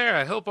out there?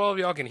 I hope all of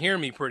y'all can hear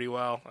me pretty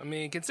well. I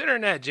mean,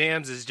 considering that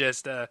Jams is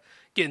just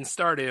getting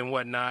started and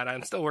whatnot,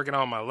 I'm still working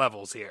on my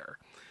levels here.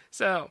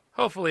 So,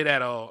 hopefully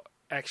that'll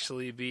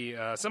actually be...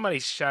 somebody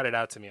shouted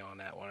out to me on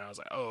that one. I was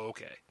like, oh,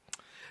 okay.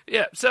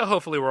 Yeah, so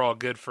hopefully we're all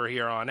good for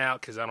here on out,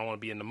 because I don't want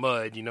to be in the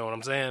mud, you know what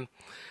I'm saying?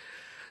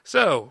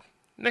 So,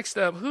 next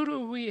up,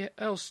 who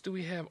else do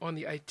we have on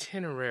the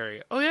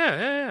itinerary? Oh,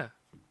 yeah.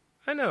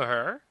 I know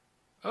her.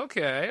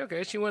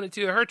 Okay, she wanted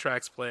to her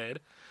tracks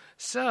played.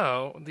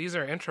 So, these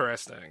are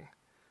interesting,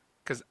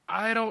 because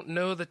I don't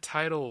know the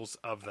titles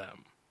of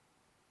them.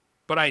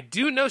 But I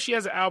do know she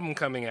has an album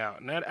coming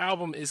out, and that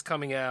album is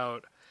coming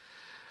out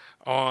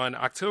on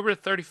October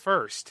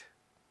 31st.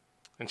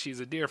 And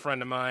she's a dear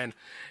friend of mine.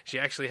 She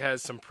actually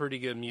has some pretty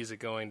good music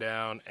going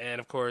down.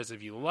 And, of course,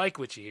 if you like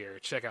what you hear,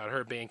 check out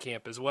her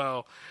Bandcamp as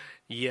well.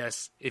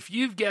 Yes, if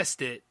you've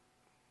guessed it,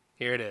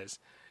 here it is.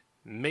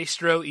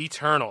 Maestro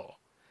Eternal.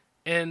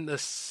 And the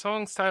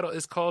song's title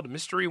is called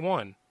Mystery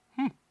One.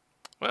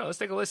 Well, let's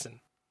take a listen.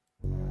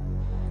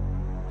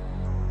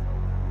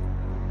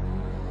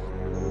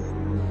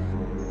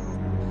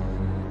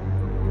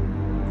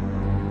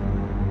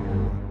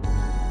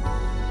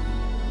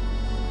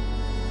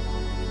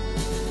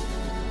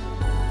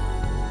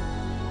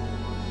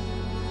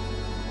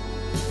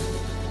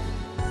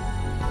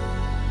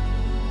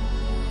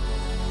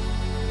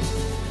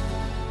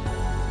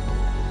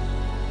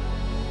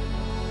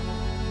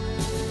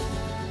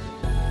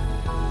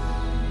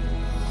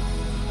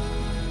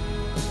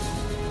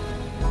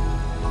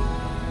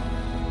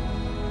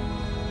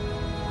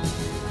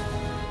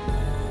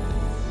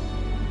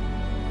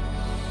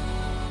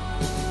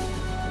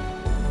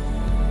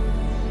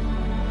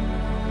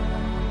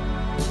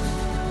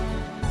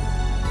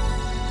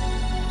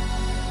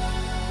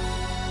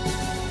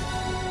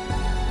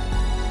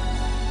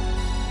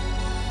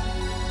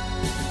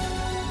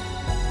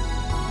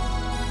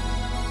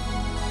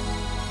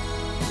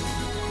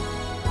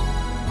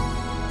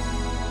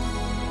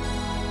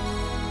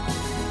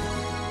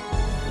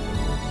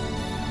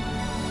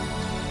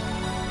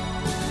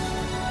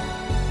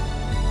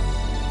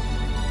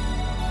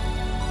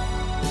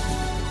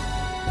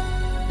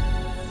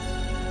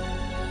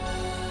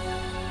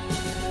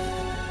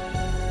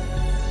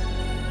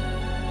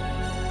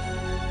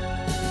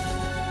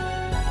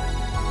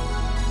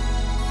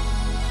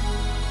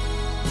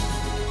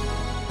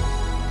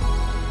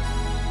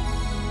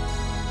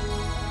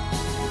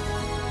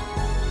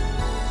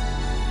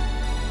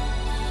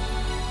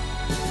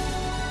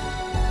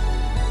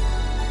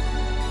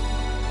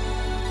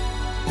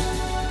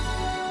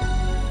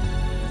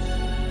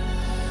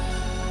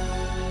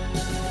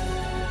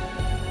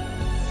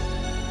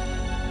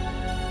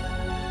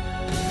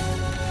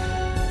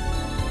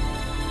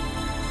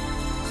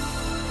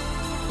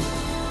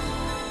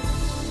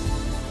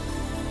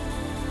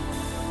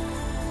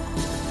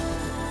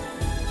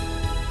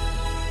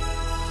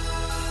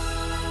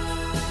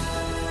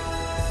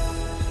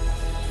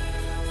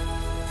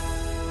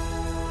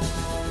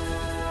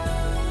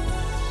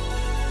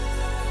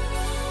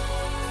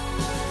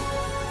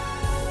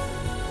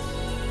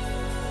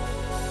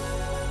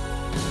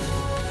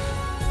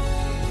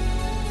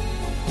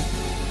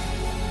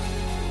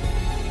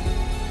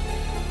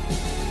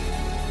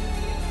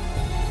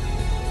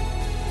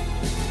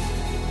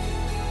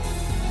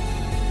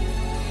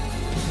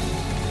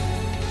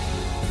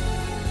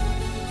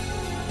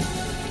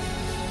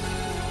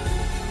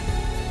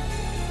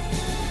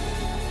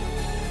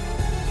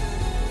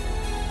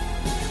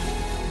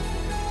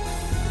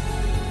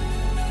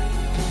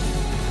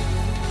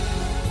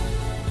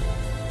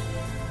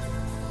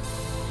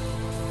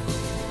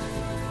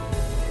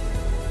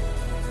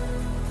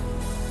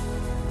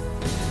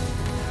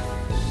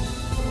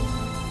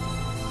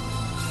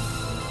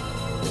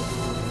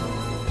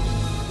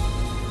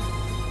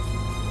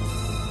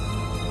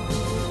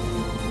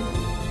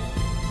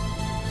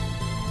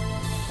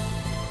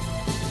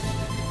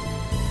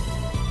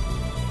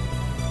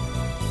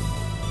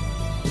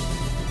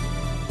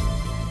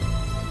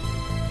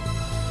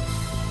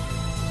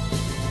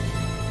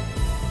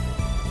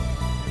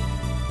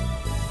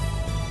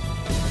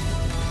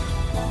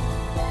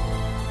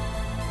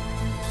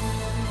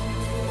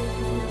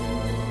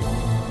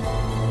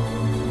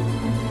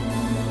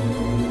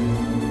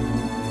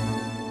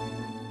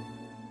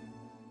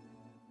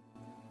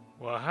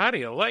 How do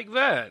you like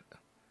that?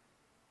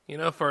 You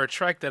know, for a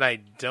track that I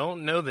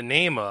don't know the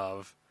name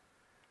of,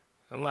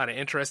 a lot of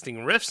interesting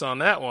riffs on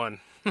that one.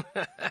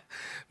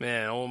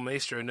 Man, old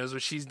Maestro knows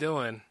what she's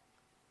doing.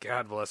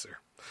 God bless her.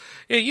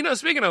 Yeah, you know,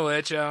 speaking of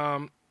which,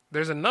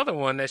 there's another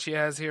one that she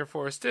has here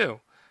for us,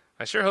 too.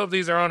 I sure hope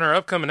these are on her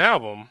upcoming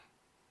album.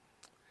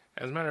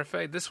 As a matter of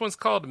fact, this one's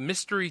called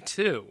Mystery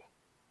 2.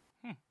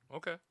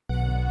 Okay.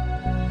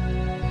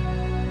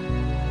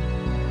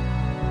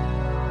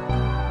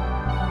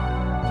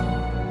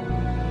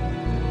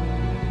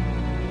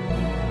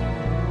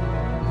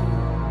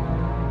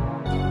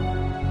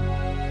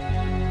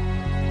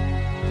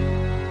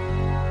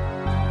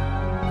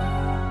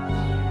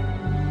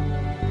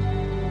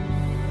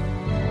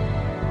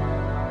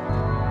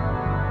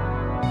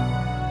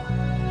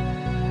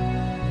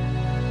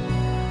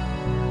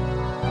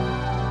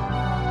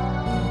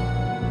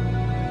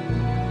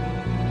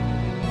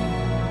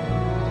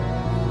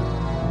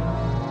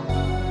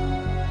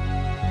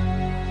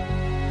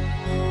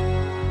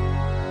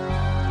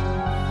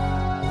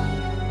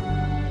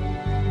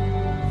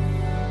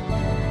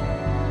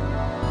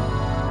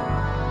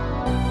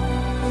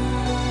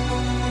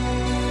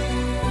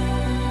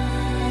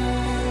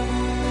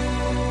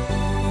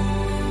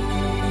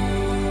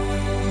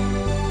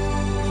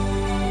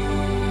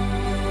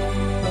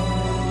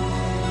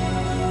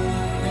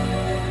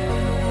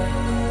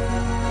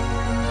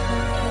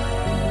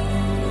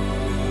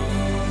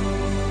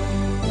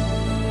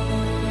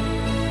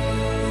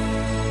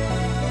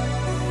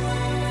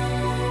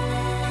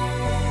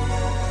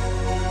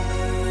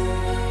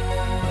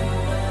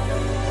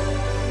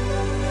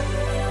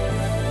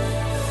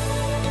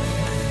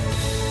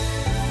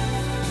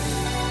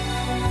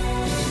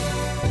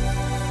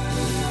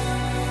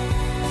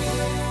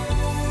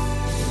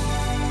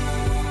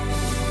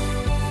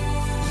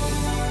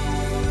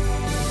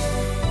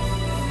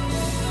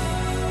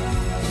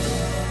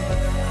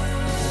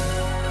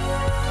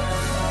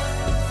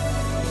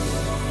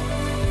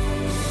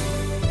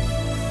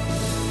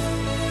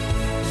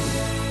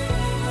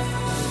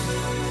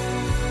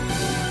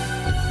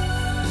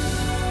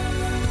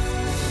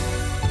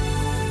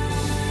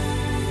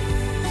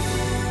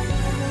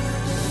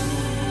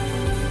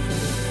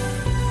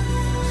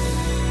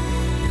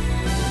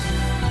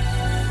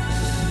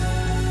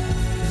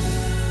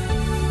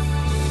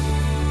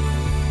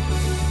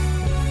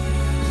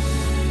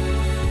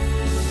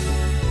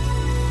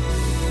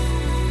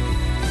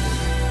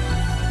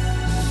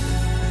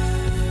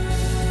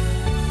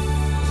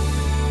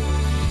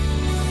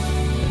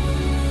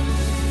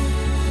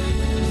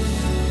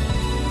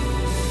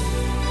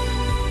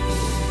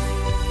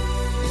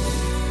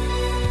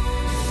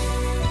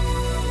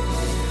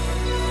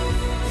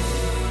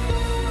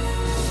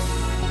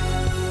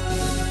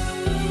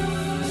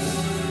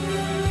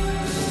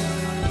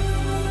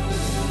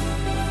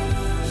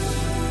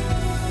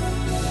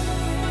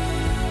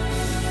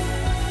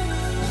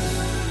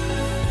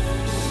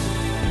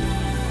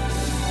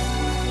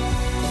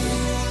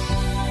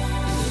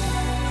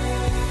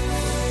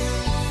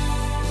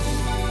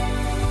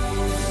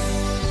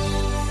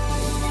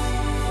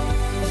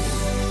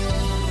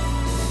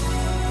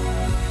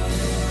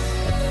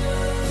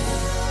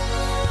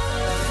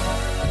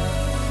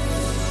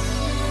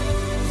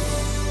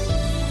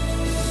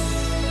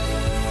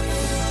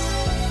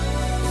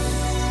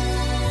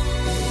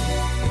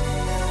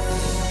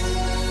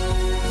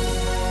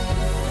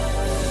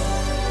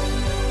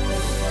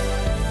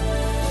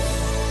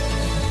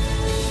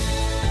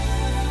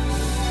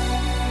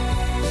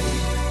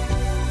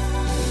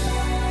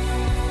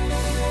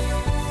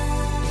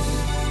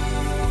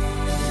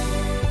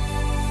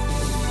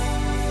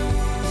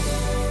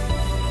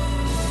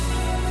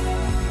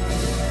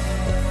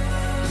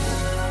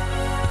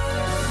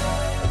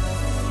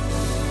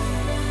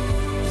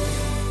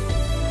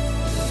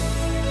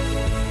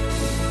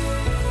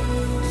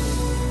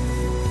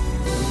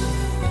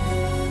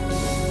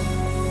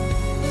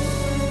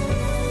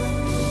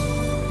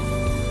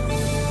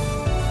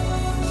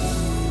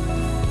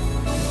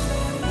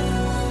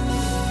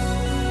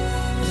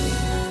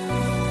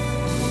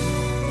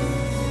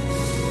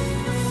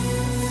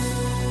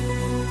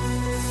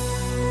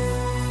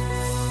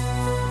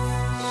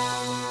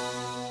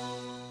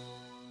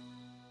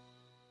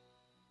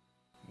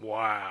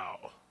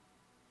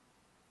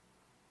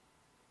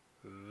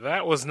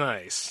 that was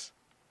nice.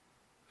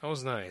 That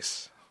was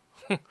nice.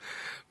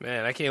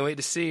 Man, I can't wait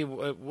to see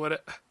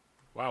what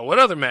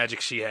other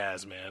magic she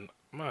has, man.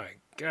 My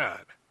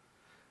God.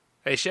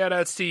 Hey,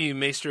 shout-outs to you,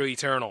 Maestro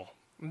Eternal.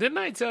 Didn't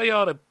I tell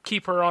y'all to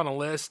keep her on a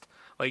list?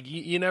 Like,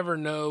 you never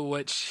know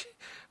what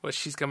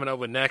she's coming up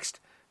with next.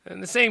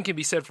 And the same can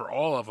be said for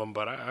all of them,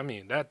 but I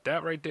mean,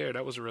 that right there,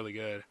 that was really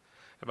good.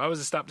 If I was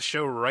to stop the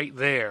show right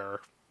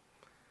there,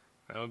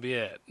 that would be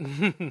it.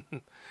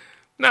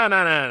 No,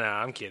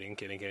 I'm kidding.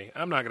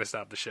 I'm not going to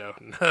stop the show.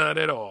 Not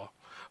at all.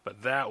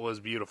 But that was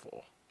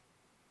beautiful.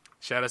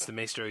 Shout outs to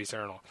Maestro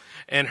Eternal.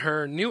 And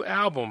her new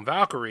album,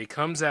 Valkyrie,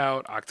 comes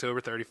out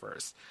October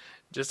 31st.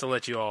 Just to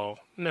let you all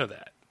know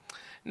that.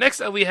 Next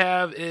up we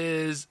have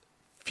is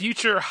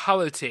Future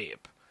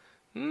Holotape.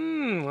 I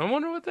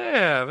wonder what they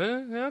have.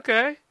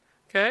 Okay.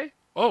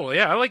 Oh,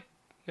 yeah,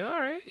 all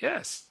right,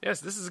 yes,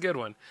 this is a good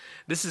one.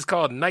 This is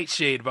called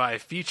Nightshade by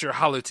Future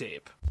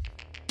Holotape.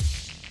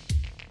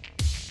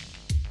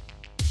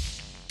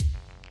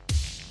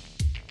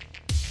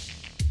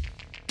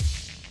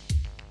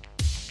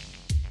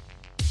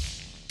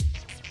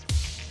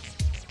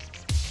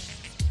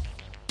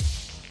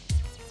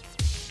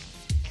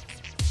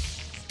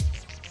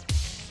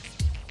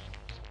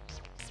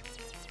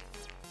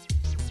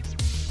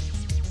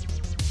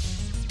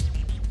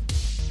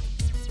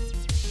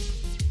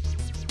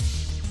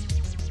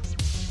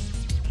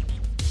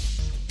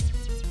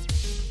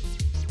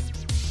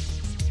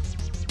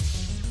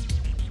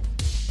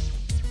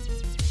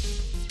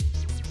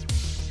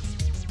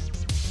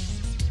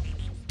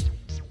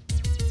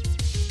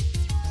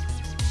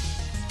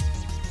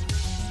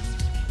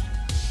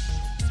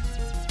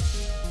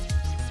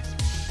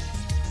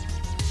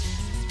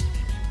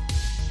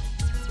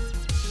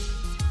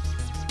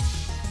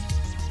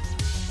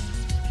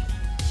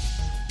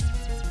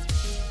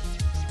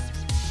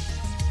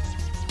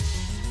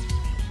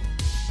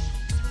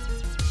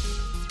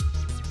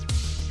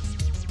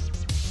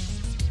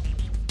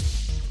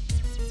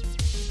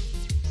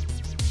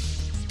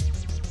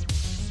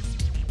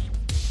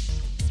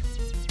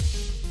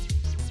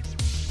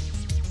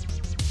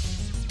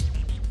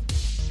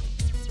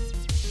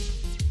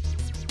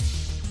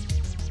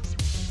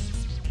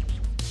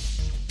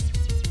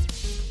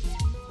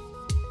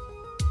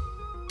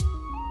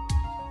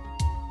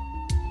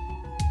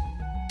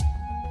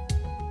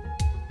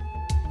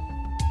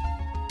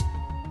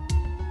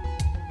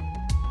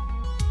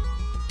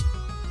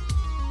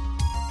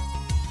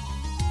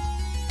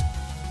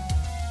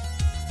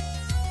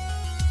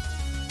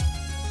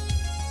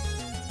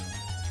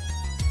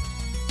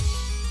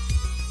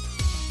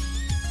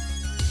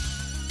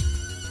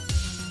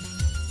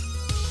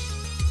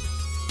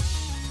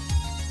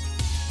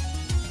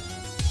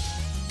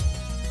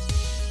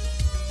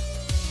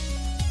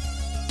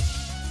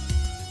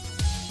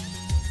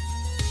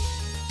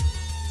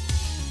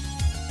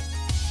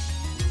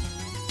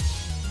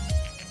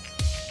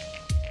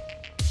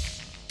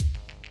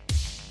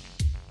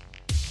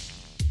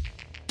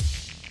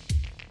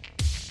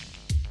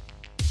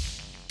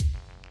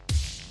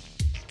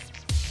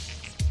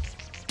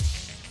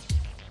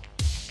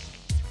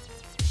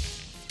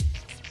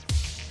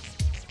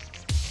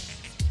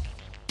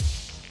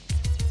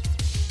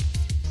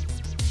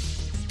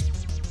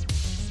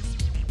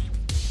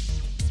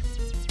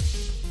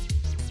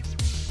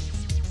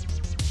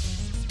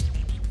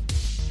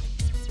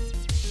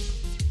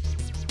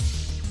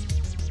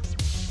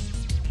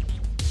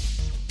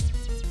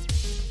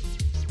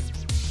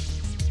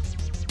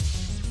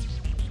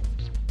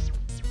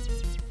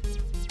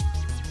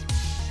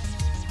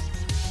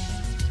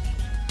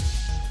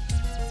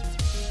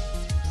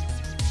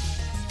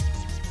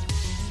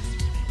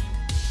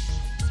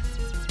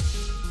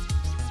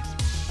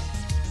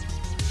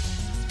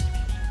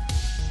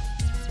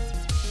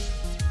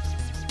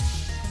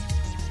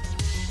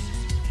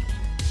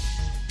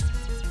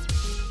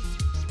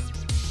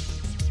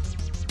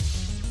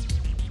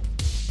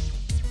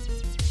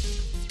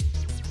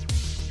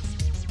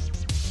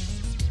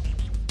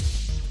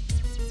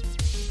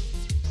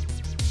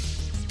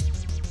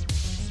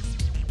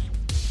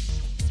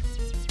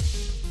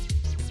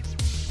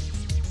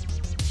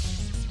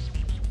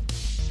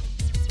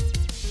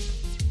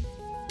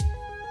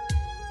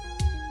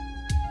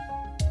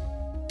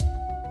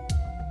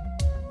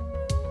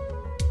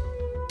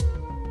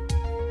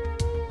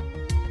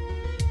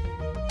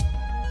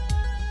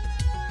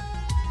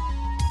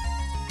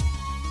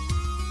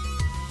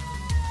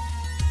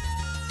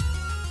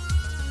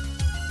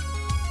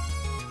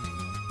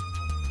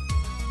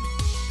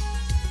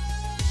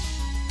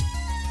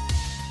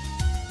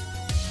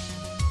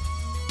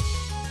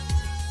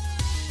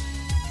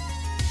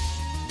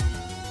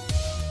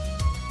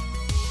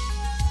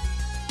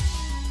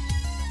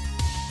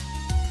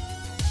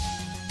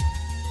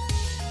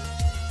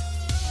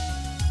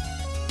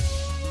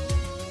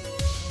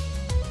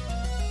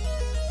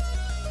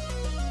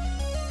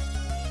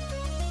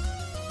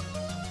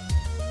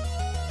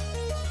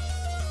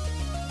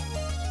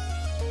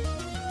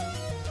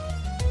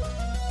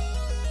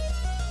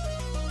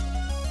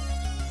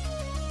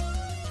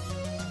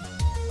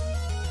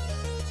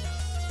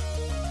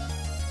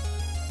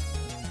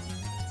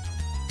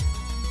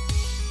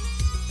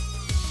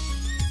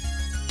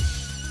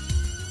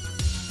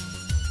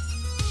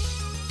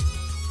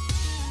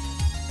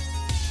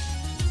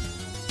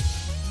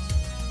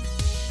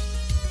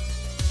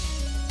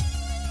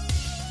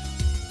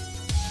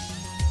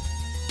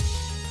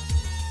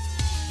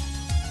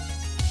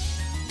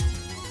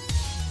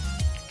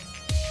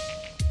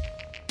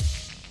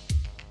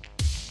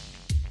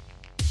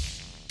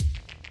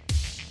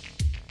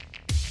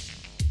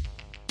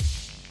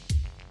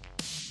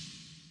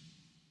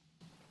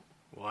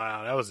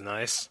 Wow, that was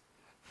nice.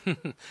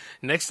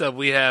 Next up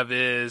we have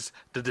is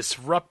The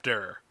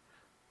Disruptor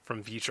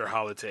from Future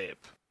Holotape.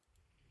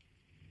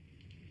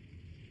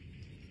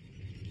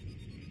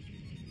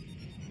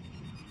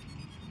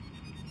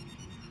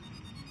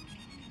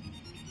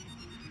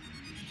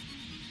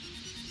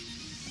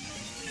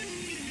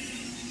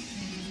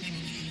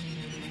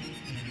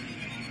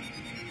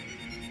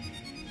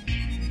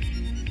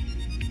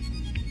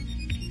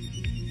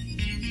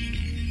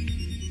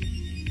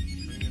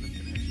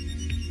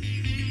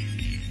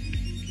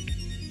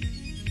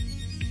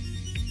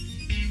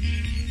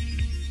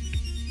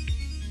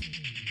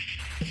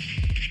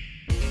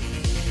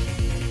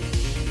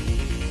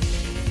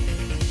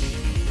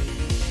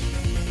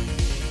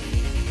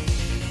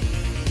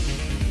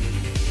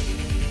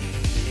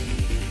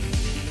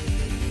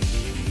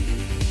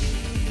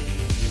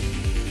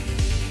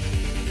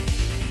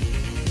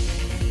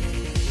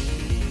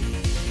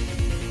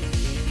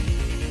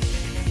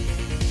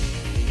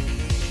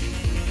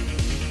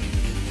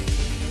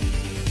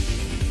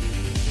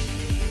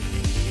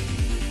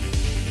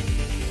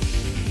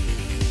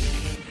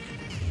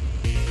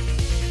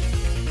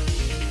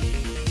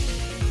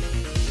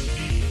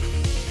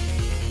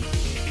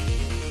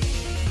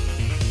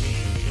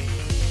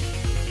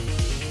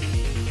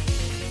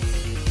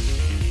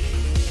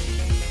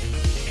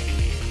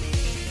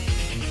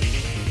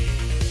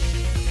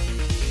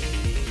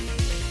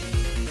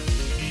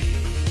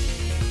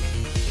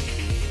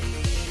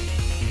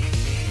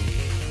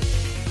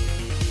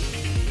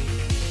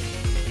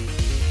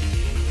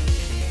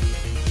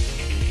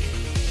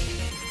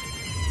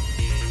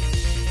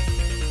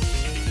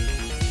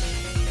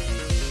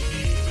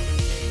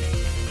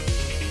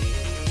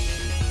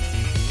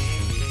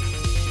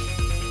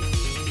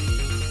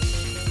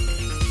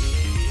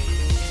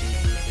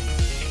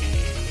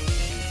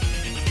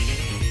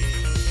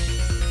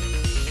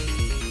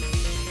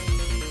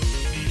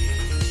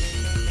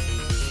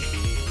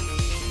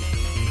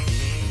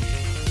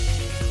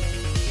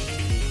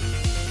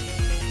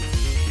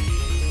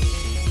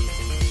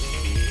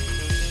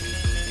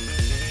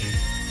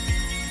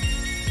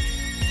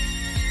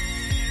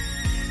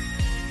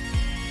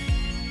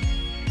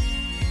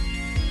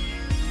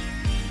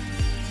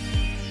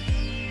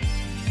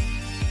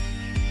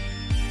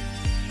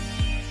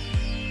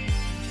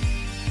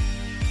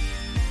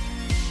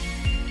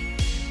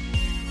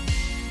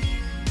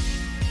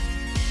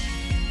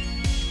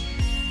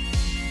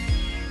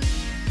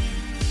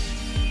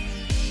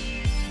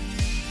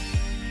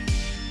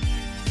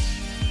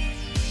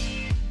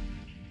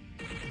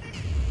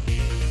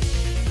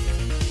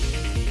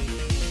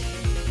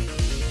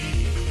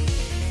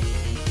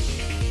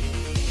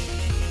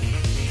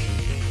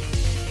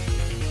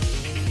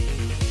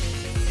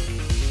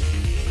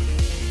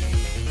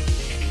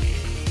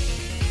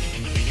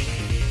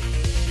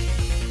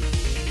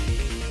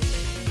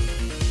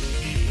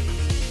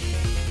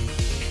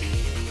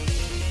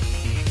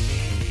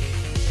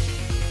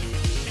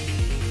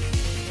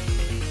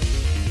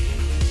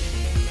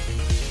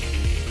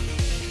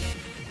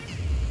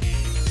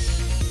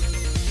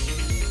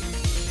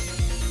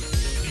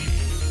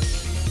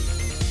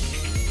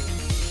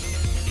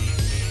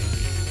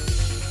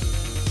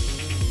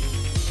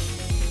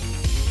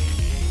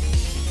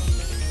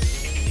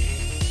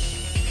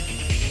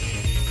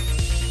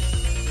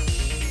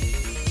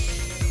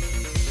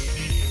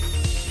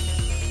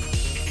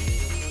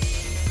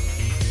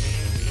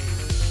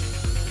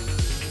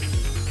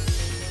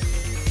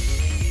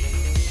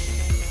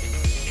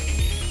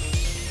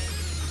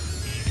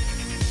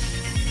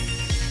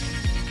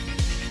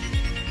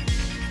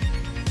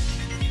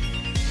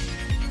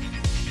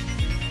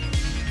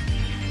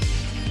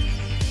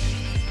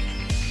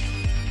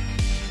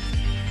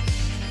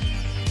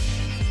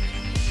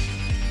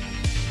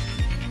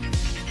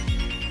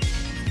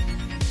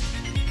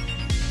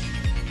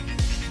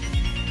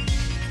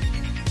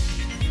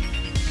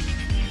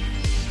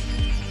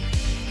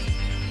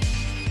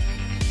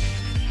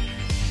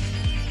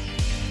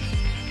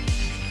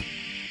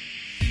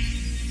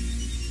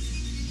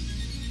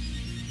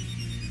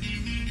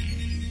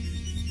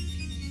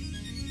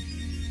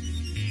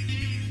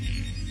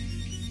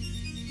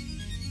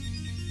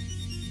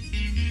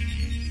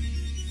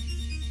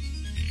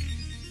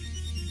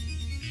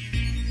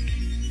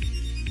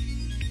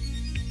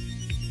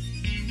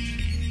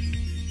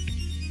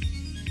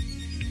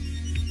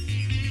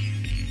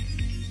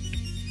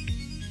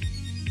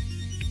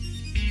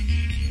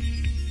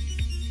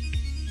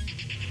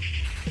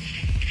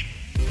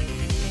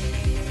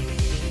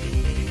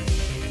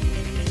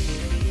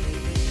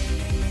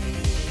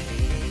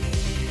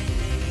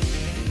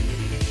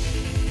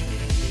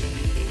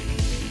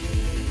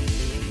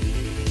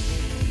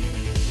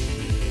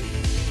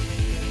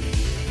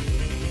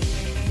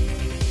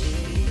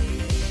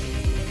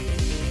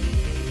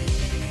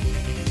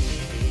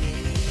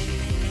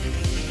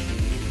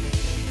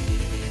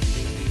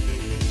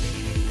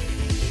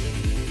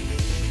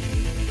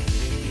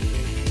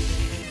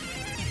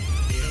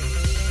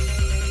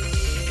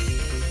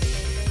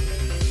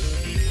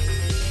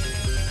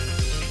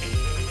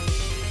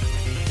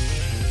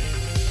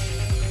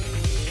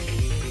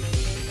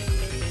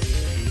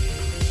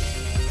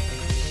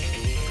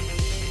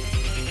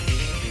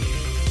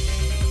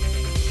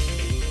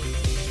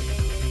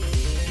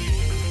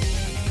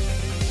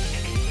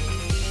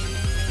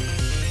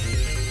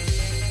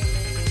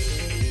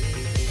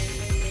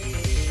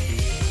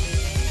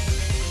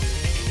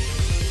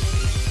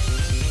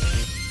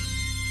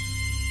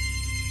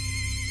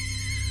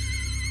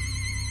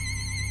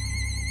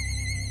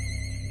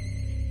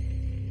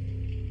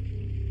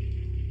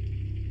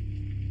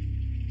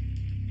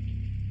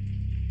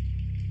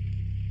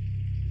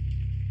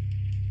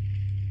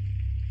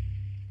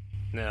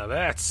 Now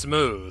that's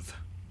smooth.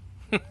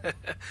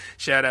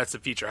 Shout outs to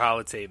Future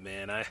Holotape,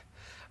 man.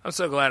 I'm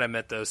so glad I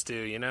met those two,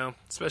 you know?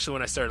 Especially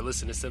when I started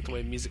listening to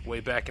synthwave music way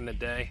back in the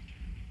day.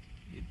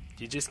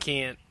 You just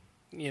can't,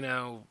 you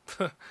know...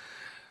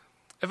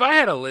 If I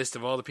had a list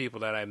of all the people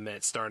that I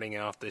met starting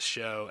off this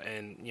show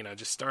and, you know,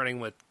 just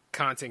starting with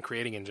content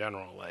creating in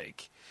general,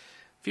 like,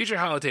 Future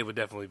Holotape would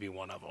definitely be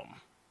one of them.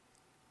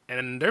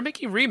 And they're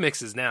making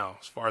remixes now,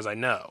 as far as I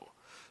know.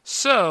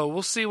 So,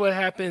 we'll see what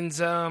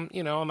happens,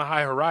 you know, on the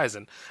high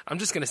horizon. I'm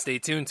just going to stay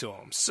tuned to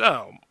them.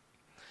 So,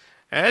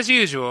 as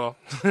usual,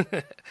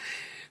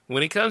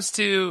 when it comes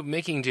to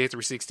making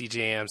J360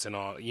 jams and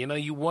all, you know,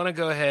 you want to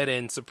go ahead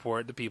and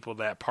support the people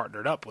that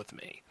partnered up with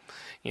me.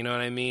 You know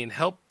what I mean?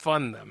 Help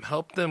fund them.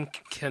 Help them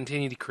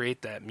continue to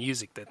create that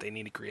music that they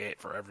need to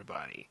create for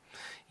everybody.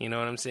 You know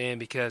what I'm saying?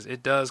 Because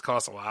it does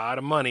cost a lot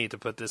of money to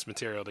put this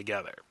material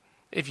together,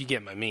 if you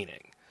get my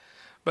meaning.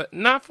 But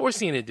not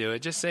forcing you to do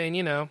it, just saying,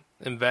 you know,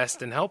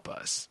 invest and help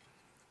us.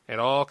 It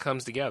all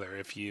comes together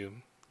if you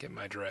get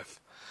my drift.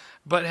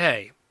 But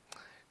hey,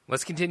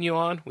 let's continue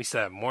on. We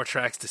still have more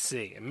tracks to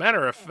see. As a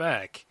matter of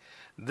fact,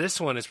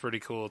 this one is pretty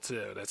cool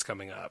too that's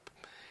coming up.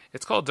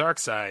 It's called Dark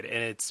Side,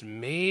 and it's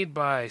made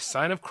by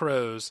Sign of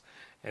Crows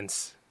and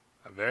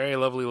a very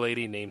lovely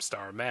lady named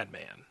Star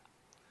Madman.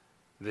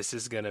 This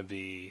is going to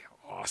be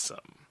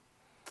awesome.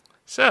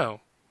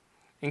 So,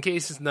 in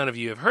case none of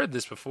you have heard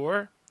this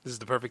before, this is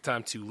the perfect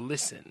time to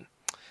listen.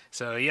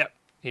 So, yep,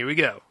 here we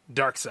go.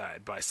 Dark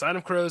Side by Sign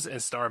of Crows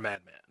and Star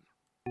Madman.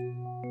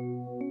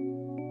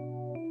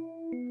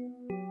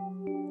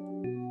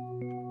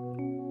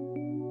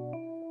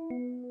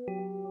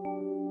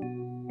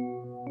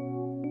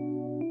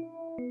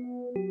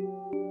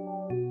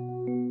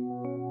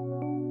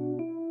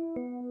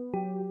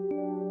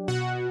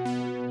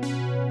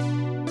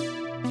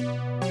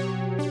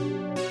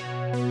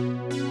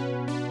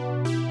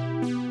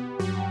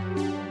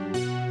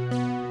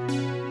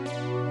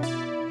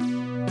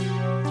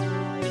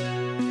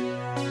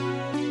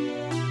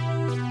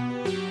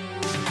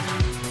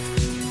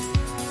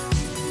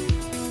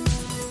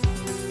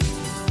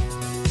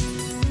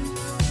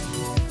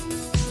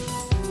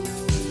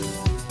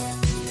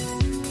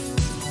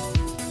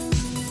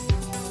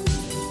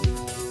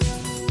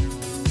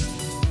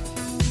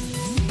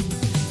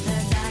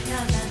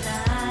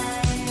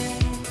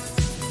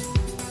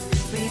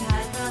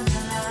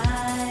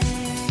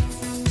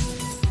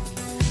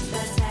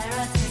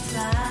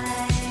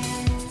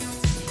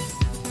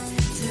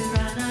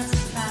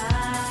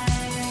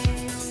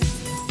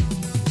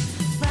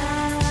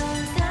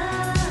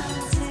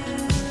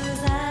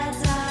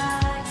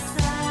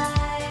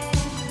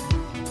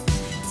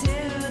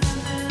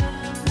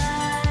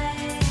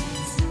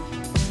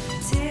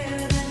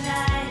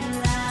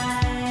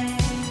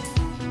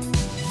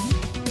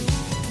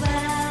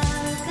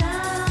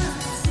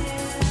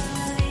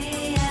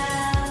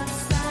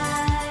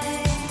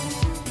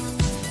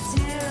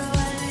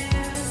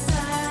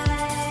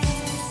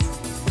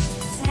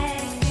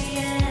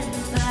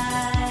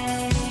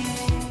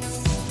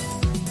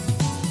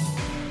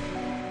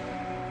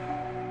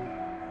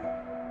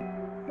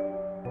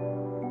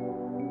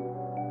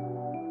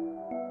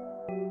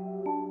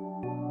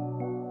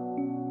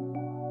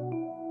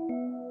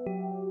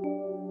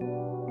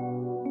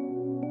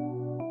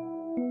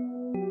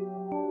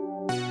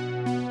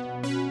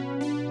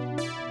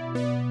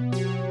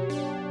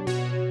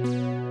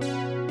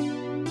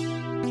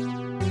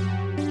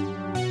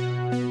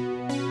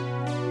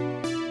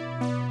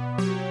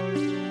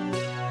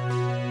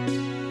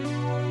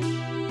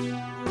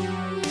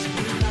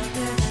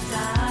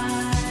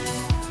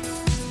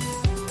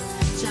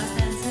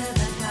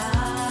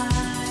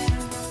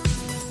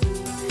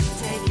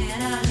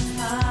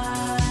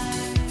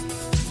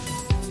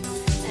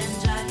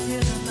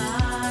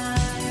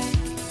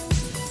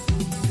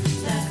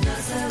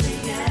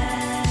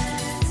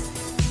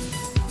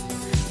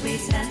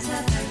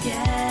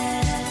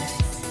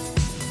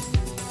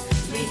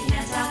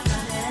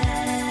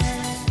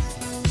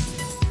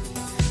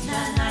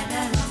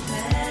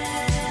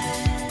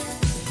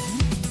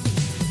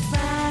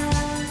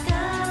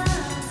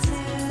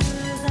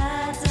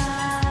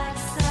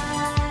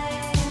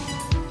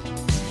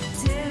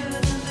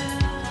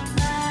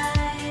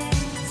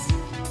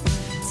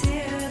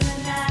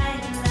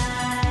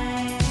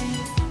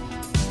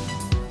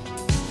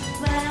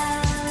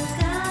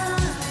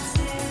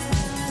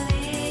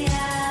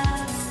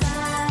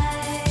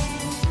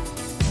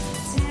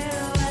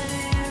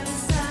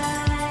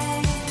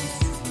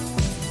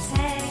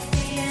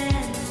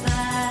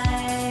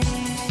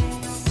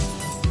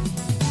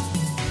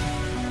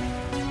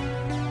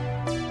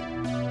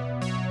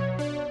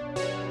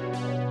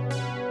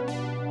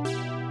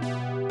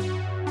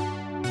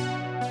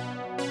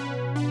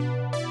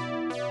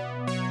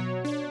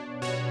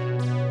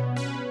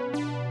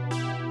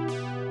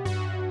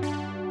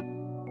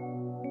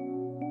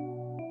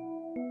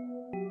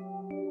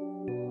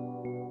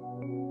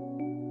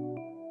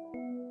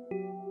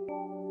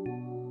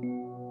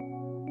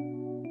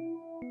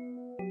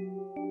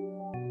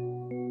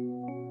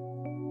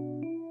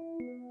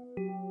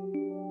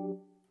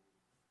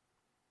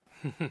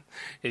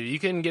 If you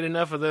couldn't get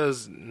enough of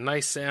those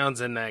nice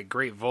sounds and that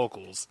great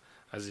vocals,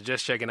 I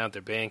suggest checking out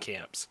their band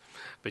camps.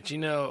 But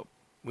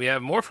we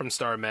have more from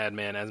Star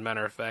Madman. As a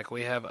matter of fact,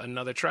 we have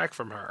another track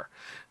from her.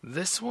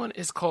 This one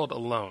is called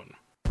Alone.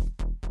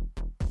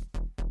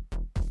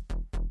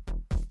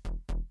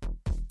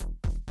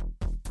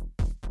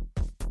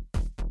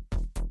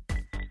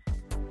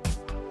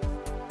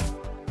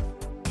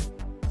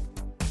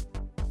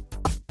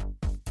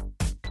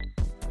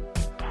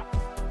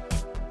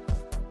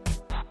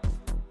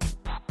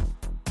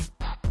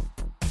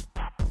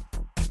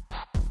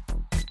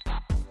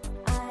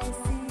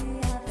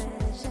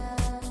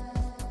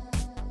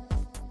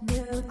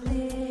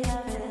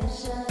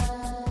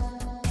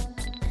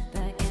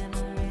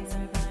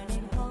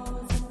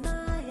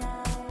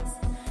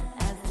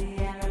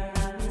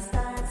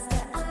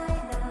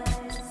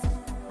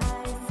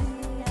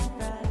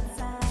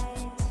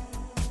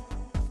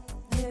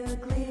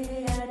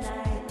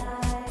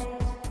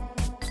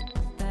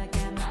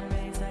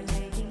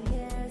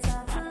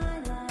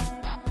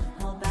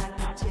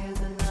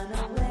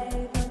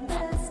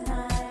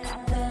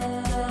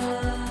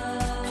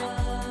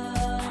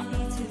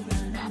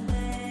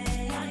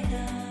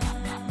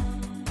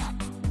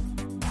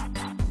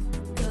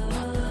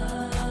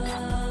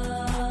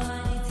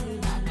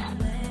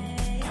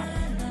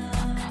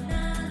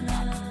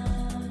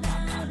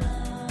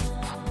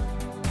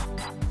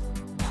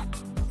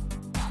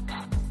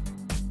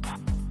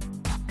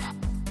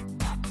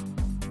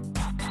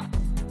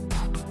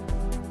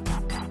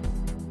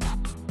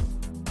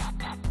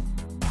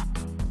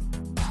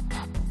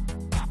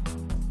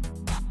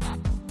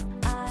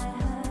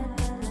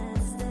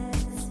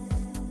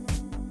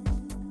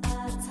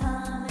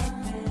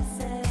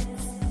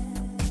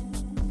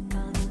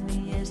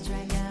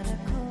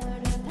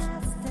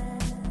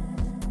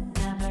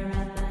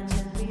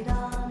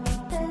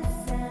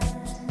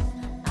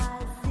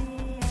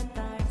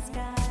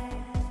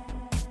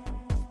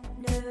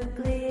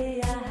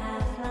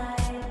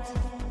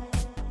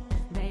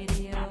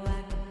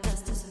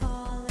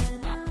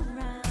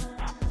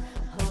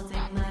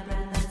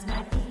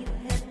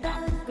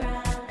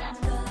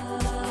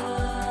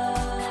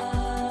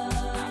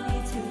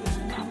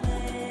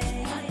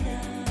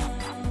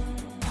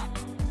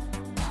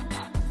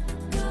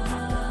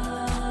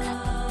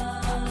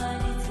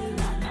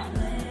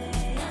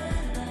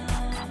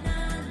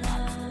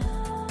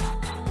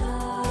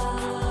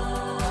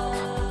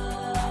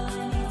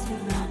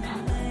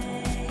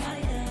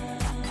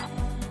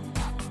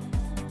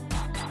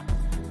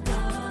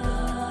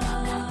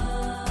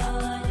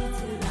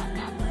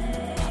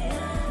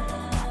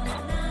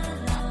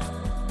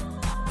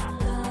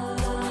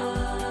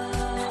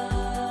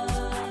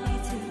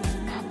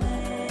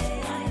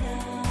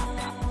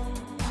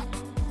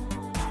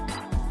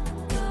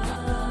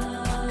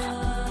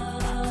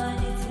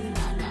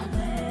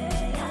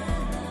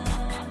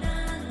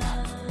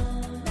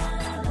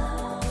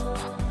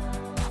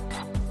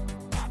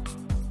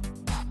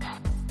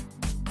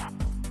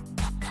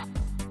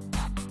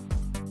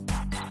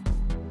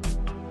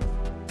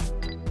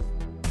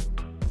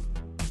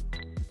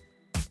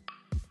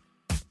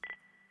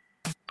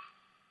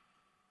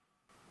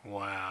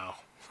 Wow.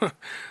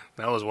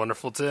 That was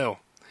wonderful, too.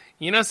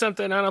 You know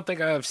something? I don't think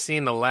I've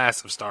seen the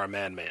last of Star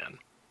Madman.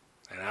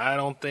 And I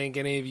don't think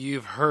any of you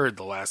have heard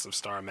the last of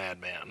Star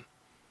Madman.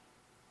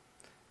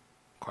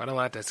 Quite a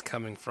lot that's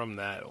coming from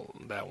that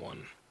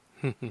one.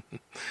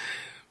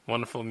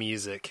 Wonderful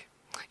music.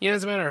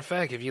 As a matter of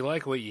fact, if you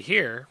like what you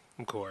hear,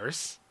 of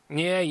course.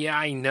 Yeah,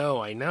 I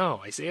know.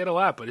 I say it a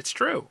lot, but it's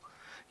true.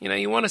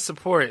 You want to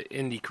support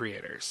indie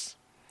creators.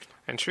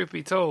 And truth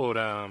be told,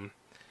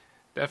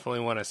 definitely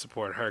want to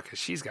support her because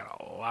she's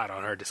got a lot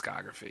on her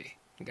discography.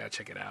 You got to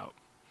check it out.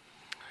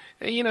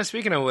 And,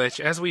 speaking of which,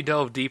 as we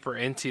delve deeper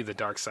into the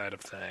dark side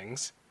of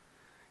things,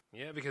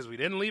 because we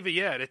didn't leave it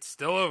yet, it's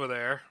still over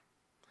there.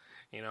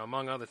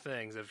 Among other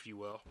things, if you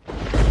will.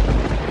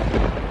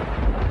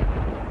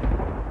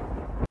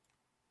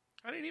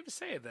 I didn't even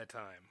say it that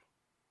time.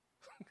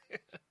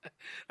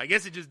 I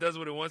guess it just does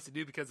what it wants to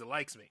do because it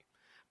likes me.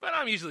 But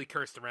I'm usually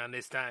cursed around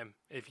this time,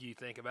 if you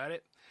think about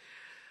it.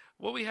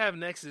 What we have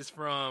next is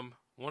from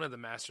one of the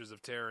masters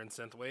of terror and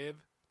synthwave,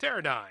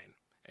 Teradyne.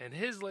 And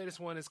his latest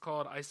one is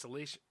called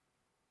Isolation.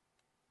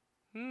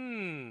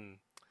 Kind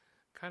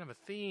of a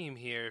theme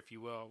here, if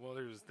you will. Well,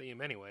 there's a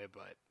theme anyway,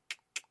 but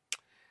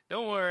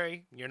don't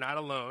worry. You're not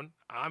alone.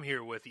 I'm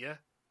here with you.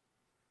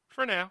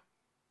 For now.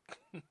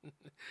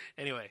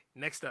 Anyway,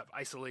 next up,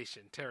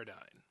 Isolation,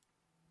 Teradyne.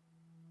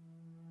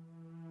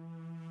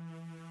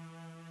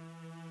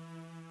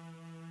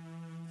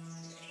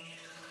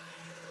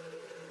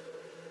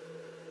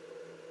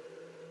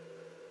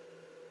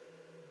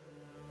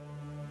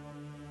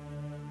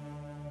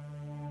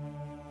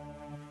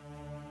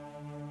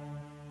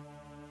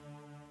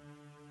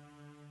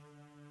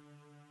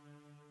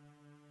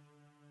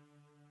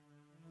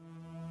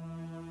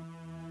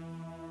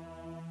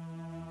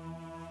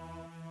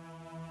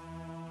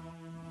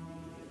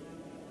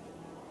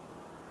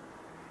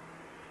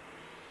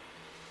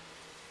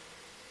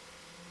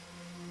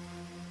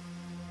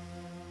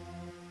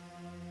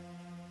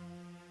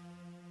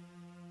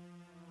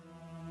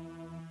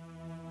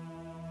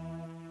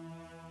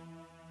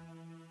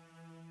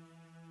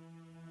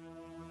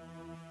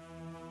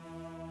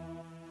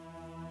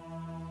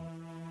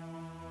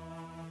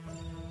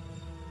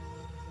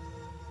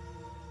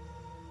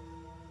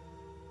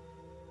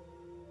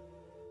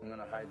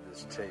 gonna hide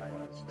this tape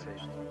on this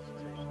station.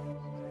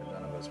 If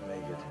none of us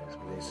make it,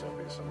 at least there'll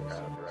be some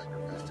kind of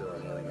record. We still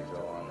have nothing to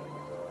go on.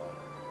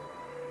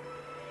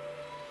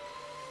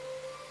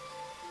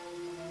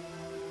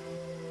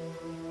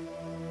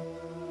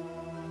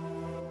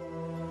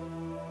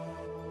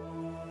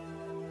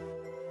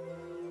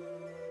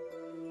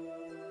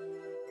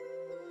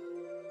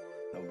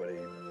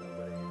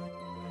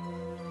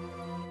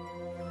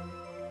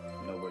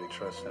 Nobody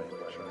trusts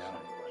anybody now.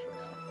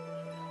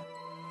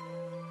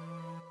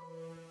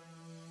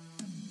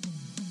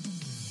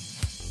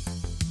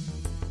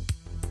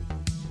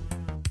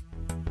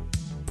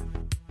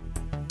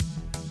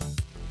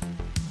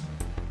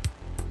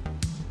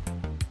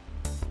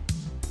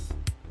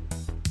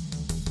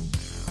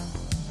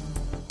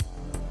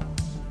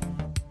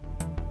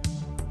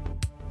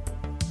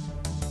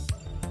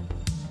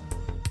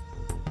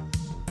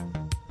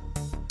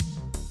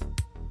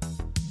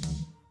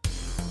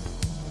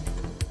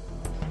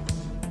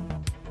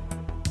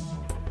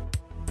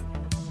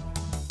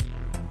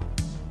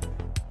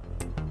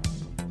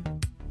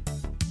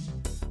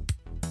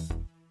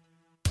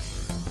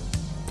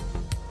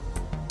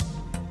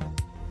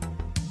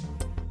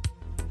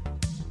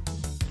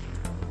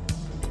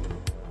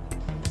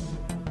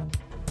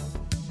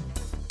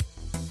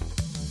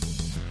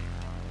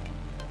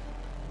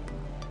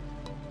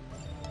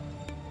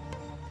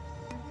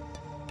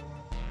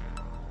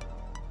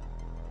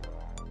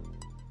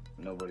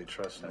 Nobody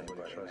trusts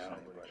anybody now.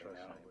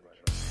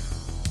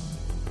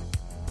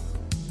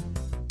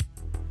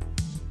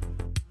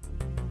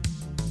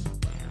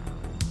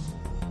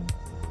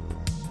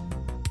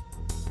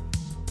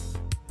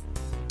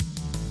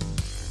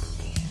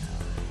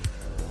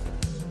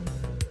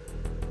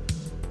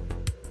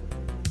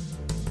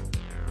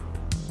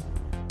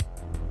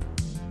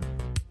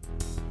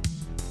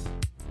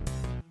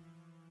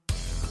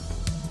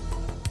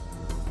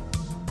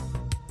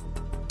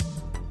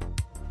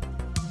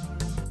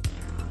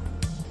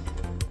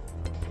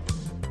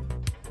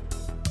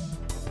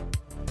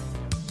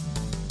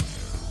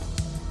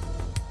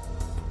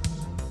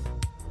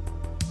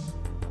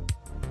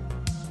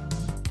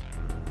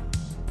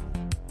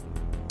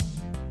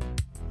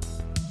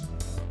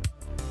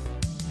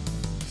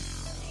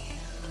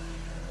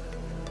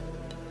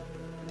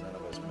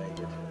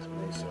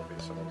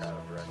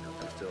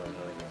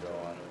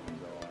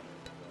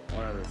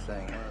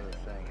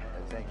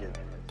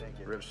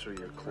 Rips through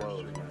your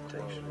clothes when it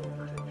takes you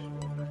over.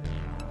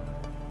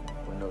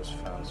 Windows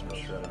found some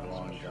shredded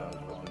long johns,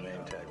 but the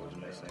name tag was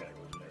missing.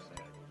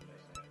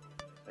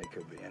 They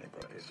could be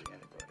anybody's.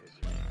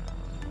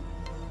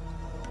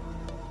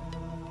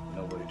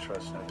 Nobody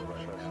trusts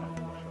anybody now.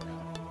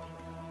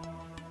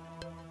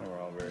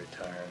 We're all very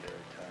tired.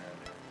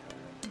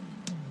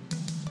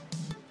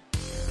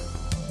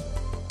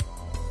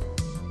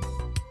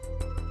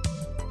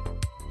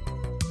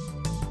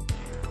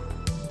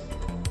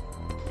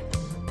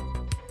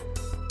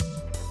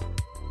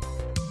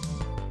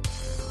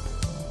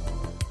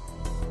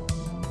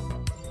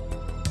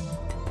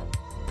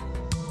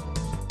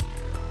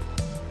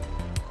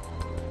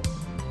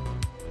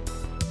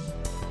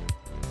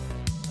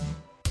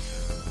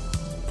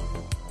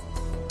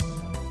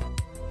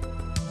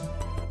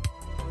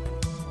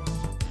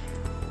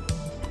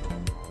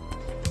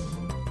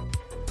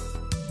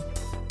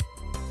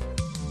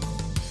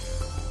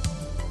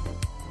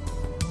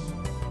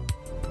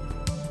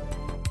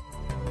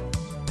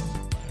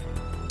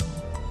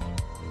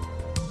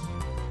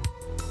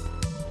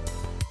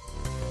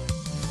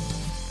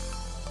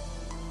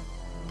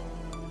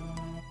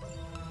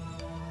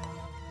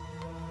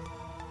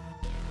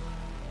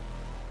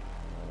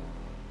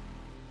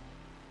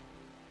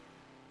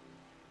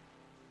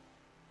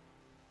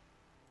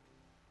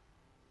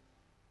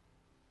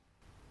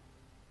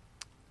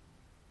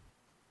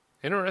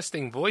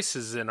 Interesting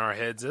voices in our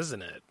heads,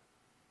 isn't it?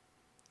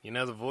 You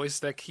know, the voice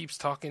that keeps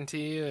talking to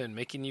you and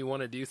making you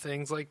want to do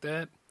things like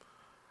that?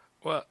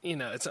 Well, you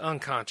know, it's an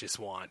unconscious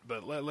want,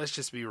 but let's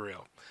just be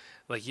real.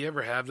 Like, you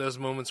ever have those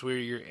moments where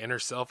your inner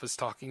self is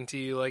talking to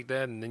you like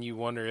that, and then you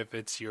wonder if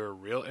it's your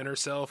real inner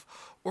self,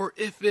 or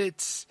if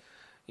it's,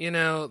 you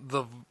know,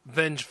 the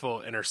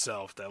vengeful inner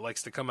self that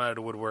likes to come out of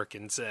the woodwork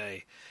and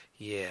say,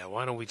 yeah,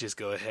 why don't we just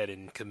go ahead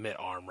and commit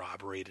armed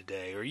robbery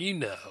today? Or, you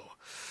know,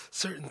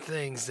 certain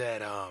things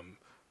that are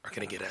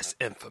going to get us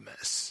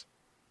infamous.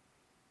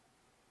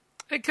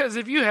 Because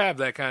if you have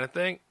that kind of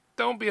thing,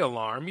 don't be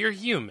alarmed. You're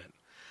human.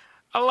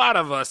 A lot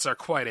of us are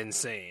quite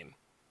insane.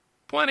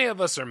 Plenty of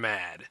us are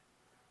mad.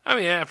 I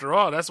mean, after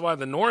all, that's why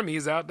the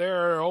normies out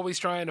there are always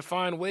trying to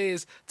find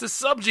ways to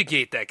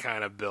subjugate that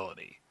kind of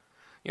ability.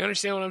 You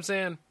understand what I'm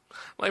saying?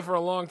 Like, for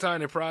a long time,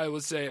 they probably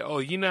would say, oh,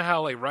 you know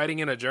how, like, writing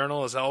in a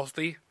journal is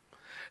healthy?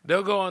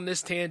 They'll go on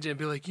this tangent and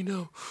be like, you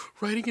know,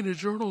 writing in a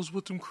journal is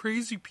what some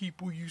crazy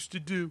people used to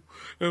do.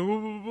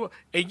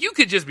 And you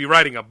could just be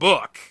writing a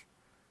book.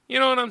 You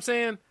know what I'm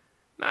saying?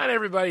 Not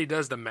everybody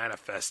does the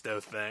manifesto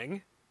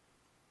thing.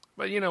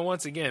 But, you know,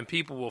 once again,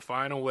 people will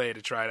find a way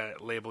to try to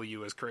label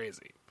you as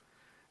crazy.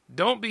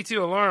 Don't be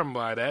too alarmed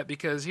by that,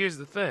 because here's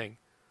the thing.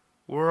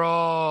 We're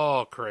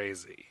all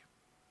crazy.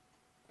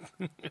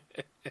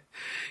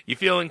 You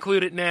feel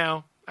included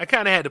now? I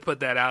kind of had to put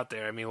that out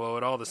there. I mean, well,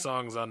 with all the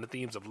songs on the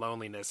themes of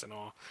loneliness and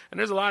all. And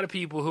there's a lot of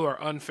people who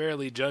are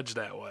unfairly judged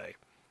that way.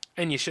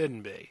 And you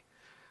shouldn't be.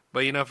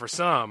 But, you know, for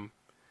some,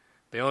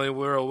 the only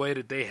real way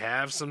that they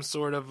have some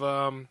sort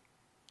of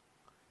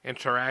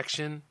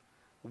interaction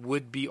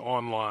would be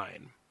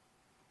online.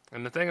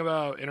 And the thing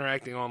about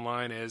interacting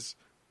online is,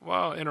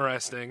 while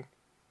interesting,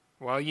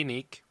 while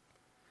unique,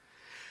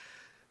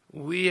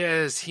 we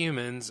as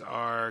humans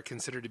are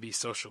considered to be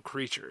social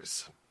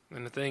creatures.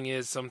 And the thing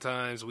is,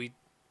 sometimes we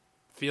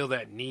feel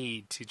that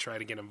need to try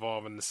to get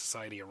involved in the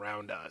society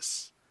around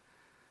us.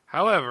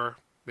 However,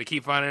 they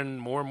keep finding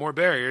more and more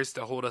barriers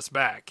to hold us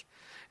back.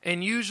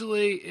 And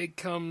usually it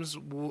comes,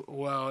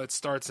 well, it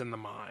starts in the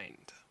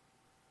mind.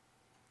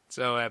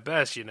 So at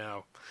best, you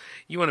know,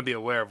 you want to be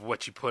aware of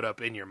what you put up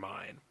in your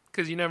mind.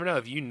 Because you never know,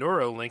 if you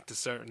neurolink to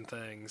certain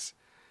things,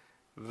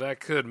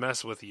 that could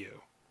mess with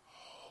you.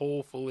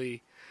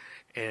 Hopefully,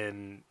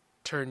 and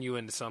turn you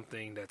into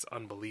something that's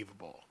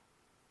unbelievable.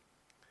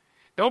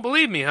 Don't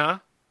believe me, huh?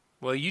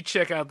 Well, you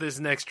check out this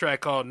next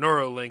track called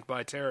Neuralink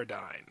by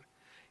Teradyne,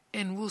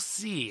 and we'll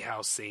see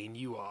how sane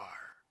you are.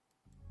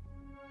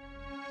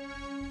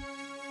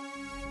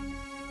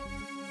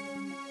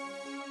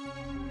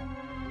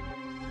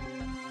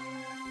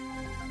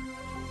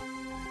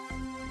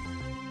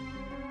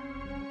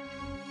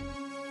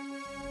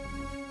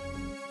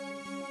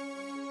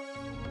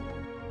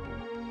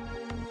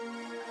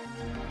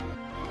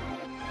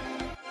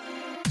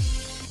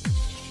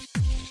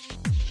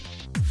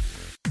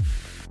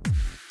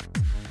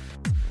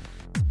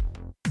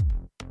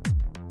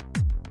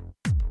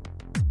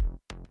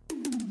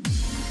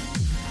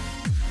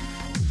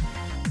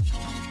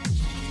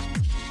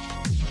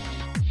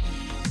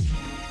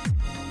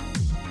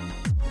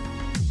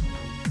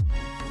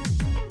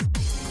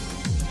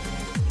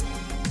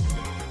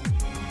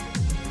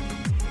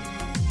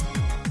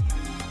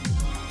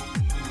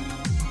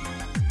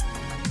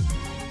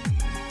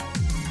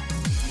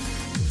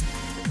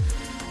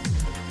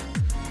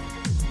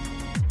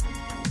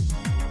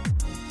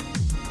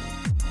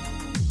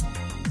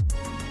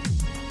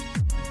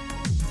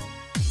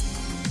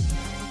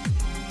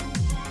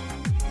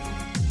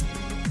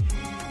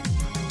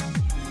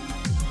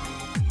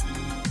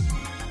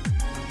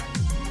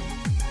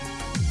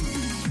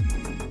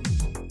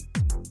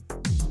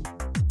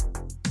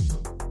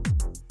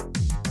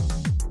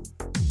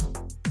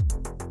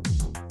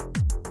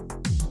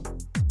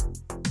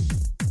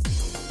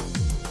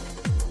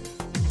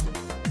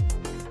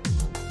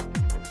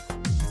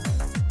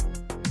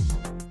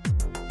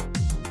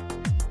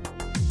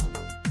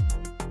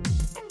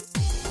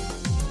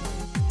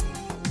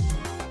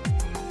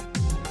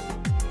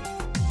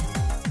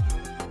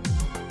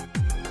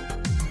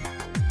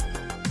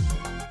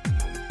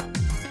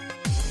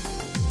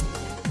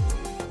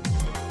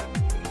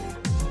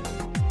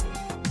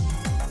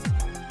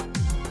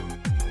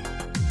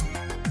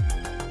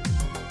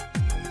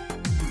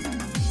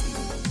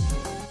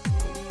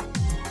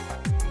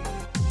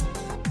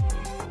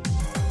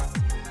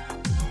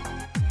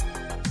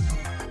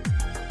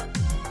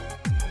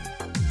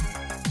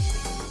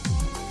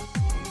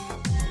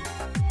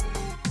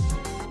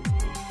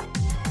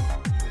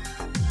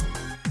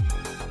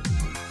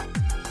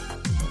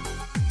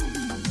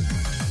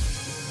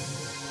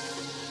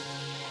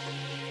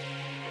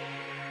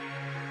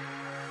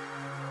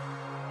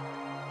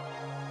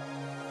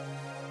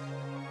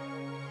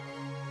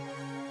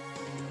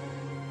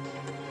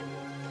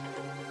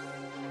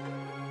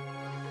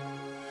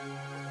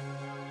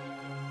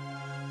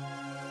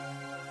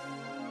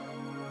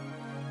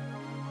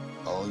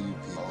 All you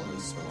people are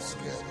so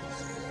scared of me.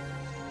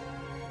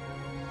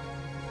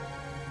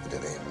 But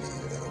it ain't me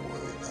you gotta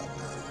worry about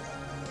now.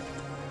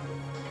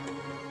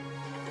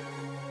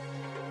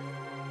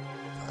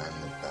 I'm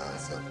the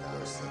bounce up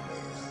person,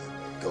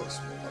 man.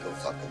 Ghost me,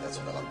 motherfucker, that's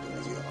what I'm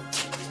doing to you.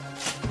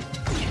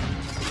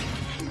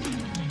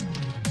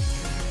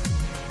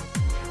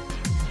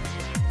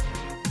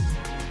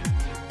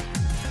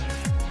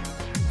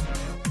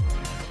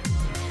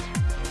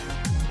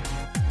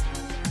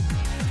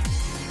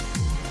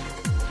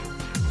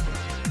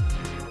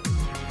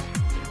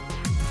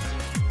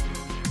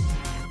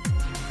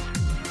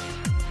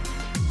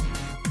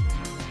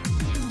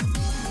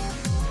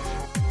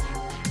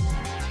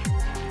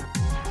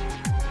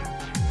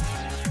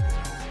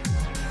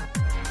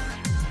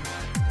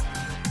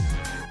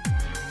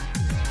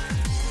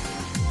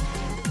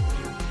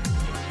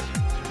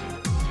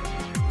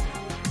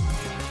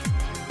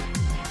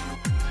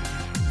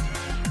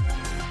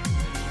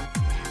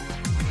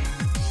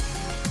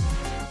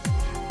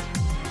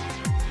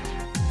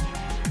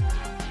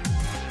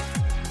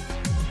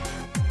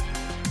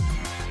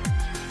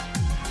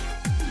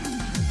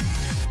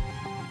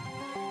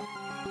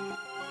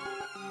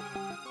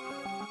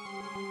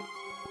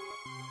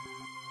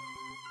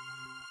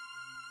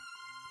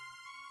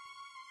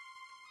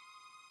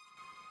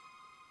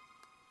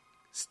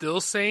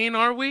 Still sane,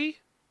 are we?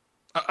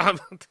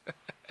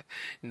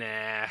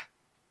 Nah.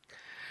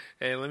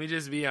 Hey, let me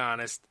just be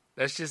honest.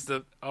 That's just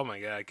oh my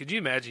god. Could you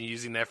imagine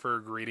using that for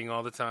a greeting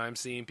all the time?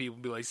 Seeing people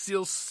be like,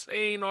 "Still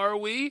sane, are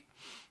we?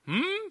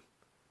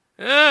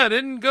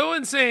 Didn't go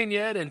insane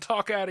yet," and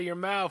talk out of your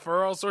mouth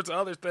or all sorts of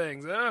other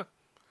things, huh?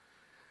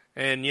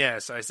 And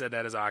yes, I said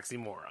that as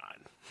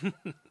oxymoron.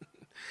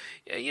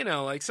 Yeah,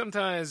 like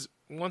sometimes,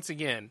 once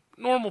again,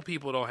 normal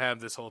people don't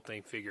have this whole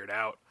thing figured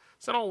out.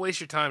 So don't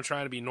waste your time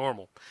trying to be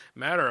normal.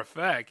 Matter of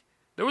fact,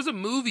 there was a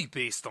movie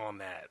based on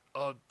that.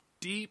 A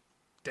deep,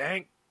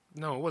 dank...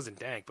 No, it wasn't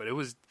dank, but it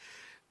was...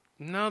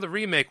 No, the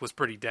remake was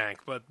pretty dank,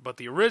 but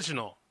the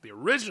original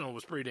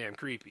was pretty damn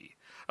creepy.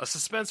 A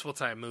suspenseful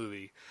type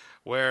movie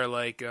where,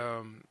 like,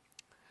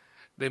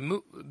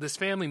 this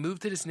family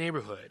moved to this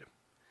neighborhood,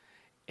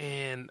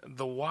 and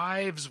the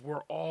wives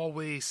were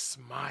always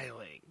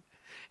smiling,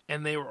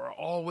 and they were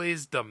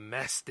always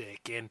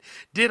domestic, and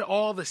did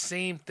all the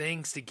same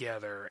things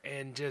together,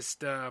 and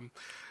just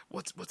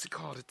what's it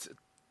called? It's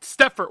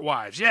Stepford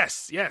Wives.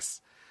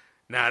 Yes.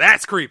 Now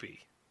that's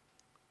creepy.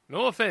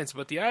 No offense,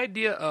 but the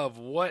idea of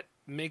what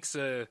makes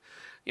the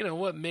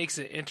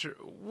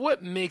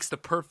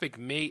perfect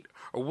mate,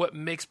 or what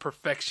makes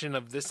perfection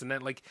of this and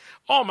that. Like,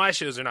 all my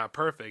shows are not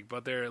perfect,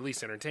 but they're at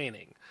least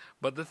entertaining.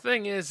 But the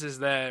thing is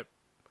that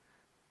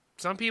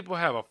some people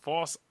have a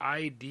false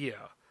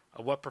idea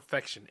of what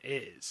perfection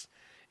is,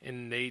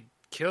 and they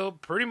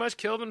pretty much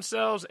kill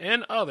themselves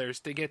and others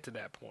to get to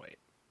that point.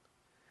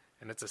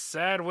 And it's a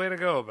sad way to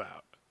go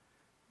about.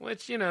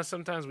 Which,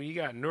 sometimes when you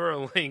got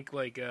Neuralink,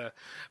 like,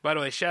 by the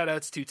way, shout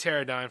outs to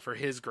Pterodine for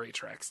his great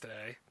tracks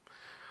today.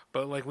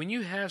 But, like, when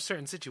you have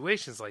certain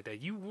situations like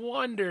that, you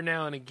wonder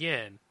now and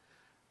again,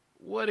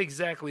 what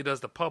exactly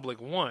does the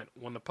public want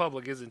when the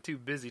public isn't too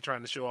busy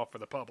trying to show off for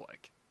the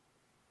public?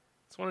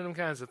 It's one of them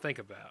kinds to think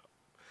about.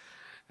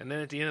 And then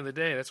at the end of the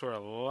day, that's where a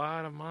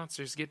lot of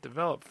monsters get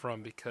developed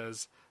from,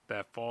 because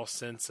that false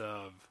sense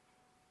of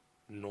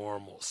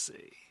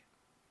normalcy.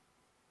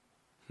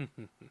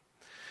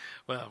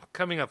 Well,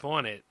 coming up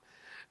on it.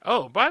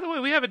 Oh, by the way,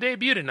 we have a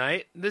debut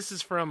tonight. This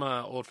is from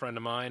an old friend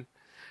of mine.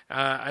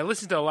 I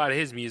listened to a lot of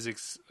his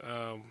musics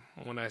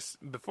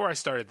before I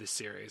started this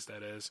series,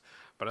 that is.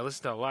 But I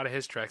listened to a lot of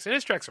his tracks, and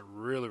his tracks are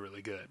really,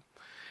 really good.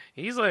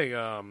 He's like,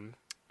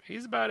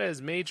 he's about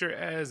as major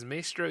as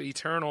Maestro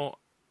Eternal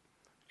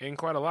and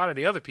quite a lot of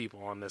the other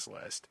people on this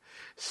list.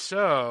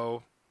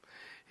 So,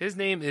 his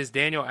name is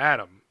Daniel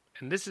Adam,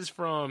 and this is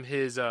from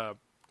his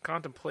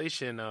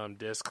Contemplation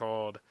disc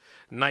called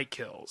Night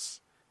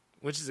Kills,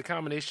 which is a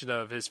combination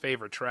of his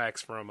favorite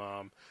tracks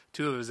from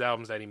 2 of his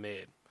albums that he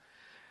made.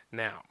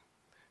 Now,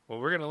 what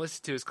we're going to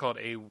listen to is called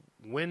A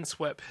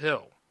Windswept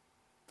Hill.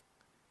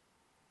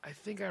 I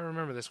think I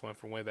remember this one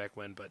from way back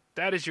when, but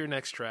that is your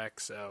next track,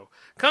 so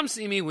come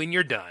see me when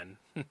you're done.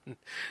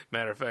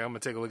 Matter of fact, I'm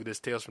going to take a look at this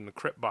Tales from the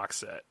Crypt box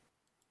set.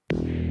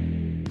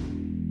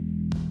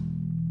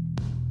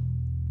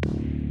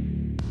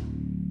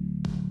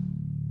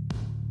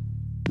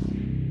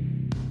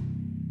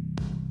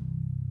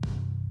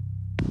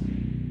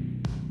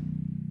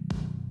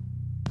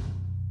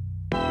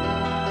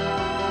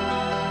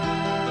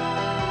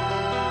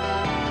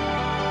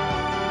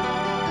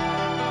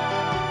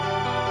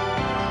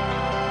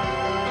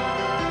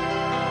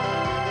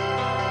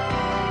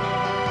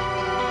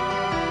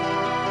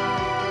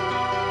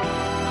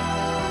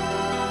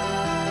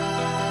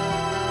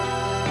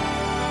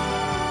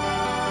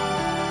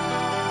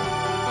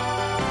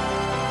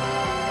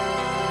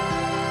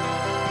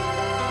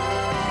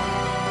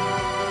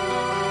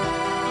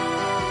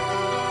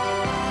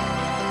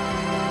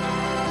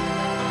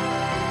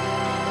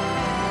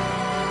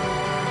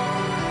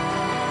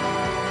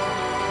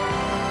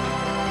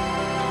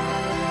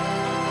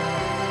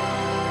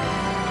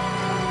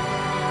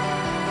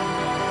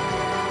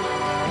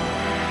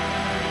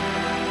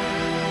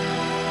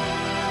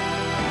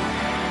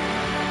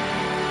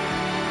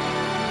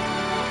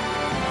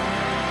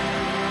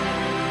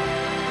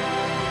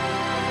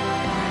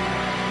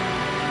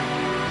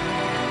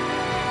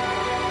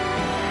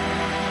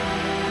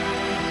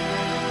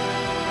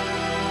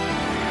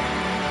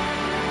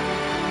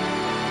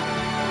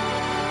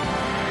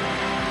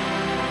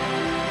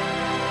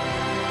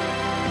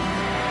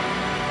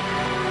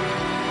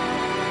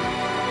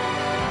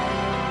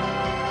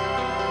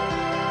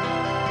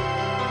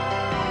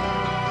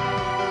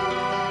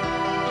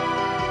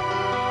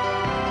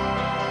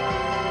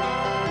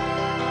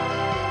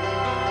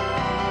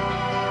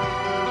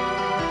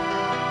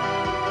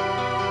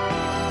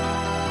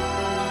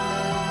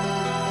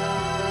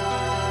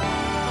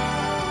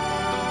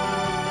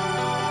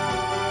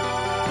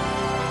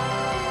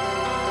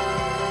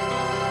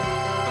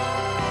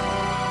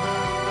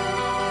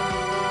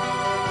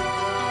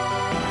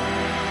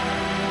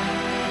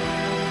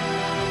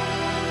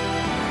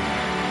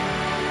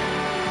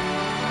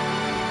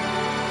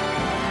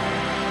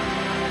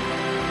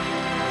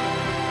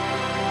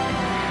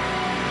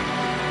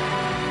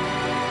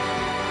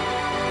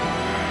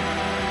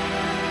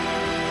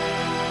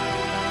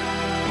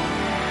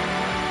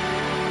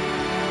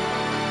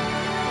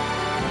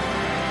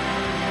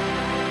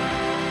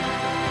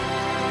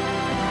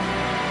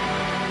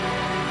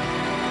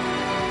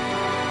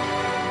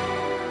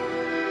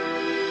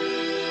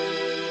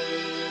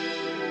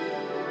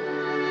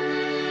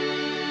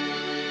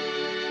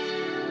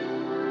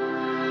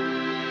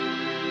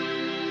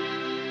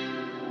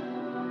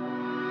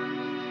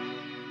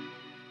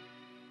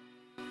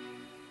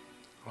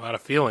 A lot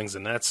of feelings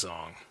in that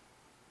song.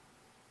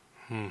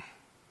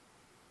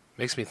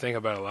 Makes me think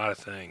about a lot of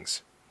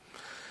things.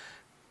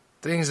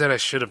 Things that I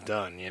should have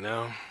done, you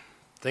know?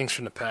 Things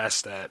from the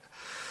past that,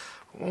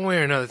 one way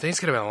or another, things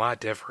could have been a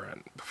lot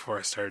different before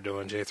I started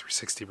doing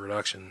J360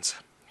 Productions,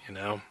 you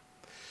know?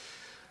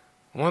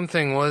 One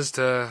thing was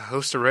to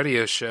host a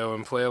radio show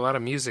and play a lot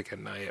of music at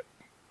night.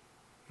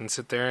 And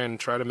sit there and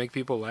try to make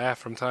people laugh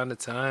from time to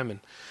time and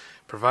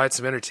provide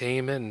some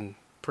entertainment and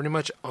pretty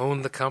much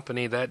own the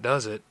company that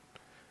does it.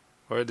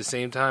 Or at the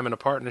same time in a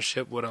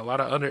partnership with a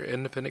lot of other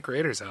independent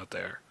creators out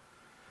there.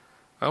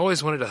 I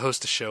always wanted to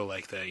host a show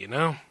like that, you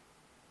know?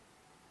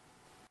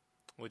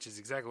 Which is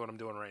exactly what I'm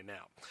doing right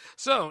now.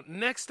 So,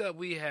 next up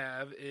we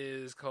have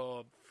is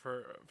called,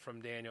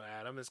 from Daniel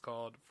Adam, is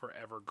called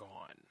Forever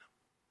Gone.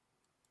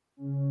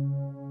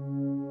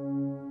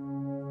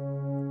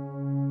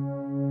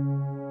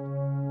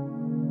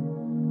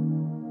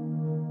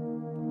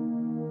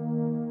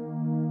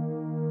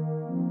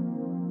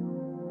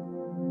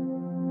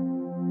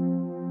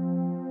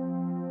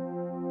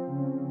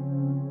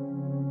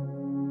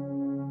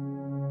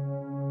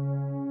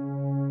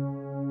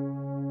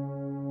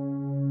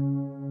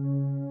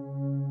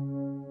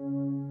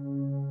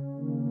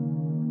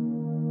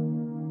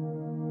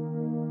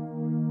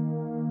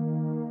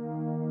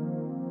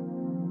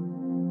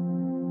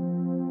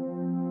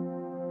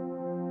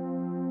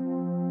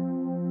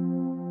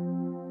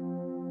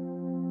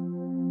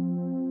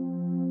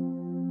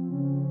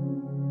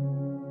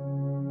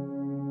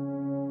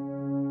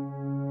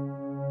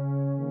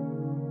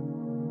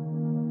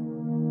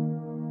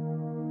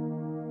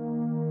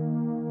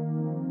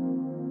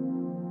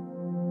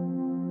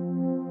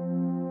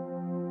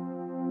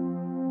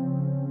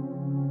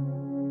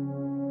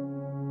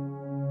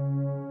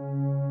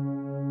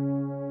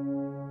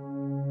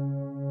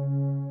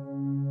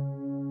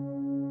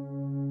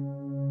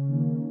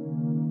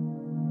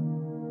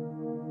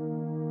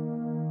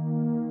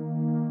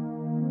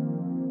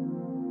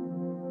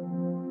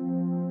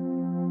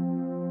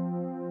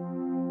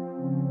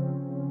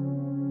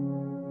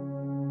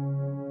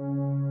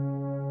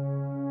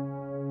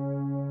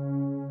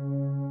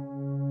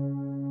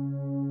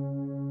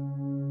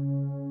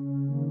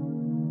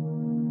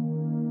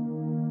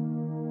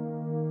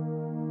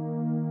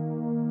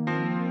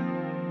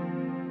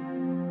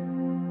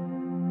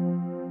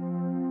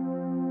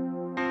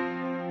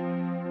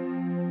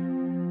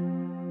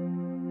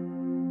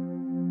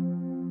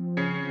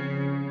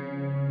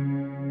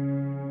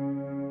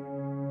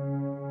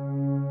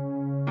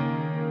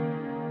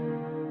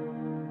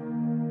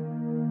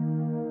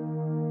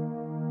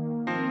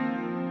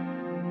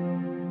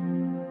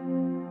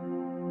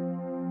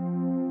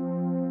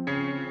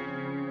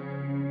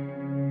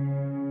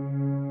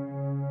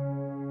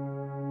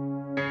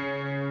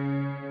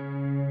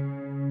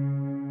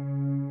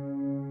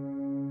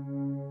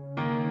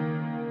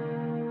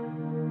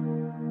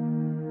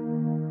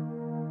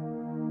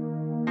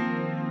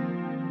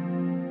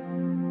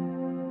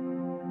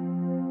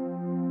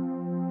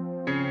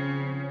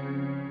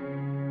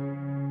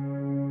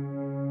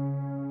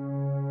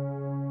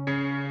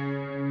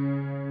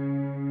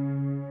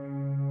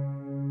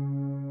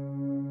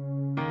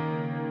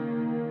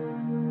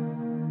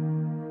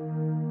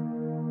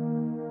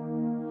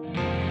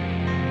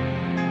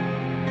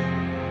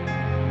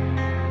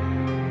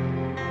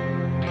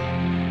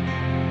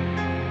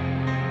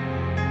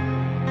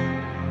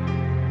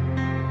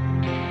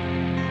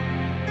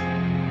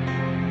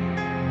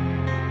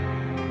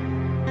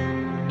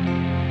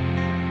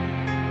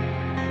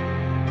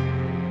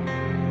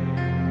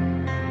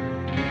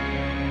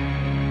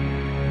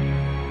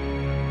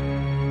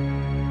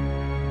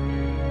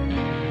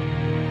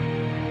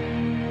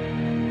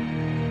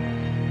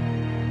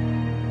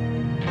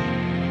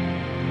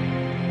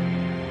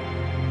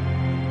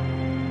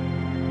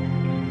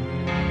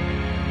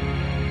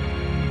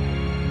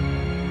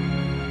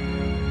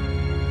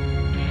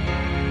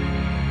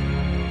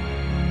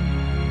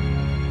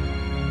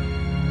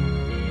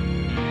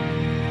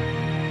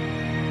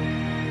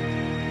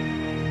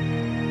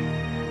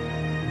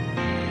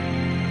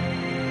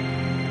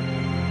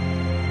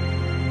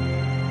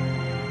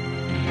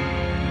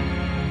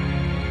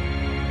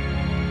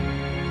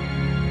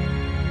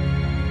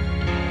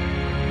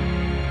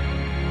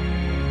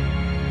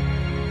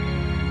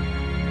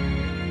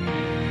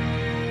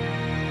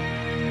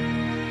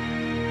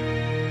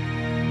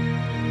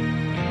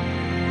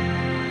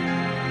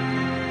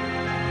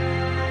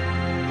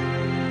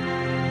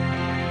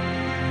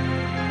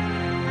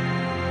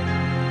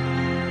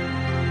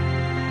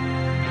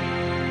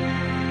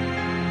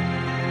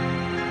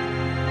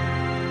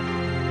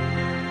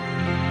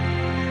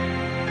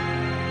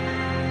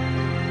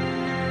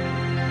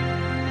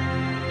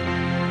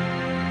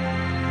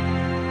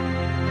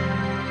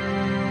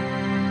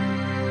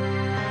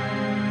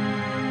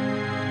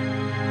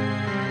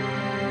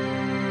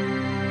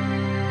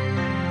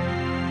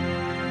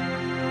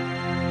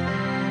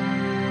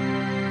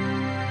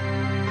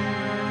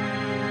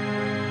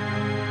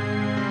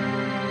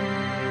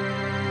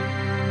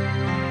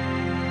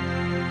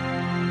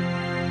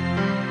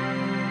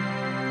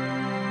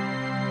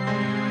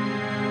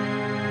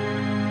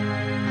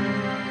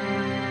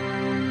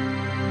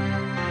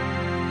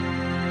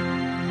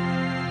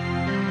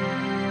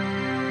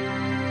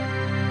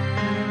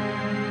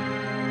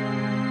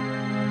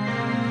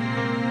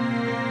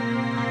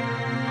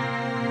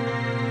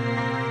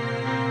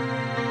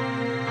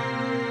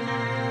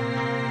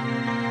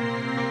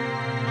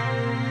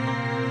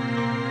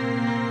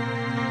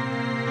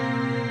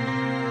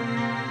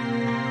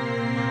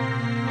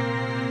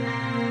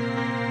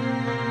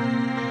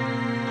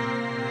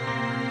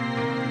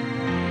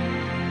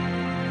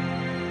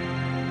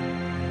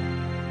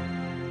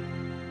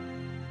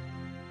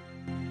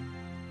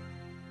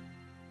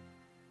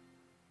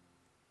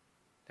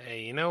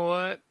 you know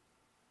what?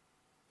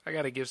 I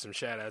got to give some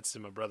shout-outs to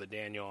my brother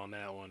Daniel on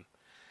that one.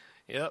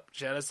 Yep,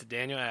 shout-outs to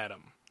Daniel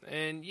Adam.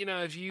 And, you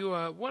know, if you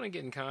want to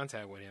get in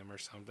contact with him or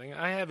something,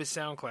 I have his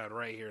SoundCloud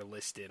right here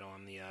listed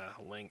on the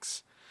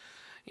links.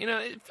 You know,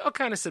 it felt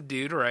kind of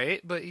subdued, right?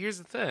 But here's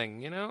the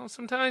thing, you know,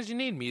 sometimes you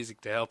need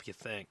music to help you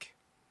think.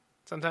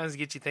 Sometimes it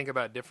gets you think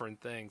about different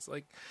things.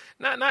 Like,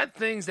 not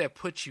things that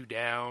put you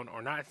down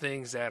or not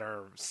things that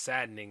are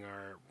saddening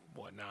or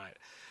whatnot,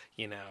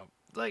 you know.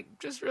 Like,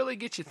 just really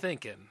get you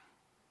thinking.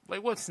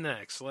 Like, what's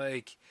next?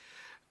 Like,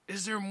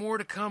 is there more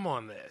to come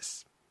on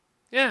this?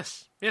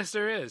 Yes,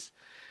 there is.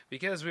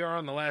 Because we are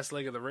on the last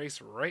leg of the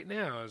race right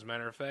now, as a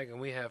matter of fact,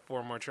 and we have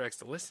 4 more tracks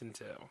to listen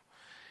to.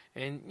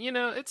 And, you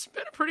know, it's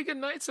been a pretty good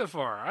night so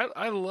far.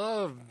 I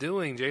love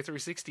doing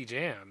J360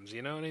 jams,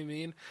 you know what I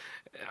mean?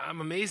 I'm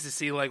amazed to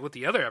see, like, what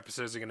the other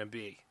episodes are going to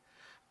be.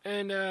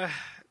 And,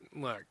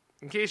 look,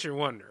 in case you're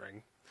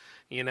wondering,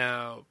 you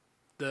know,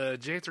 the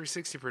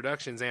J360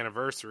 Productions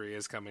anniversary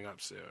is coming up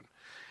soon.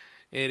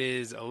 It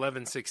is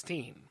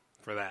 11/16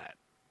 for that.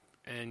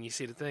 And you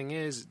see, the thing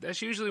is,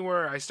 that's usually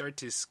where I start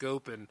to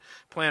scope and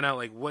plan out,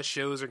 like, what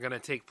shows are going to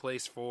take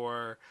place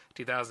for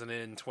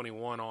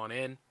 2021 on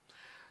in.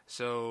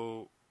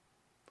 So,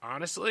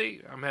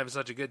 honestly, I'm having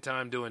such a good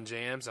time doing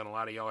jams, and a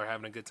lot of y'all are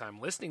having a good time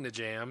listening to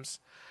jams.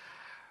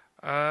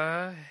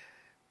 Yeah.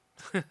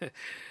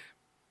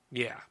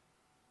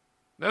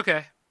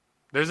 Okay.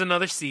 There's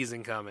another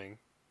season coming.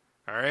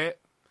 All right?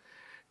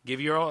 Give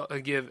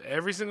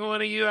every single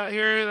one of you out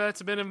here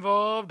that's been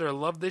involved or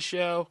loved this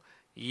show,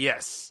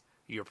 yes,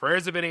 your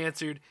prayers have been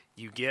answered.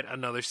 You get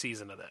another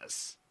season of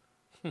this.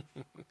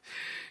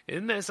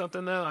 Isn't that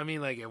something, though? I mean,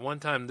 like, at one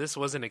time, this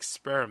was an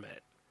experiment.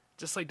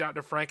 Just like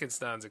Dr.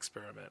 Frankenstein's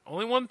experiment.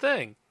 Only one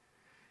thing.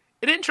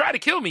 It didn't try to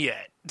kill me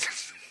yet.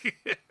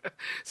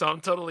 So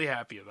I'm totally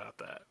happy about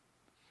that.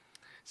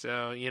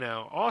 So, you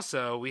know,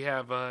 also, we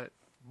have,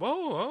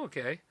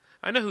 okay.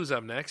 I know who's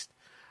up next.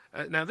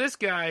 Now, this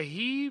guy,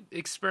 he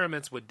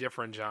experiments with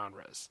different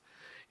genres.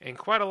 And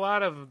quite a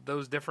lot of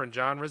those different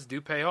genres do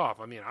pay off.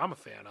 I mean, I'm a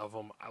fan of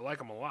them. I like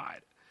them a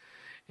lot.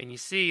 And you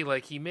see,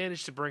 like, he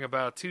managed to bring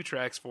about 2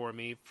 tracks for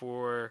me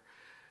for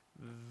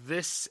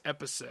this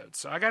episode.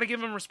 So I got to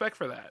give him respect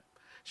for that.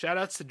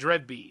 Shout-outs to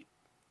Dreadbeat.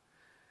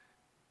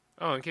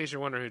 Oh, in case you're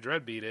wondering who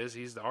Dreadbeat is,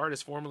 he's the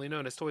artist formerly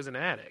known as Toys in the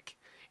Attic.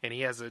 And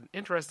he has an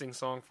interesting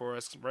song for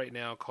us right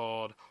now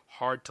called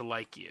Hard to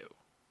Like You.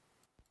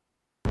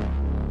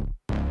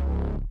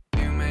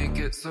 Make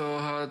it so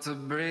hard to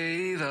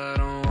breathe, I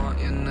don't want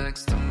you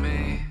next to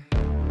me.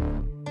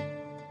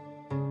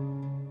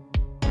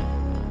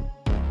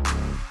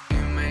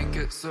 You make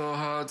it so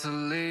hard to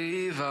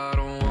leave, I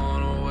don't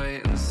wanna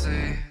wait and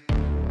see.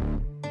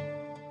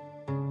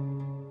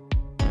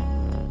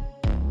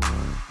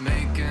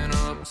 Making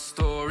up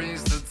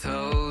stories to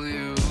tell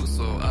you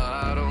so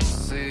I don't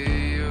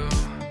see you.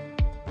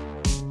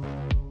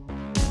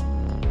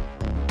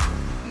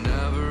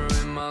 Never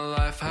in my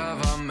life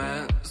have I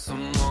met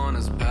someone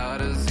as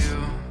bad as you.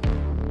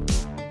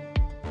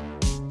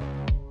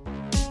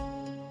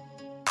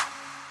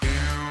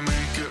 You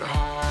make it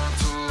hard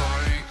to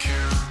like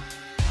you.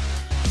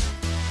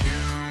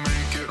 You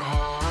make it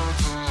hard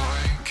to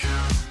like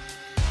you.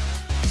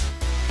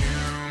 You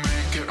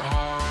make it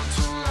hard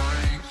to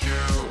like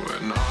you,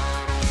 and I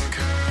don't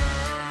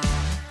care.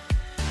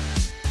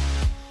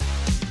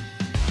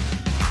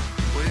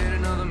 Wait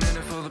another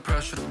minute for the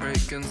pressure to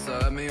break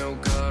inside me. Oh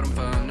God, I'm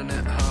finding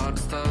it hard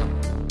to stop.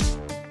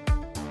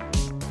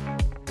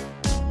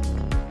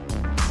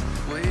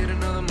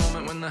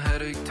 When the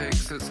headache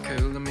takes its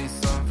killing me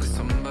softly,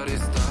 somebody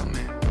stop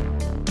me.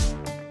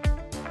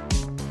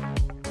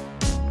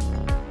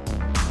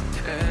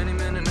 Any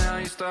minute now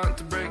you start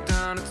to break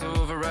down, it's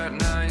over right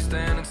now, you're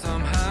standing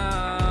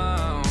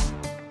somehow.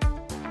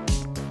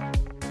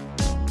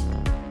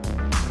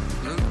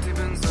 Look deep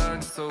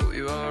inside, so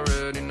you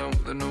already know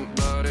that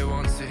nobody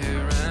wants you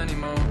here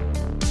anymore.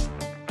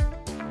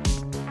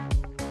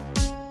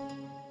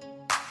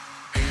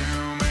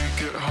 You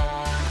make it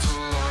hard to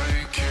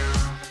like you.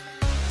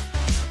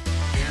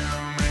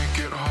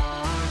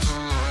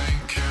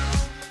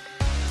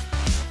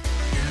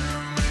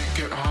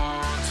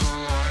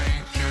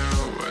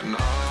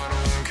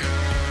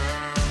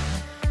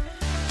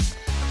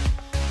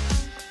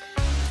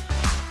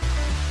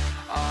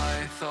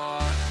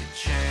 Thought you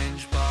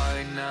changed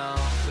by now,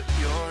 but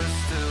you're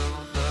still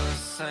the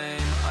same.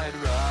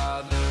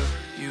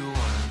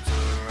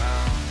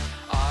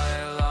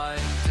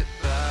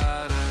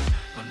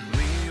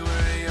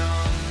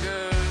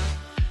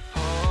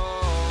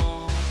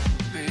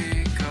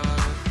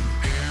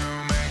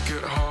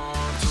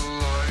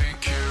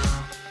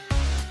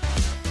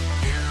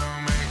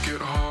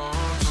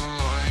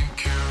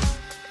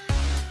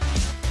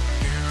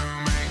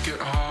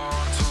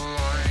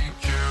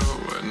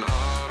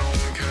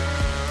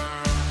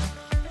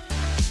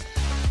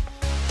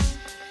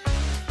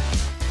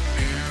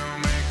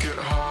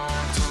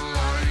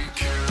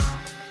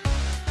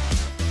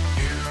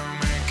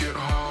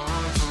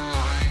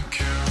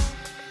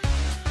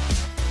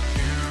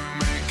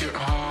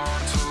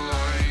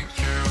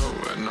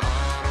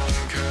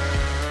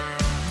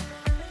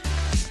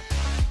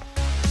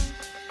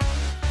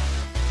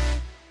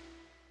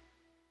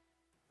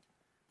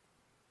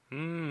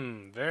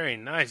 Very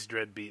nice,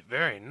 Dreadbeat.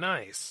 Very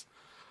nice.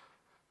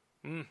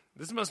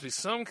 This must be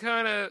some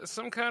kind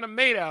of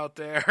mate out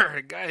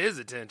there. Got his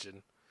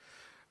attention.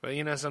 But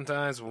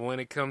sometimes when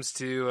it comes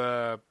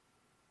to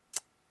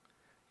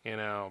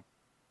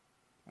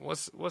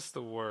what's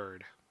the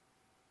word?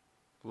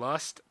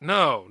 Lust?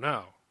 No.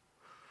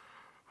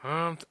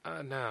 I'm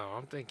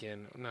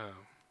thinking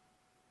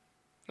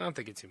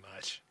too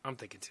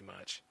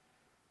much.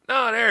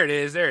 No, there it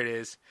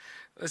is.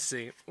 Let's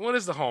see. What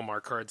does the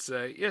Hallmark card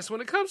say? Yes,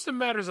 when it comes to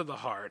matters of the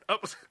heart. Oh,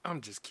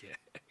 I'm just kidding.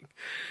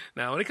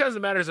 Now, when it comes to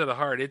matters of the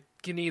heart, it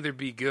can either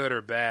be good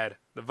or bad.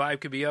 The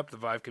vibe could be up, the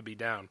vibe could be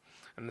down.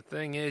 And the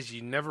thing is,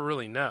 you never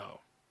really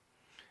know.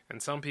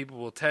 And some people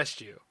will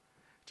test you.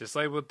 Just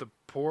like what the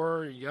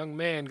poor young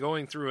man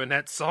going through in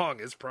that song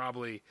is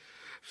probably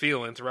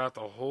feeling throughout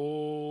the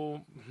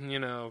whole,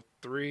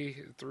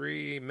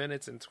 3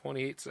 minutes and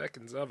 28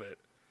 seconds of it.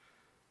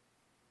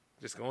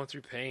 Just going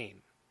through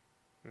pain.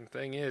 And the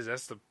thing is,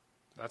 that's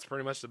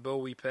pretty much the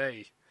bill we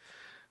pay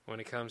when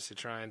it comes to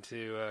trying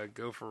to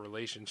go for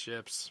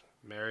relationships,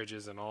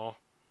 marriages, and all.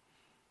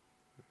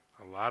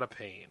 A lot of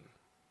pain.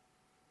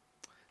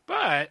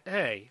 But,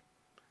 hey,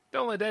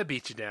 don't let that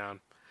beat you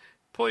down.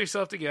 Pull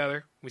yourself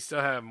together. We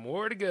still have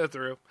more to go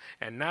through.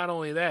 And not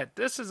only that,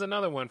 this is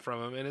another one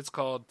from him, and it's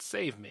called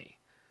Save Me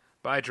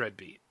by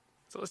Dreadbeat.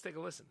 So let's take a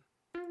listen.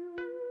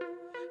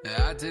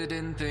 I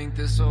didn't think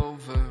this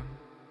over.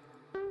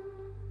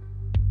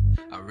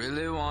 I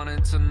really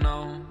wanted to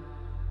know,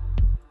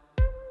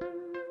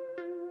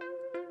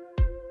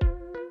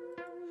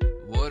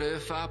 what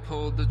if I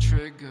pulled the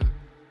trigger?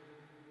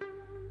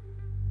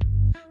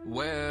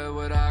 Where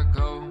would I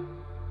go?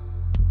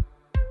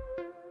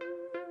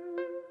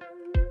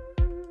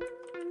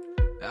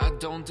 I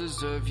don't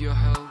deserve your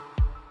help.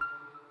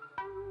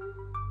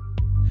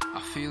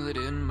 I feel it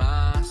in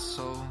my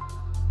soul.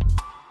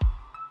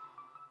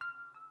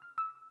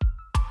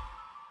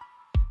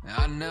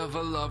 I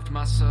never loved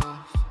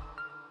myself.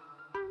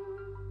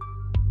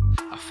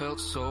 I felt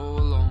so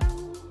alone.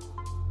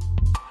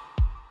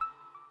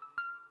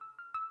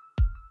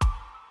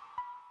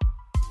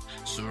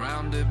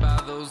 Surrounded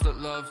by those that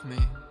love me.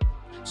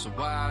 So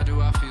why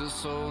do I feel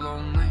so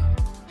lonely?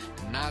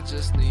 And I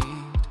just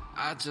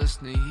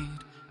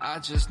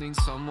need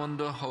someone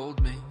to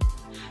hold me.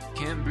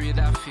 Can't breathe,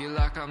 I feel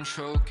like I'm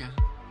choking.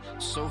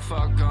 So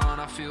far gone,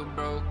 I feel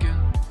broken.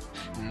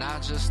 And I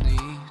just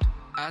need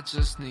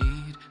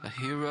a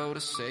hero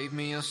to save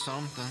me or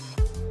something.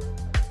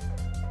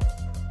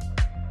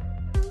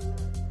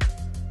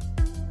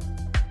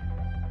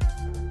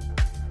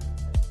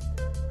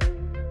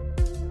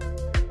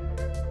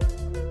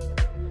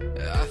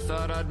 I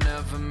thought I'd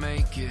never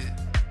make it.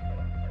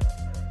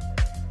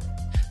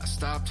 I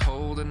stopped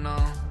holding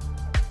on.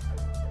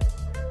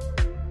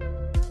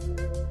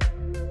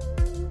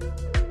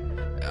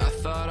 I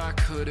thought I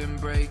couldn't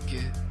break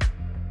it.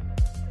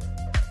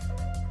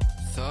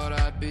 Thought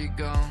I'd be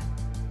gone.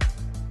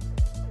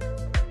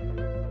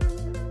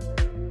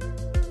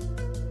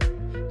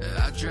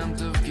 I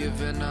dreamt of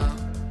giving up.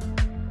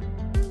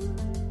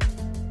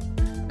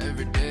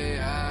 Every day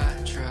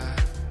I try.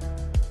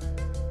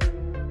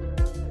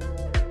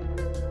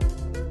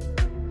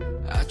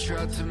 I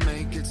tried to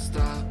make it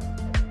stop.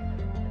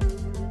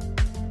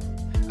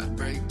 I'd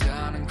break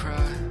down and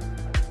cry.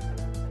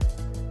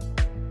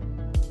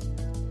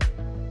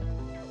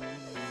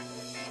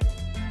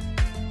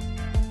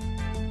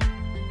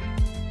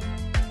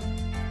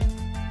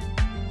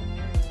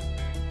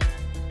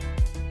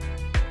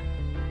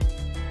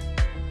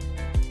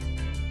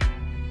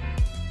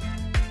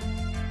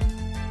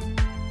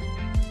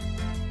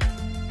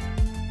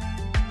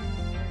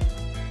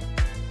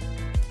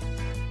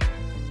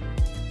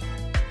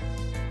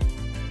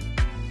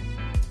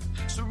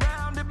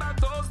 Surrounded by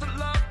those that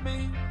love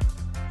me.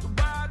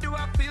 Why do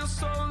I feel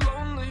so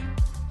lonely?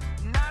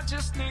 And I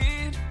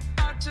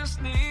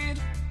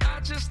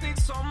just need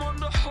someone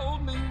to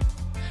hold me.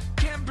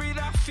 Can't breathe,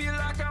 I feel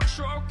like I'm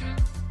choking.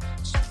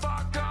 So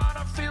far gone,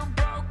 I feel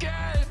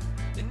broken.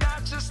 And I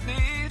just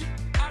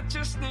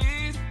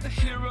need a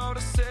hero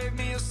to save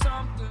me or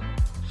something.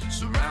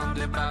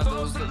 Surrounded by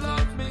those that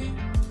love me.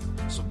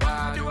 So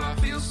why do I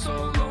feel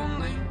so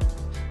lonely?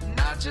 And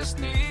I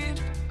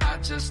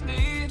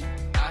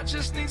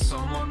just need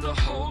someone to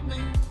hold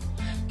me.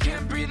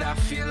 Can't breathe, I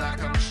feel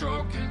like I'm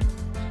choking.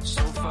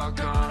 So far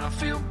gone, I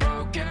feel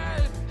broken.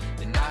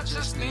 And I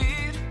just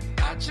need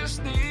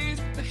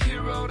a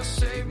hero to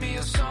save me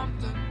or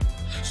something.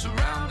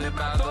 Surrounded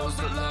by those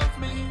that love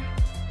me.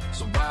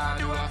 So why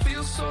do I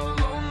feel so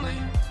lonely?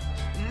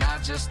 And I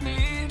just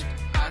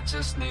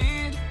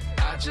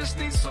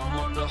need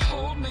someone to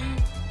hold me.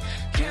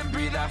 Can't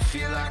breathe, I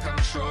feel like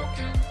I'm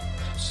choking.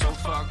 So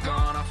far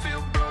gone, I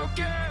feel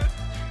broken.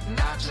 And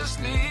I just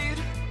need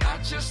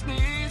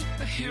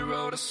a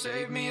hero to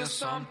save me or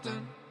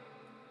something.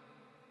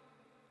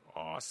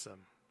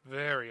 Awesome.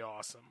 Very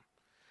awesome.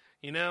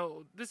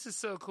 This is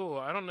so cool.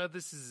 I don't know if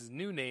this is his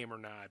new name or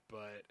not,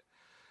 but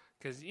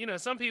because,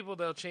 some people,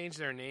 they'll change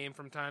their name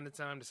from time to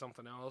time to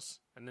something else,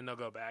 and then they'll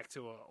go back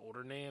to an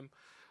older name.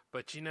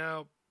 But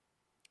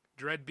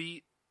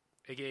Dreadbeat,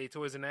 aka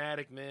Toys and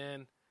Addict,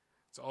 man,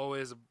 it's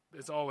always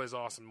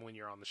awesome when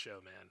you're on the show,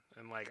 man.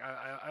 And like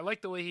I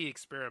like the way he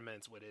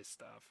experiments with his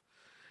stuff,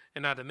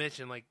 and not to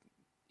mention like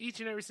each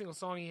and every single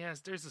song he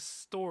has, there's a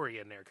story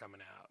in there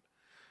coming out,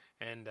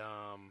 and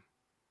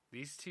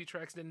these 2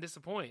 tracks didn't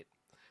disappoint.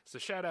 So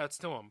shout outs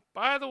to him.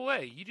 By the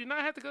way, you do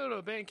not have to go to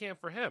a Bandcamp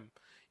for him.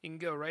 You can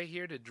go right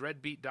here to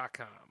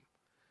dreadbeat.com.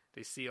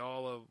 They see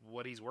all of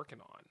what he's working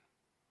on.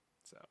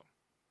 So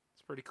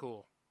it's pretty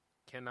cool.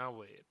 Cannot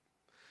wait.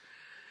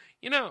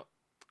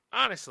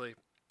 Honestly,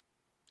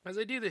 as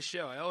I do this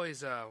show, I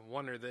always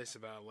wonder this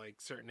about like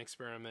certain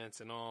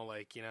experiments and all,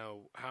 like,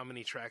 how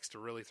many tracks to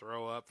really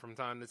throw up from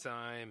time to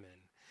time,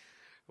 and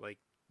like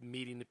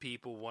meeting the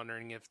people,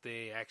 wondering if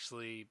they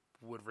actually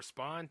would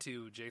respond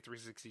to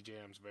J360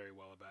 Jams very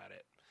well about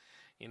it.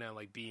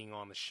 Like being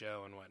on the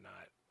show and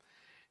whatnot.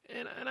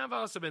 And I've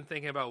also been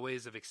thinking about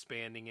ways of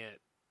expanding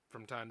it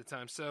from time to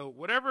time. So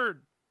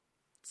whatever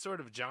sort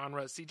of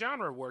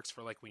genre works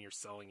for like when you're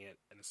selling it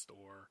in a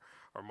store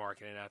or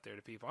marketing it out there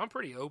to people. I'm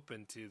pretty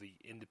open to the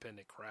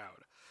independent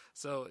crowd.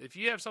 So if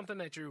you have something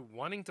that you're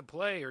wanting to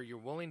play or you're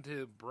willing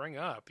to bring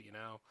up,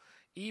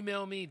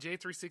 email me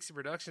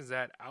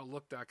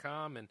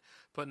j360productions@outlook.com and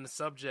put in the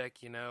subject,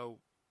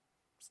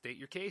 state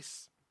your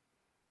case.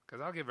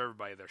 Because I'll give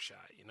everybody their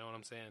shot, you know what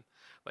I'm saying?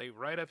 Like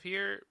right up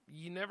here,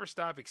 you never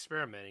stop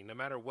experimenting no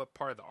matter what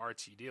part of the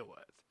arts you deal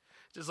with.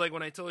 Just like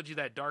when I told you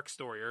that dark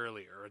story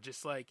earlier, or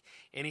just like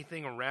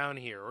anything around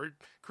here, or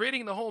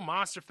creating the whole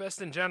Monster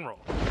Fest in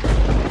general.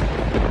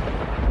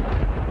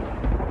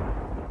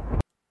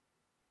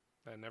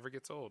 That never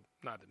gets old.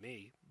 Not to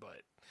me,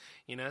 but,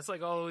 it's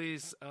like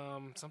always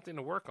something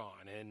to work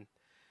on, and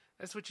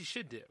that's what you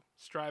should do.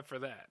 Strive for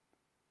that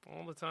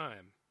all the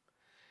time.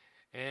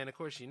 And, of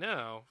course,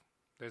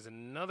 there's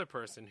another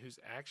person who's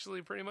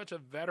actually pretty much a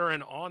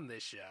veteran on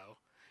this show.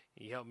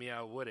 He helped me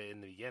out with it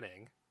in the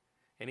beginning.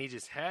 And he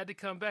just had to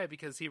come back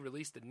because he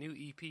released a new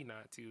EP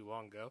not too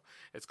long ago.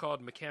 It's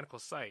called Mechanical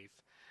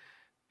Scythe.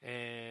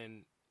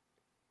 And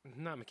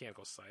not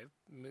Mechanical Scythe,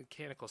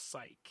 Mechanical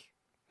Psych.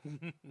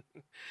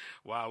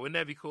 Wow, wouldn't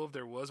that be cool if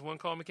there was one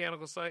called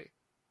Mechanical Scythe?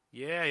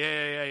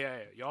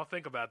 Yeah. Y'all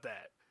think about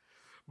that.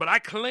 But I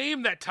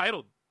claim that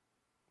title.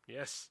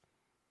 Yes.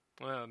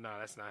 Well, no,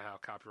 that's not how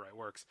copyright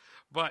works.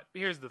 But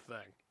here's the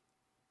thing.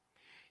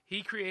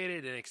 He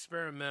created an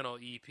experimental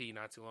EP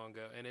not too long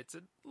ago, and it's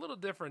a little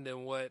different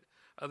than what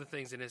other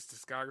things in his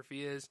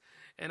discography is,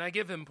 and I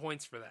give him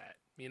points for that.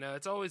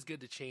 It's always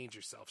good to change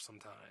yourself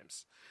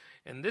sometimes.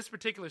 And this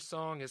particular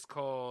song is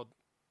called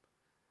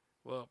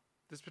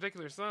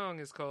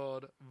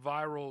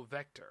Viral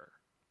Vector.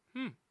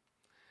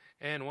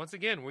 And once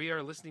again, we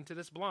are listening to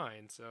this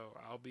blind, so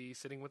I'll be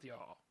sitting with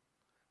y'all.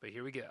 But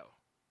here we go.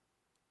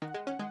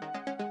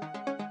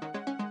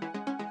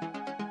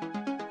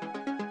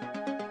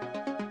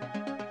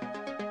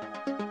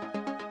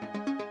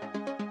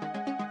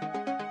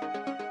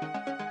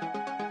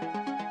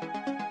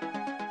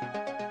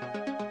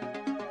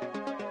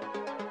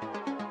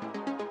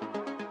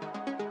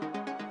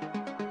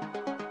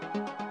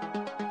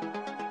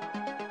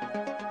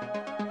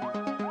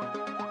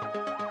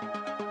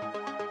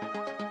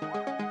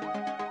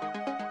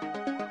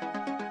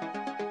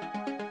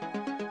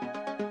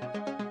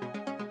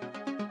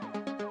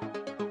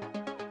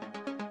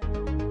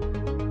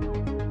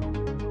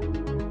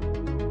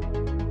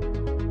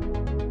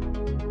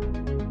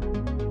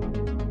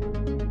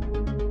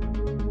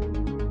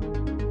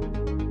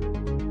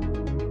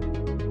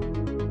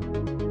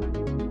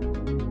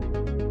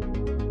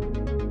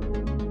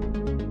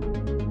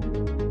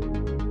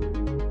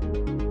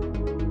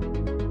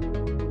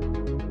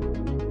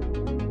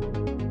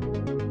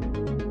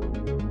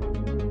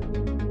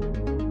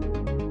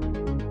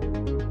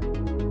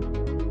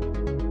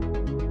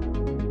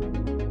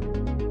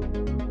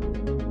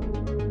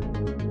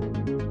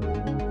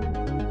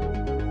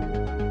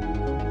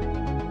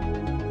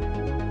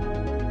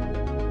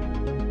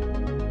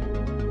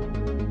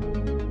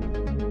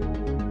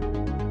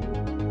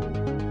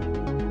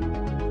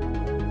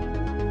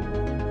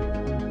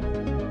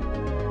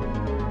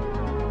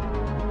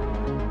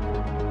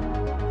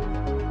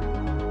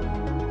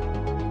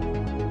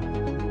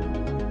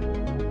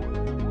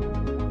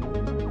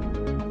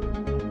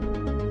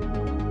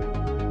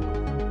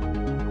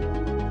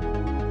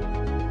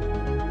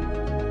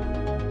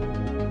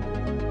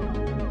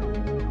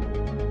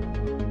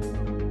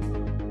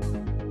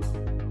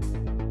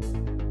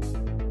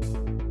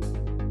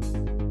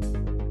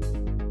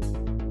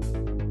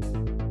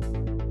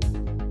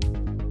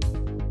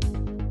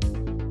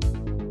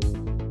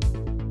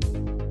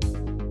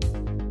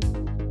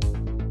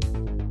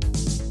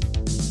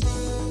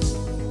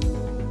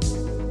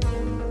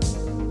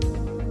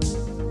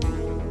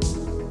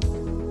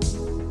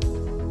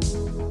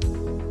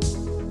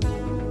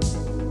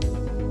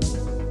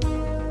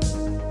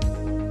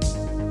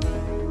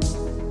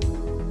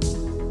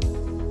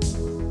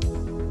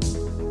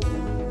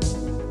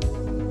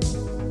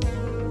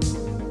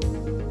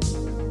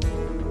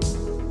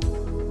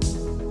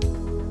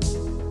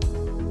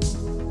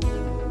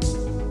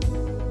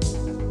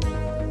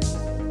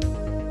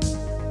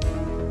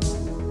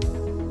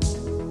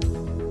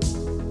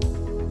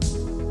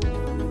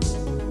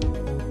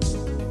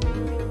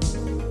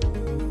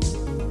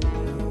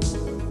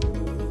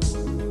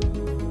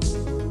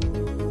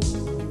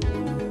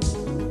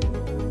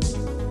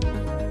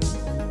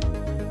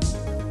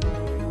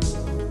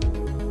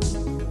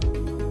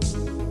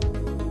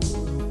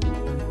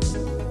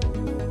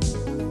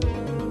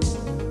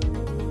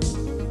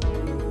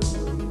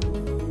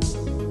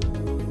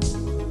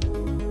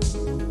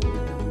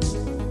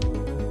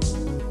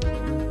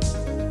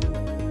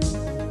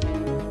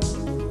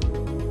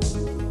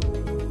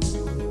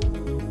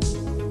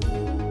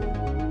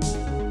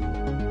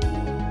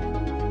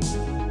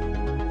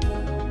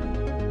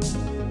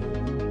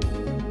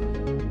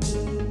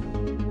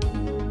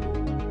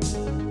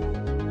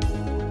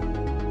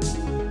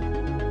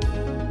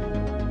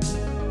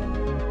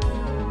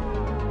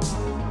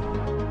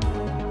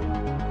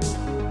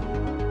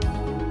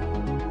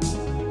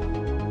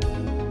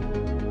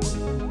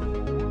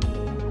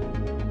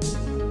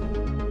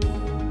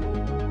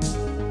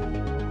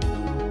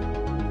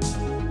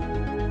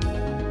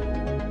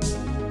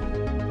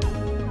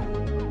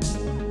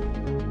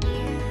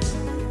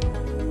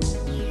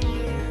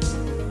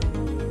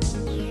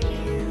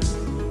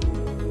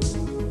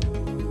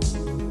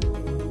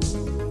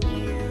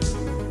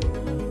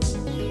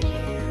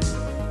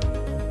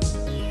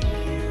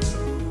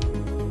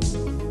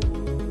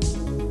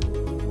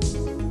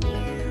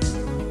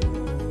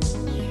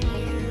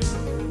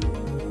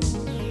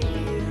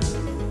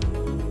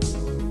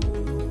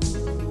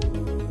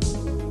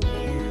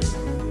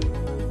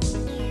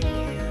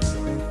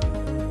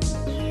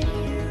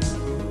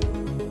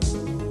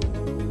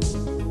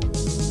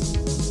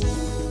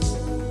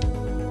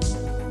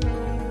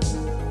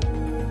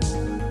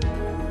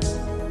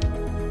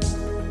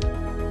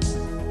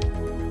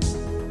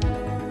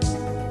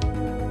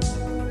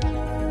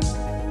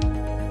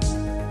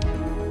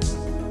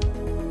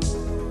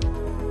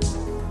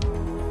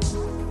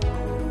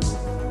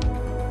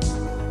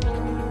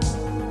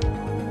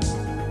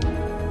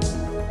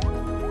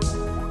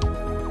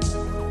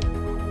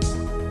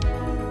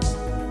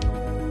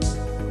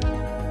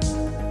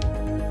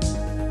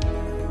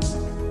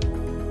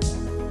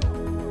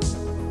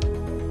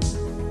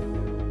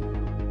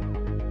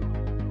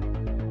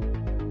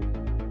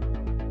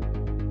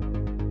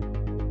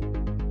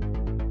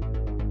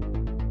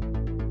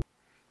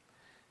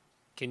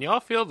 Can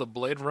y'all feel the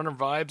Blade Runner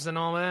vibes and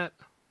all that?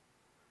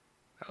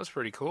 That was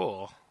pretty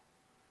cool.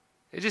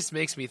 It just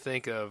makes me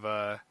think of,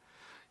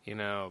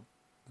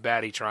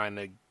 Batty trying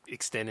to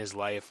extend his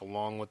life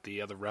along with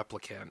the other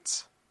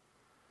replicants.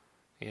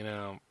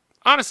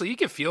 Honestly, you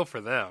can feel for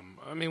them.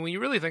 I mean, when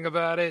you really think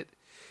about it,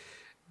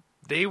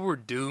 they were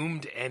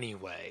doomed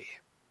anyway.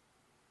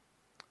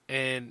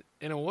 And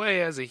in a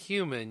way, as a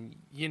human,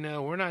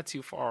 we're not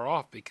too far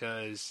off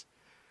because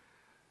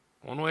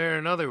one way or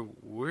another,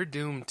 we're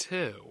doomed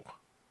too.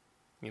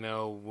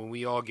 When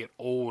we all get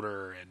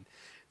older and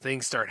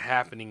things start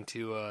happening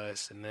to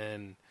us, and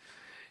then,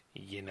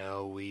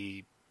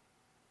 we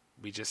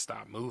just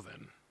stop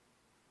moving.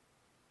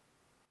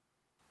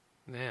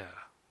 Yeah.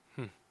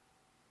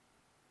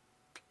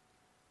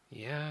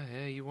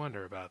 Yeah, you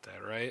wonder about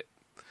that, right?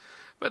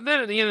 But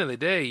then at the end of the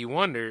day, you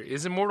wonder,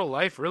 is immortal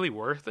life really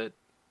worth it?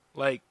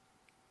 Like,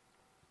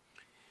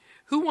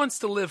 who wants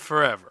to live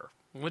forever?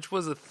 Which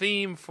was a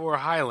theme for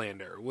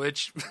Highlander,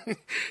 which,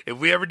 if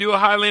we ever do a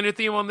Highlander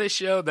theme on this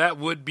show, that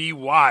would be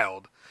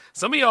wild.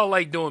 Some of y'all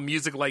like doing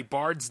music like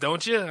bards,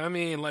 don't you? I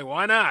mean, like,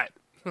 why not?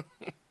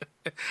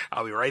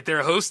 I'll be right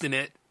there hosting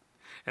it,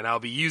 and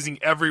I'll be using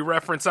every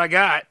reference I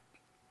got.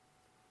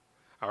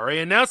 I already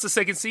announced the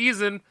second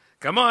season.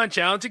 Come on,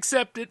 challenge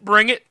accepted.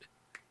 Bring it.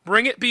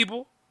 Bring it,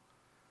 people.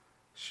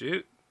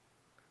 Shoot.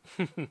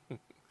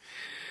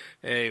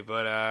 Hey,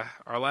 but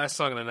our last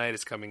song of the night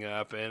is coming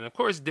up, and of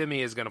course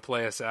Demi is going to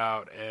play us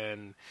out,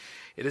 and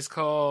it is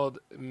called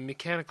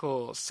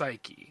Mechanical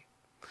Psyche.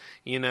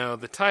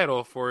 The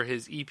title for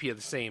his EP of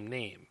the same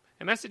name.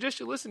 And I suggest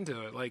you listen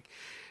to it. Like,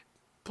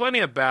 plenty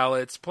of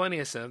ballads, plenty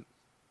of synth.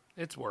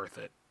 It's worth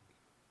it.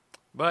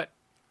 But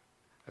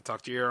I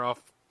talked your ear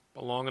off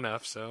long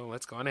enough, so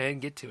let's go on ahead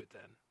and get to it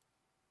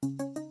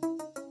then.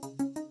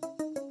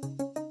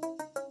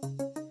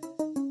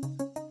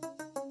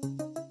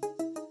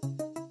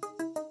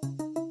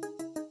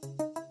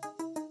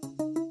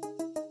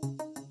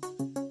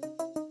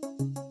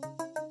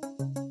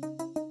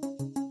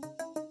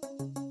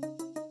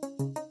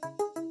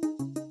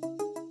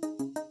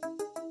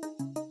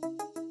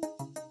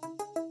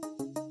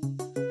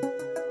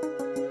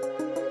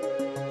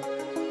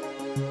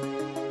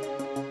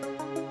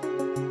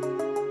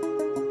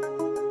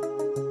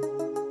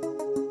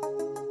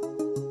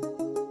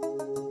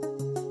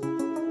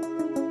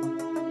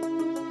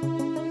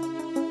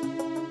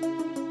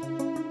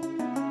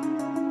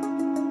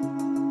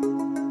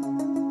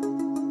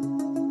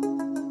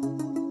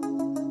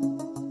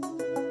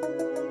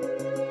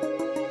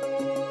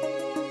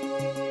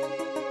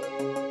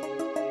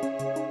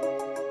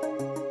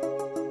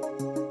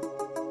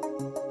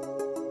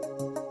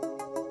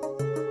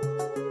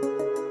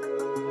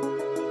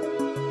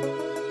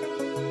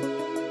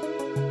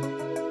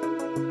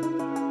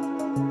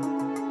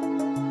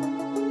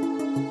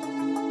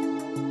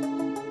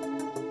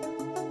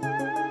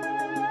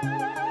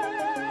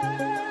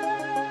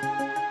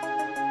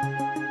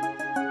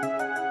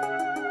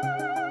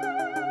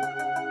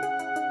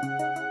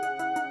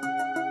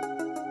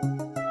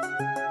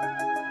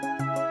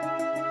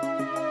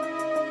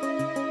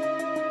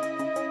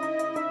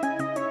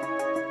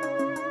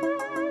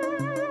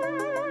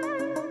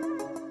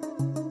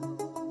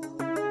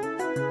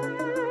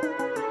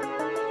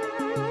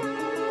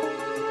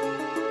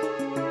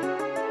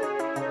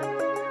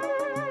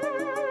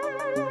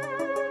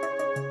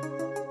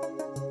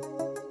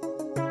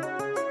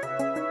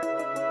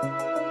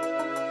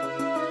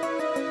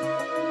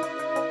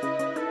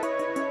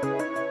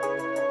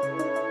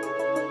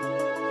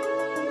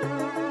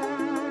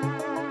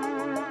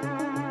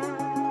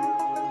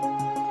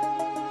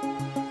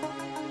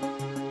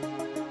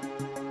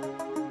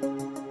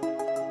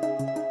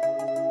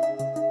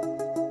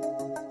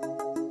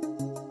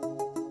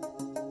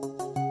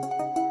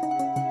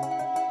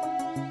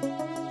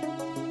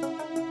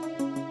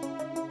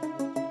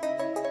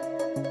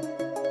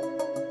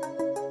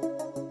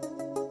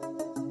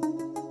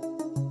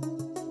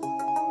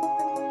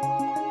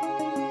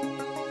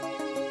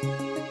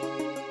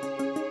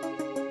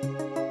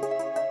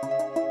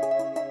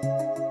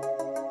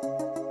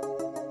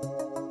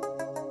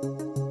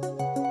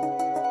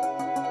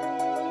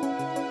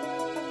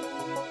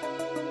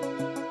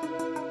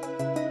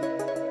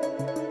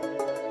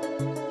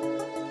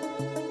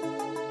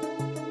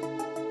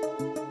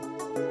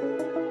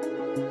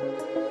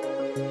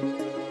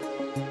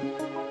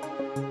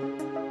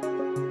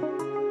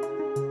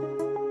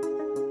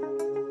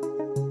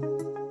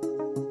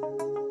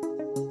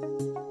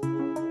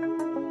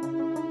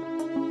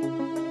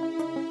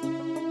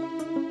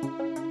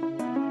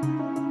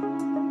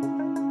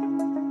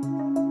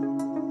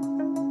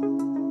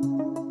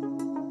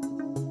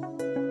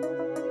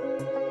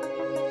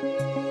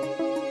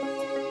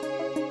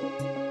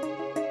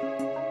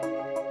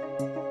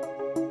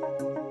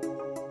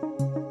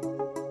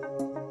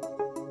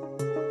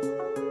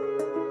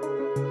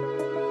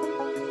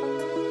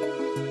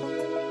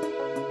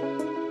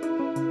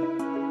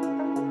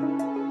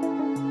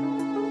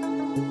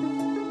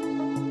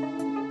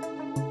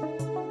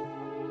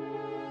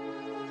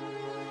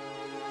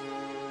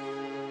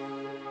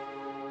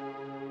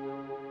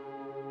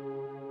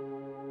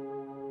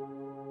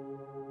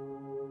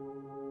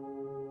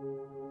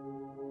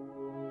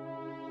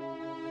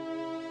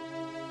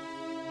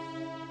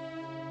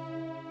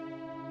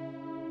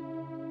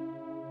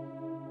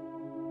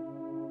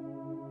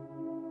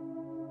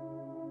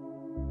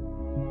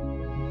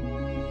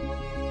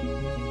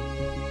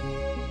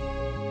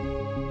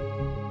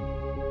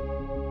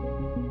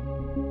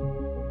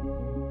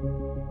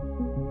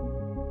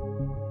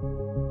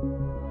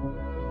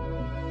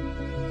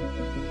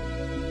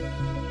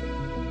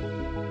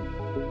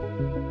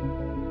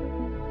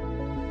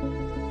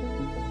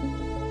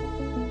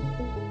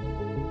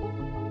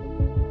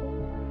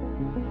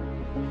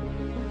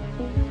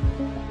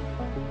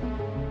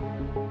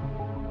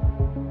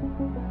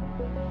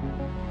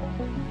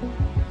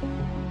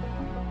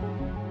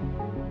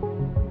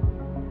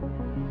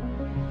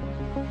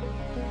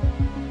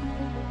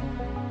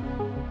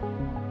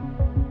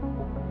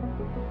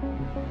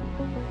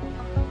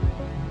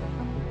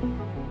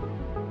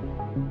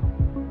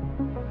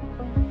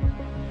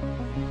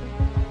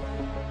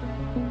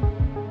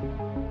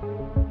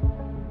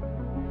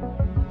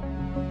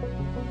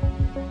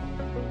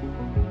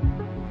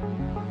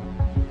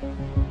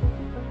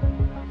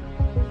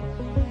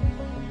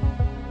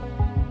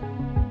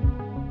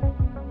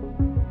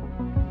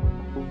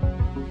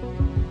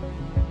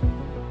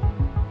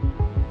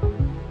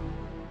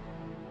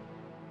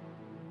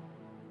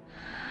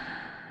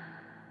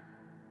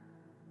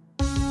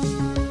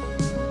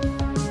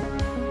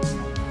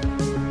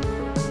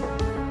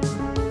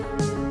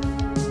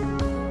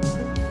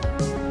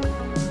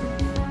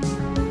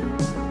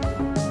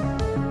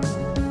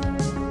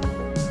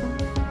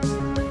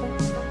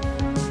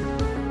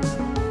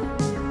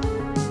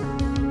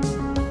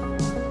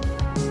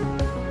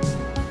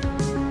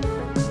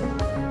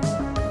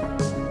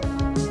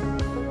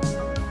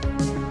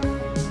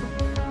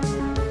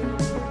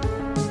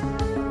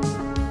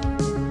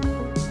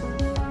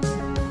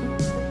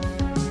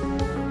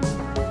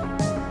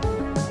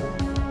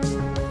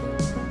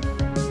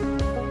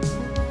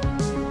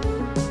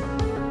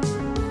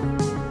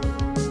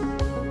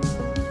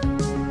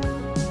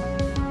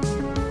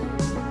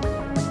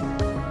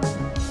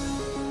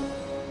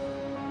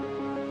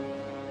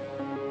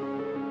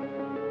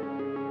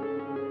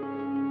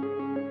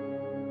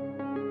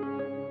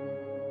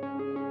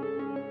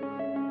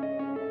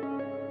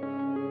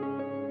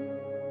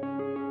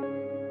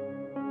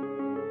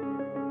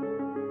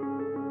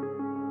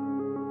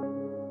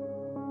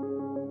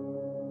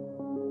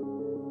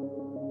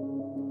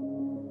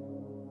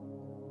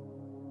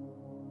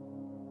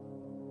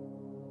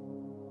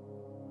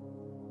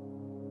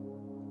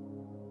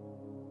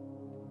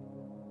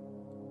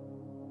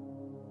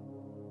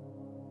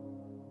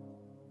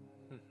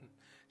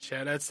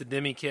 Shout outs to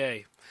Demi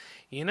K.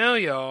 You know,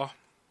 y'all,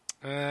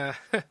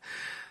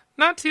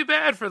 not too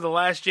bad for the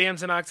last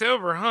jams in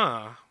October,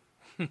 huh?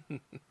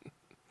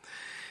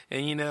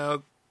 And you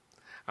know,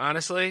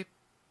 honestly,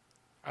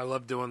 I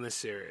love doing this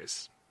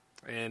series.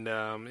 And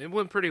it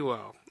went pretty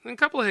well. And a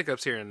couple of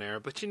hiccups here and there,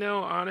 but you know,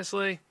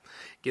 honestly, it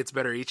gets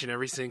better each and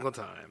every single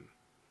time.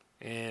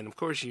 And of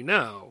course, you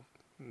know,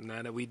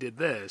 now that we did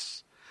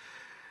this,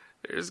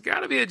 there's got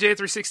to be a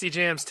J360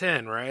 Jams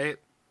 10, right?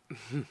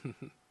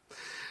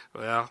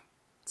 Well,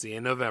 see you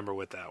in November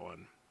with that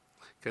one.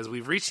 Because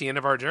we've reached the end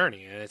of our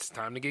journey, and it's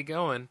time to get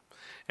going.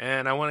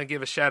 And I want to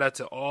give a shout-out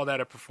to all that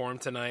have performed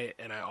tonight,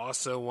 and I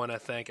also want to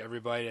thank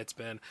everybody that's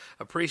been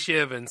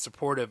appreciative and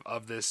supportive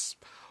of this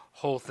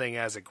whole thing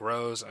as it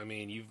grows. I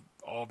mean, you've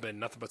all been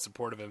nothing but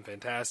supportive and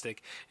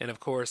fantastic. And, of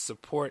course,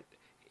 support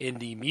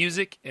indie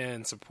music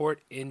and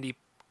support indie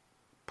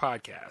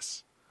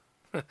podcasts.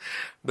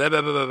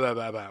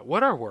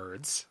 What are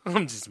words?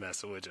 I'm just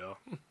messing with y'all.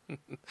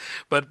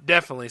 But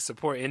definitely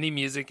support indie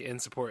music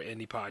and support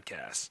indie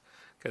podcasts.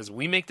 Because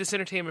we make this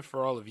entertainment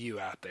for all of you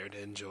out there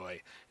to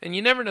enjoy. And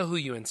you never know who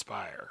you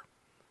inspire.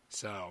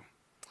 So,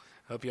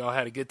 hope you all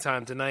had a good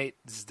time tonight.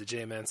 This is the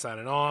J-Man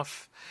signing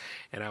off.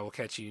 And I will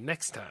catch you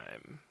next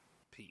time.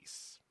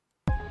 Peace.